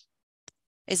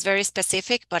 It's very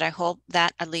specific, but I hope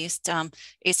that at least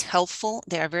is helpful.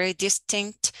 They are very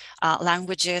distinct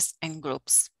languages and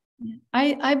groups.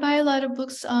 I buy a lot of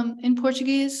books in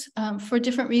Portuguese for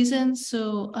different reasons.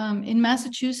 So in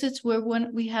Massachusetts,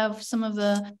 we have some of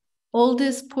the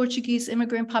oldest Portuguese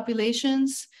immigrant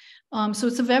populations. So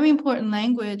it's a very important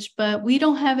language, but we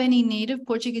don't have any native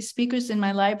Portuguese speakers in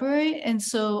my library. And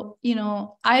so,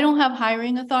 I don't have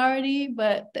hiring authority,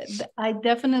 but I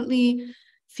definitely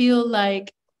feel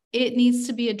like it needs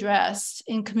to be addressed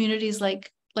in communities like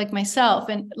myself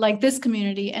and like this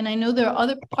community. And I know there are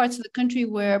other parts of the country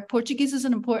where Portuguese is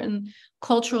an important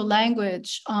cultural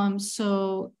language.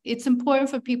 So it's important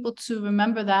for people to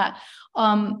remember that.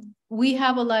 We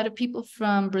have a lot of people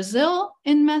from Brazil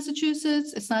in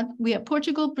Massachusetts. We have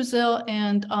Portugal, Brazil,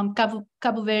 and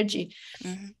Cabo Verde.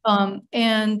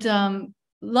 Mm-hmm.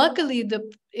 Luckily,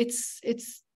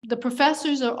 the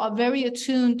professors are very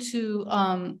attuned to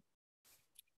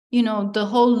the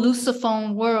whole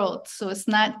Lusophone world. So it's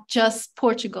not just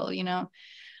Portugal,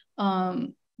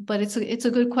 but it's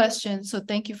a good question. So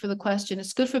thank you for the question.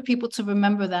 It's good for people to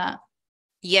remember that.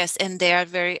 Yes, and they are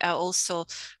very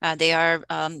they are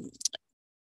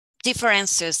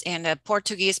differences in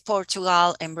Portuguese,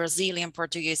 Portugal, and Brazilian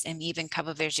Portuguese, and even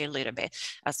Cabo Verde a little bit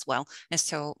as well. And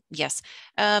so, yes.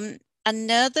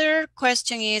 Another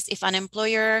question is, if an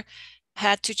employer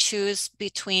had to choose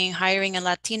between hiring a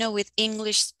Latino with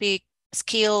English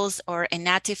skills or a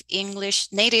native English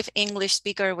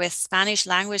speaker with Spanish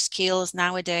language skills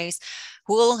nowadays,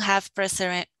 who will have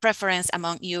preference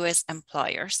among U.S.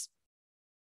 employers?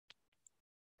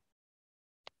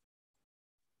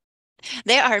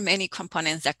 There are many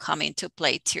components that come into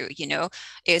play too,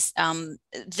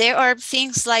 there are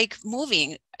things like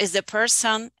moving. Is the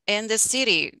person in the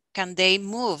city? Can they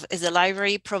move? Is the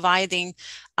library providing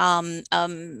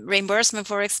reimbursement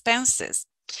for expenses?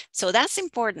 So that's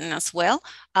important as well,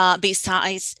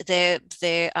 besides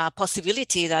the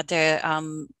possibility that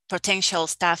the potential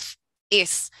staff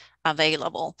is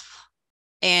available.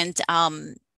 And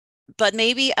but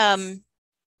maybe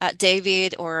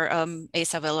David or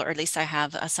Isabel or Lisa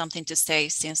have something to say,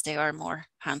 since they are more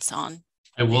hands-on.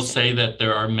 I will say that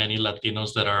there are many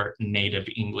Latinos that are native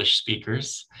English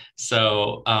speakers.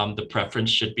 So the preference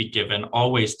should be given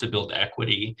always to build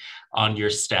equity on your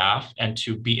staff and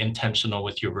to be intentional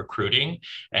with your recruiting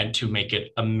and to make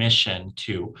it a mission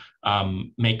to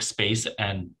make space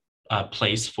and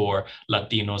place for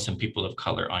Latinos and people of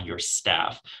color on your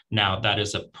staff. Now, that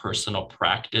is a personal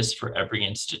practice for every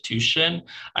institution.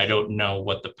 I don't know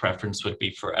what the preference would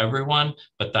be for everyone,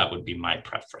 but that would be my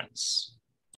preference.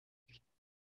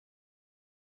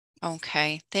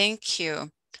 Okay, thank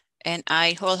you. And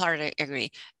I wholeheartedly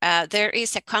agree. There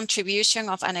is a contribution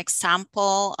of an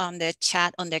example on the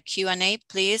chat on the Q&A.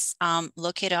 Please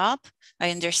look it up. I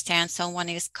understand someone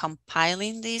is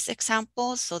compiling these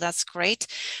examples, so that's great.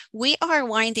 We are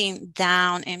winding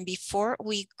down, and before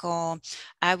we go,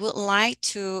 I would like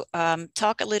to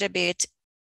talk a little bit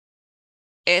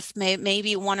if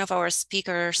maybe one of our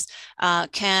speakers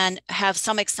can have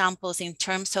some examples in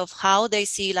terms of how they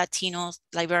see Latinos,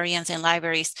 librarians, and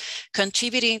libraries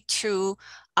contributing to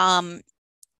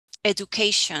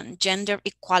education, gender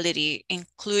equality,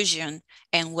 inclusion,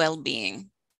 and well-being.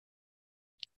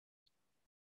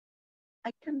 I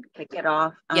can kick it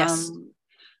off. Yes.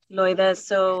 Loida,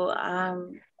 so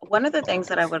one of the things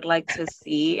that I would like to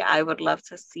see, I would love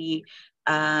to see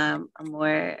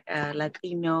more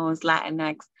Latinos,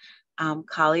 Latinx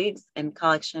colleagues in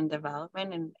collection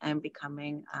development and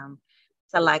becoming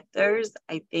selectors,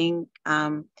 I think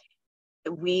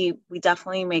we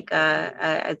definitely make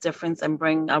a difference and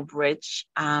bring a rich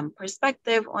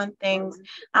perspective on things,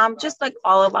 just like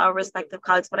all of our respective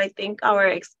colleagues. But I think our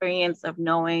experience of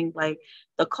knowing like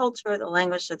the culture, the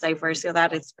language, the diversity of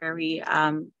that is very,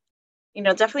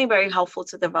 definitely very helpful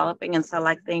to developing and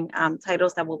selecting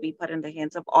titles that will be put in the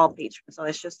hands of all patrons. So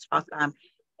let's just talk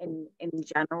in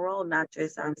general, not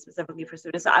just specifically for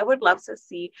students. So I would love to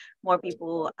see more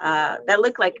people that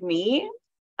look like me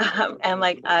and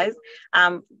like us,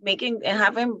 making and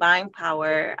having buying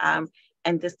power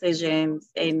and decisions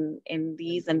in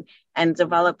these and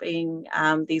developing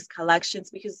these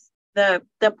collections, because the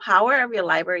power of your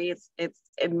library it's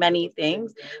in many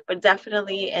things, but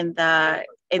definitely in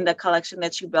the collection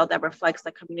that you build that reflects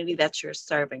the community that you're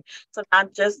serving. So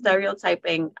not just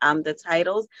stereotyping the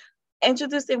titles,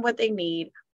 introducing what they need,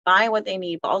 buying what they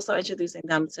need, but also introducing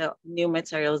them to new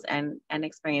materials and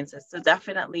experiences. So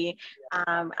definitely,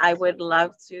 I would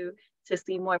love to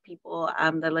see more people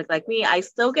that look like me. I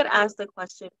still get asked the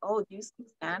question, "Oh, do you speak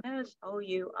Spanish? Oh,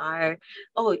 you're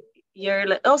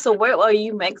like, oh, so where are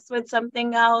you mixed with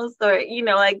something else?" Or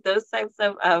like those types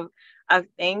of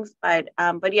things.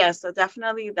 But yeah, so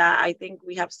definitely that I think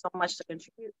we have so much to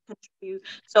contribute.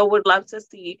 So would love to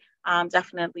see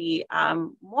definitely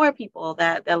more people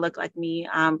that look like me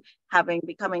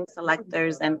becoming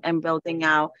selectors and building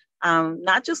out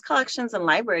not just collections and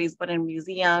libraries, but in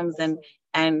museums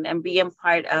and being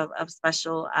part of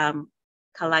special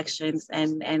collections.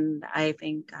 And I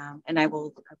think and I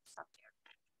will stop there.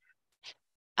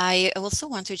 I also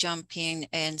want to jump in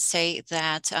and say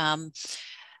that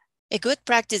a good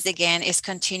practice, again, is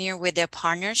continue with the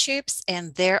partnerships.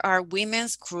 And there are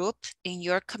women's group in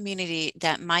your community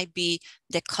that might be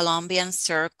the Colombian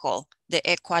Circle, the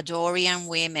Ecuadorian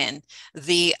women,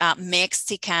 the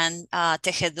Mexican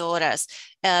tejedoras.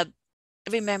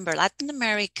 Remember, Latin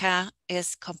America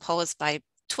is composed by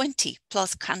 20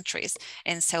 plus countries.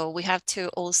 And so we have to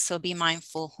also be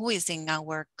mindful who is in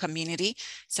our community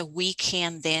so we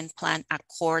can then plan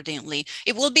accordingly.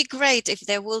 It will be great if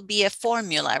there will be a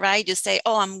formula, right? You say,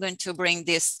 oh, I'm going to bring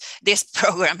this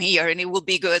program here and it will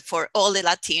be good for all the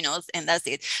Latinos and that's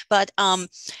it. But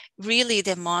really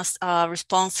the most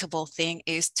responsible thing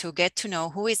is to get to know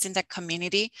who is in the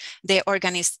community, the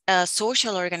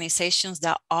social organizations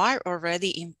that are already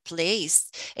in place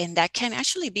and that can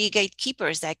actually be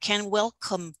gatekeepers that can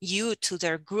welcome you to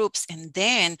their groups, and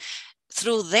then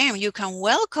through them, you can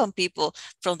welcome people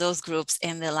from those groups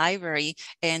in the library.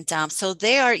 And so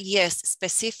there are, yes,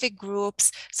 specific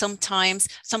groups. Sometimes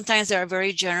they are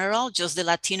very general, just the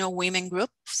Latino women group.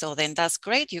 So then that's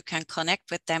great. You can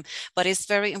connect with them. But it's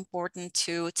very important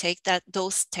to take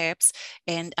those steps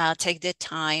and take the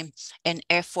time and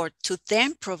effort to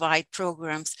then provide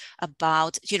programs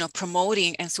about,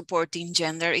 promoting and supporting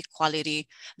gender equality,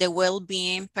 the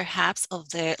well-being perhaps of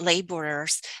the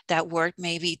laborers that work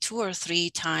maybe 2 or 3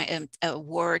 times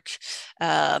work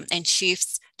and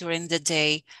shifts during the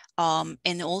day,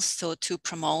 and also to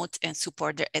promote and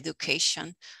support their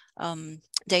education.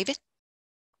 David?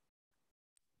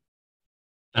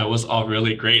 That was all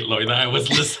really great, Loida. I was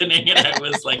listening and I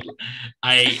was like,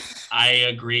 I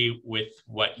agree with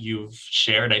what you've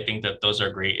shared. I think that those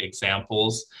are great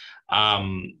examples.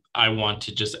 I want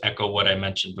to just echo what I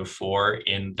mentioned before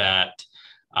in that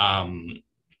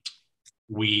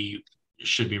we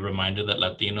should be reminded that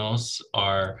Latinos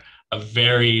are a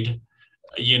varied,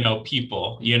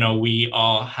 people. We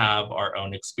all have our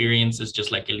own experiences,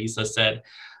 just like Elisa said.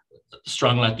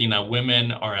 Strong Latina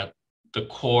women are at the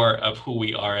core of who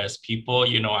we are as people.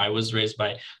 I was raised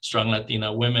by strong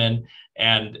Latina women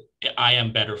and I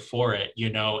am better for it.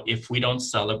 If we don't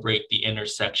celebrate the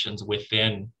intersections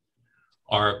within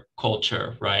our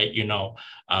culture, right?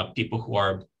 People who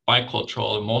are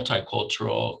bicultural and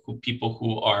multicultural, people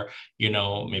who are,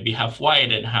 maybe half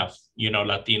white and half,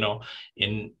 Latino,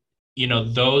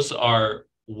 those are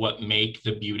what make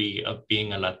the beauty of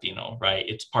being a Latino, right?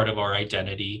 It's part of our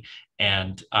identity.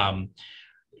 And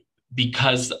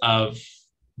because of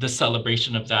the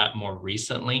celebration of that more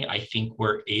recently, I think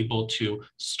we're able to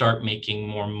start making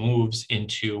more moves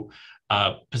into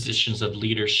positions of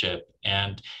leadership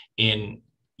and in,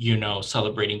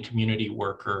 celebrating community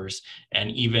workers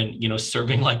and even,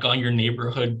 serving like on your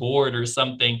neighborhood board or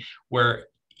something where,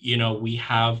 we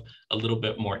have a little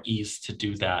bit more ease to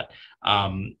do that.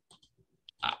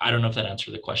 I don't know if that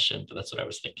answered the question, but that's what I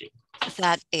was thinking.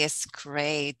 That is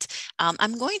great.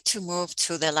 I'm going to move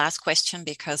to the last question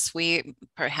because we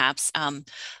perhaps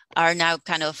are now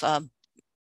kind of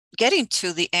getting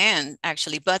to the end,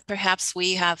 actually, but perhaps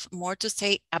we have more to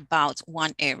say about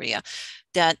one area.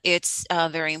 that it's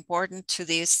very important to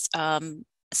this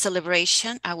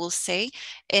celebration, I will say.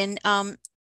 And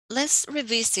let's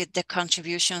revisit the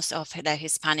contributions of the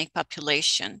Hispanic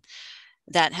population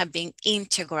that have been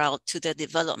integral to the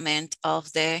development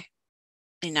of the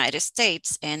United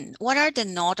States, and what are the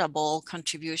notable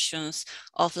contributions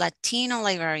of Latino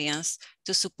librarians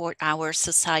to support our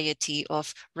society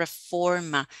of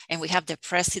Reforma. And we have the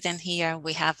president here,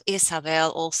 we have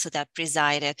Isabel also that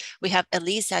presided, we have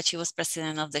Elisa, she was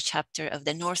president of the chapter, of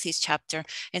the Northeast chapter.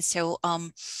 And so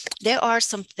there are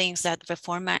some things that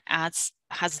Reforma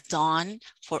has done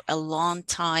for a long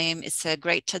time. It's a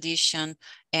great tradition.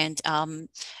 And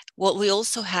what we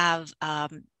also have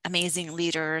amazing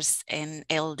leaders and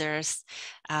elders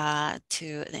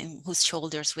whose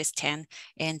shoulders we stand.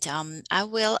 And I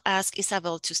will ask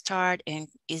Isabel to start, and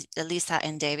Elisa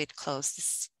and David close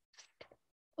this.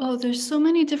 Oh, there's so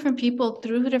many different people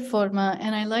through Reforma,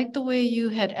 and I like the way you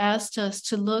had asked us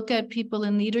to look at people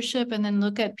in leadership and then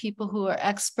look at people who are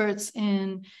experts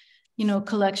in,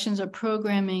 collections or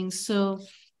programming. So,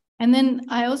 and then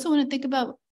I also want to think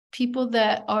about people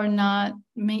that are not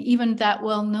even that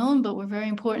well known, but were very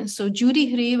important. So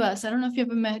Judy Rivas, I don't know if you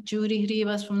ever met Judy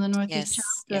Rivas from the Northeast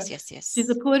chapter. Yes. She's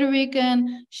a Puerto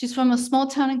Rican. She's from a small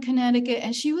town in Connecticut,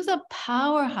 and she was a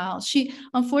powerhouse. She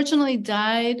unfortunately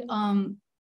died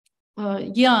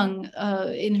young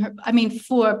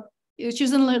she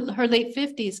was in her late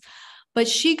 50s, but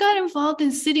she got involved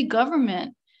in city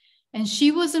government. And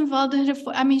she was involved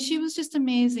in she was just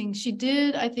amazing. She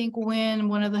did, I think, win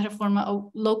one of the Reforma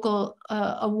local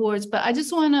awards. But I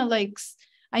just want to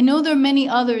I know there are many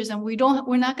others, and we're not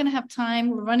going to have time.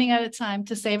 We're running out of time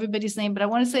to say everybody's name, but I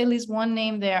want to say at least one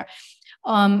name there.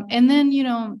 And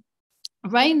then,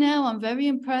 right now I'm very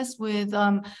impressed with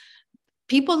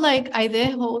people like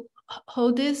Aide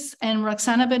Hodis and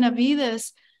Roxana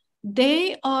Benavides.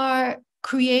 They are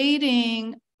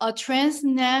creating a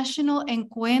transnational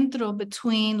encuentro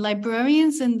between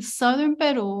librarians in southern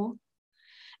Peru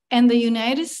and the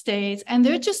United States, and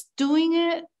they're just doing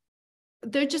it.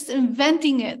 They're just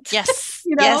inventing it. Yes,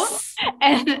 Yes.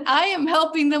 And I am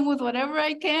helping them with whatever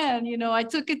I can. I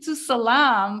took it to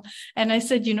Salam, and I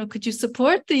said, could you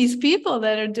support these people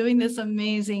that are doing this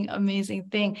amazing, amazing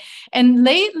thing? And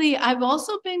lately, I've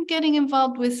also been getting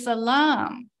involved with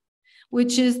Salam,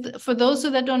 which is, for those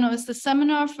that don't know, it's the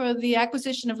seminar for the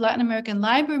acquisition of Latin American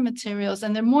library materials.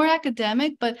 And they're more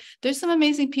academic, but there's some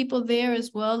amazing people there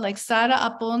as well, like Sara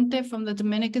Aponte from the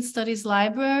Dominican Studies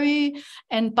Library,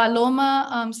 and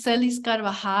Paloma Celis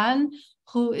Carvajal,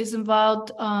 who is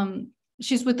involved,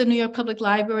 she's with the New York Public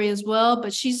Library as well,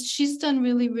 but she's done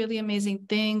really, really amazing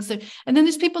things. And then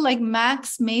there's people like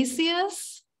Max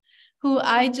Macias, who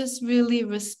I just really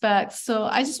respect. So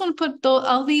I just want to put those,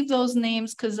 I'll leave those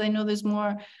names because I know there's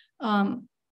more,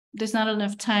 there's not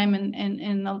enough time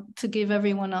and to give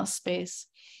everyone else space.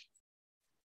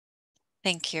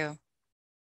 Thank you.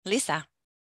 Lisa.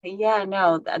 Yeah,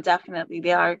 no, definitely.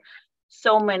 There are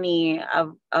so many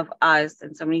of us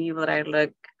and so many people that I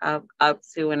look up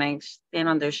to and I stand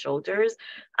on their shoulders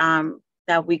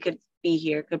that we could be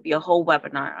here. Could be a whole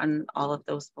webinar on all of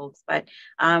those folks. But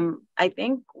I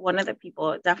think one of the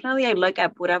people, definitely I look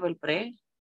at Pura Belpre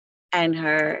and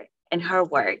her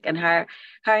work and her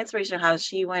inspiration, how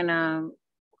she went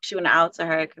out to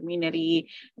her community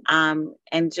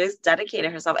and just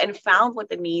dedicated herself and found what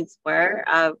the needs were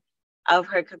of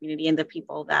her community and the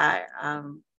people that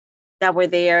were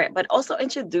there, but also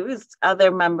introduced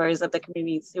other members of the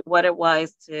community to what it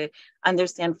was to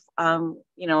understand,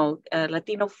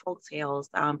 Latino folk tales,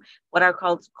 what are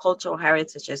called cultural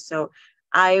heritages. So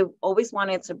I always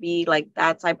wanted to be like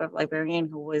that type of librarian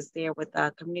who was there with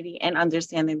the community and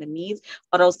understanding the needs,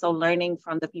 but also learning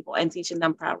from the people and teaching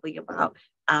them proudly about,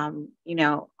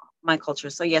 my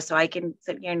culture. So so I can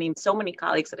sit here and name so many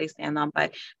colleagues that I stand on,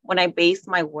 but when I base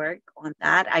my work on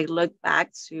that, I look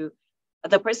back to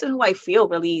the person who I feel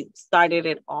really started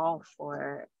it all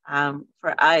for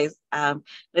us,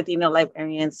 Latino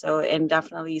librarians. So, and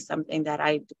definitely something that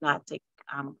I do not take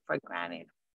for granted.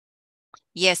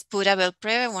 Yes, Pura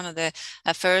Belpre, one of the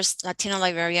first Latino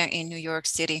librarian in New York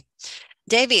City.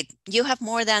 David, you have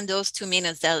more than those 2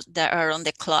 minutes that are on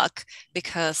the clock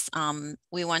because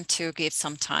we want to give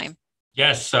some time.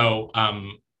 Yes, so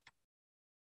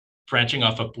branching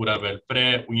off of Pura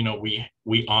Belpre,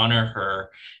 we honor her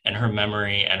and her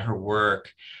memory and her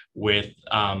work with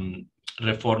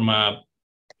Reforma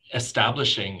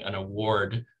establishing an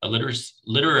award, a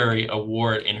literary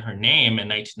award in her name in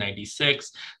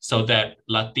 1996, so that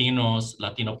Latinos,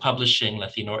 Latino publishing,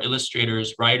 Latino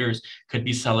illustrators, writers could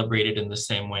be celebrated in the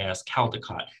same way as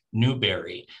Caldecott,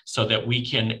 Newbery, so that we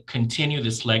can continue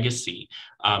this legacy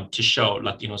to show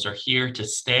Latinos are here to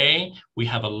stay. We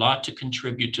have a lot to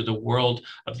contribute to the world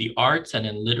of the arts and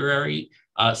in literary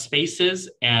spaces,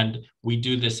 and we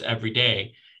do this every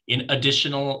day. In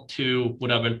additional to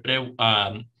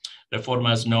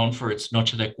Reforma is known for its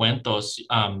Noche de Cuentos,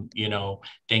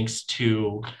 thanks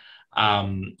to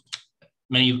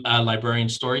many librarian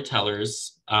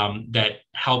storytellers that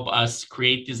help us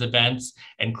create these events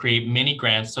and create mini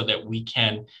grants so that we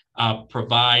can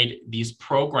provide these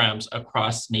programs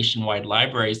across nationwide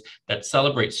libraries that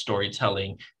celebrate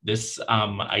storytelling. This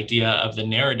idea of the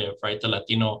narrative, right? The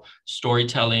Latino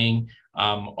storytelling,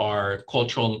 our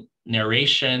cultural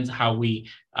narrations, how we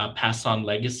pass on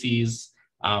legacies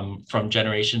from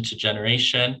generation to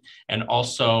generation. And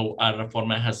also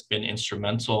Reforma has been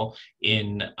instrumental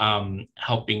in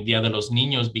helping Dia de los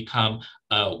Niños become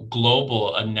a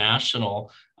global, a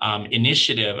national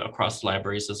initiative across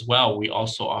libraries as well. We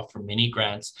also offer mini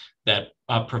grants that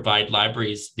provide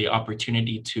libraries the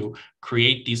opportunity to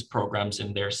create these programs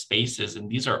in their spaces. And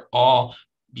these are all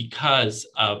because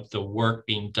of the work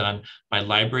being done by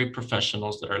library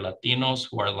professionals that are Latinos,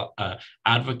 who are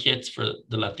advocates for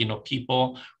the Latino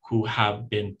people, who have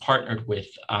been partnered with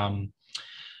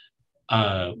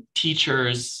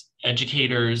teachers,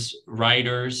 educators,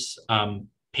 writers,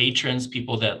 patrons,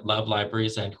 people that love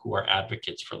libraries and who are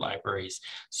advocates for libraries.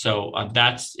 So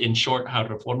that's in short how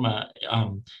Reforma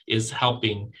is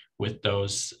helping with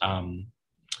those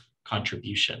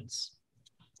contributions.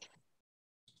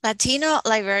 Latino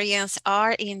librarians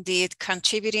are indeed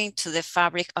contributing to the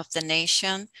fabric of the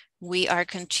nation. We are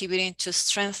contributing to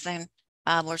strengthen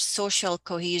our social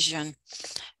cohesion,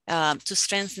 to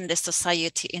strengthen the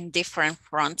society in different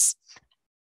fronts.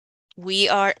 We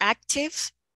are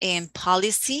active in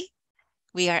policy.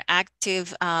 We are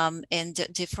active in the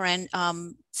different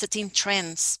setting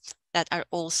trends that are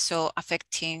also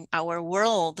affecting our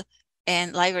world,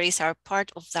 and libraries are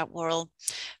part of that world.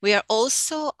 We are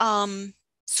also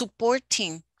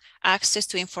supporting access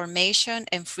to information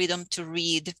and freedom to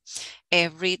read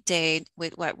every day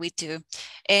with what we do.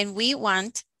 And we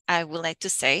want, I would like to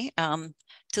say,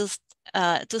 to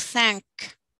thank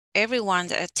everyone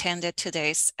that attended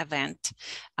today's event.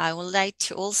 I would like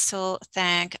to also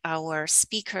thank our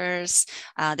speakers,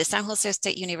 the San Jose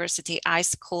State University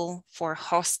iSchool for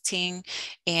hosting,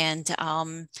 and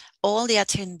all the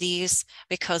attendees,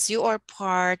 because you are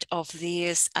part of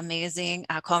this amazing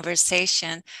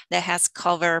conversation that has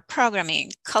covered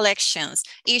programming, collections,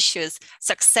 issues,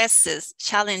 successes,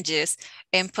 challenges,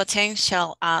 and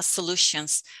potential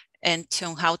solutions, and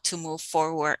to how to move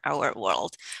forward our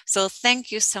world. So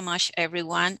thank you so much,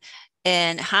 everyone,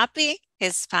 and happy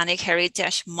Hispanic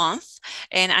Heritage Month.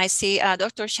 And I see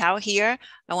Dr. Chow here.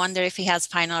 I wonder if he has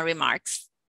final remarks.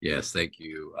 Yes, thank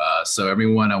you. So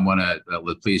everyone, I want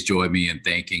to please join me in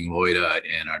thanking Loida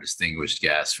and our distinguished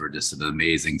guests for just an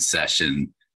amazing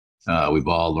session. We've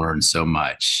all learned so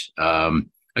much.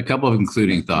 A couple of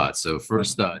concluding thoughts. So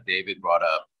first, David brought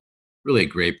up really a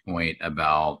great point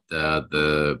about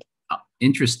the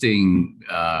interesting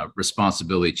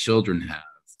responsibility children have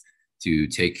to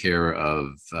take care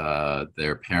of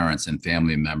their parents and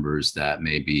family members that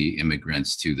may be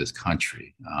immigrants to this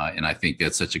country. And I think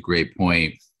that's such a great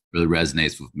point, really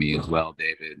resonates with me as well,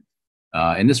 David.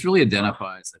 And this really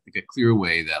identifies, I think, a clear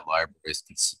way that libraries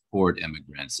can support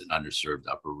immigrants and underserved,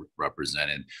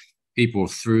 underrepresented people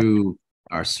through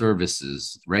our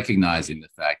services, recognizing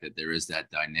the fact that there is that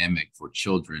dynamic for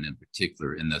children in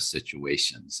particular in those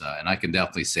situations. And I can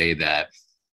definitely say that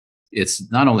it's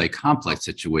not only a complex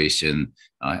situation,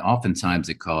 oftentimes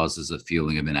it causes a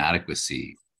feeling of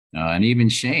inadequacy and even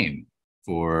shame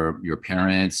for your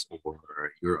parents or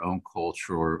your own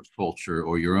culture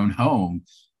or your own home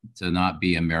to not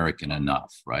be American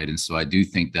enough, right? And so I do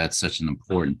think that's such an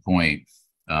important point.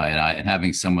 And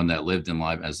having someone that lived in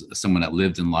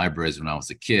libraries when I was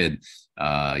a kid,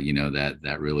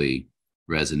 that really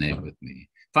resonated with me.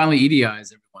 Finally, EDI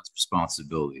is everyone's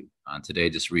responsibility. Today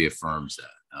just reaffirms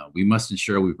that. We must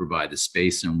ensure we provide the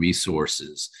space and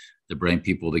resources to bring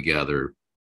people together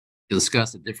to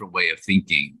discuss a different way of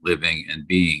thinking, living, and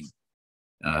being,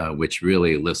 which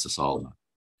really lifts us all up.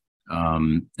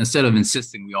 Instead of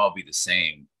insisting we all be the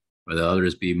same, or that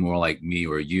others be more like me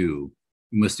or you,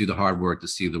 we must do the hard work to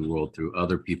see the world through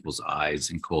other people's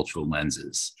eyes and cultural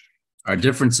lenses. Our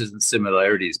differences and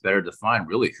similarities better define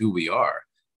really who we are.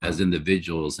 as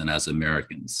individuals and as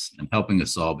Americans, and helping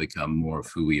us all become more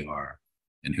of who we are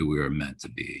and who we are meant to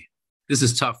be. This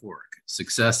is tough work.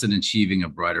 Success in achieving a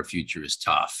brighter future is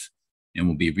tough and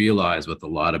will be realized with a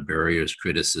lot of barriers,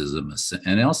 criticism,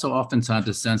 and also oftentimes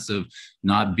a sense of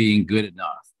not being good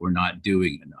enough or not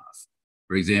doing enough.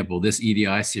 For example, this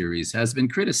EDI series has been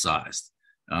criticized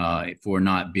for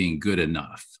not being good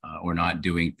enough or not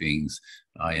doing things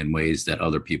in ways that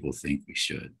other people think we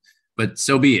should. But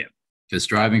so be it, because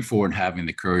striving for and having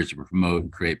the courage to promote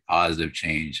and create positive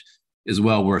change is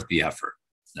well worth the effort.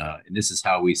 And this is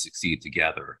how we succeed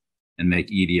together and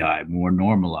make EDI more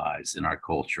normalized in our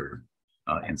culture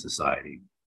and society.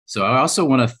 So I also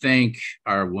want to thank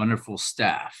our wonderful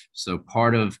staff. So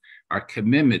part of our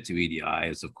commitment to EDI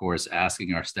is, of course,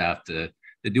 asking our staff to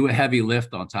do a heavy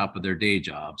lift on top of their day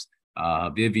jobs.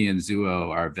 Vivian Zuo,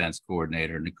 our events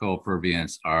coordinator, Nicole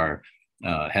Purviance, our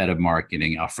head of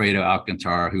marketing, Alfredo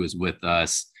Alcantara, who is with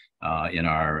us in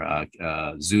our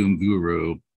Zoom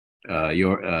guru,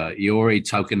 Iori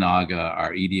Tokunaga,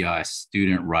 our EDI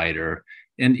student writer,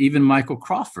 and even Michael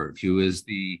Crawford, who is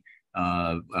the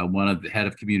one of the head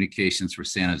of communications for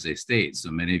San Jose State. So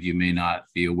many of you may not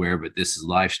be aware, but this is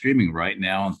live streaming right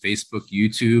now on Facebook,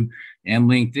 YouTube, and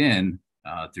LinkedIn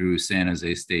through San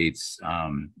Jose State's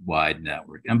wide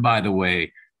network. And by the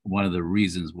way, one of the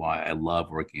reasons why I love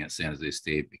working at San Jose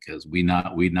State, because we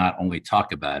not only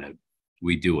talk about it,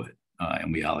 we do it,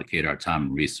 and we allocate our time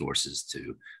and resources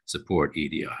to support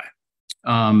EDI.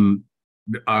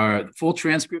 Our full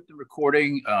transcript and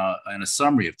recording and a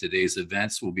summary of today's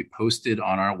events will be posted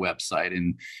on our website.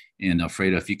 And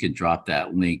Alfredo, if you could drop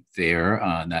that link there,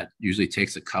 that usually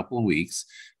takes a couple of weeks.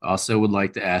 Also would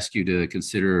like to ask you to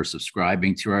consider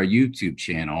subscribing to our YouTube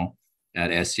channel at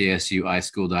SJSU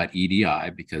iSchool.edi,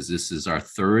 because this is our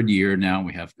third year now.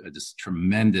 We have this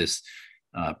tremendous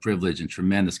privilege and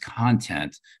tremendous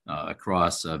content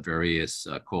across various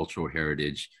cultural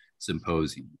heritage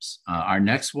symposiums. Our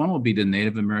next one will be the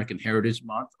Native American Heritage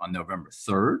Month on November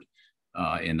 3rd.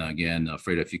 And again,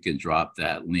 Alfredo, if you can drop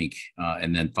that link,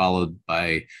 and then followed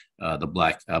by the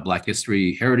Black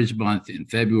History Heritage Month in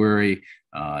February.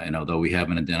 And although we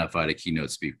haven't identified a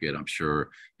keynote speaker yet, I'm sure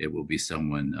it will be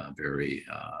someone very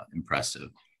impressive.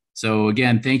 So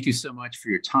again, thank you so much for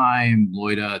your time,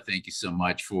 Loida. Thank you so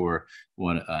much for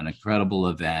an incredible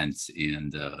event.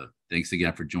 And thanks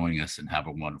again for joining us, and have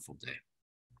a wonderful day.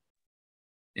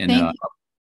 And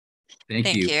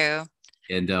thank you. You.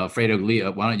 And Alfredo,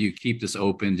 why don't you keep this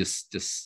open? Just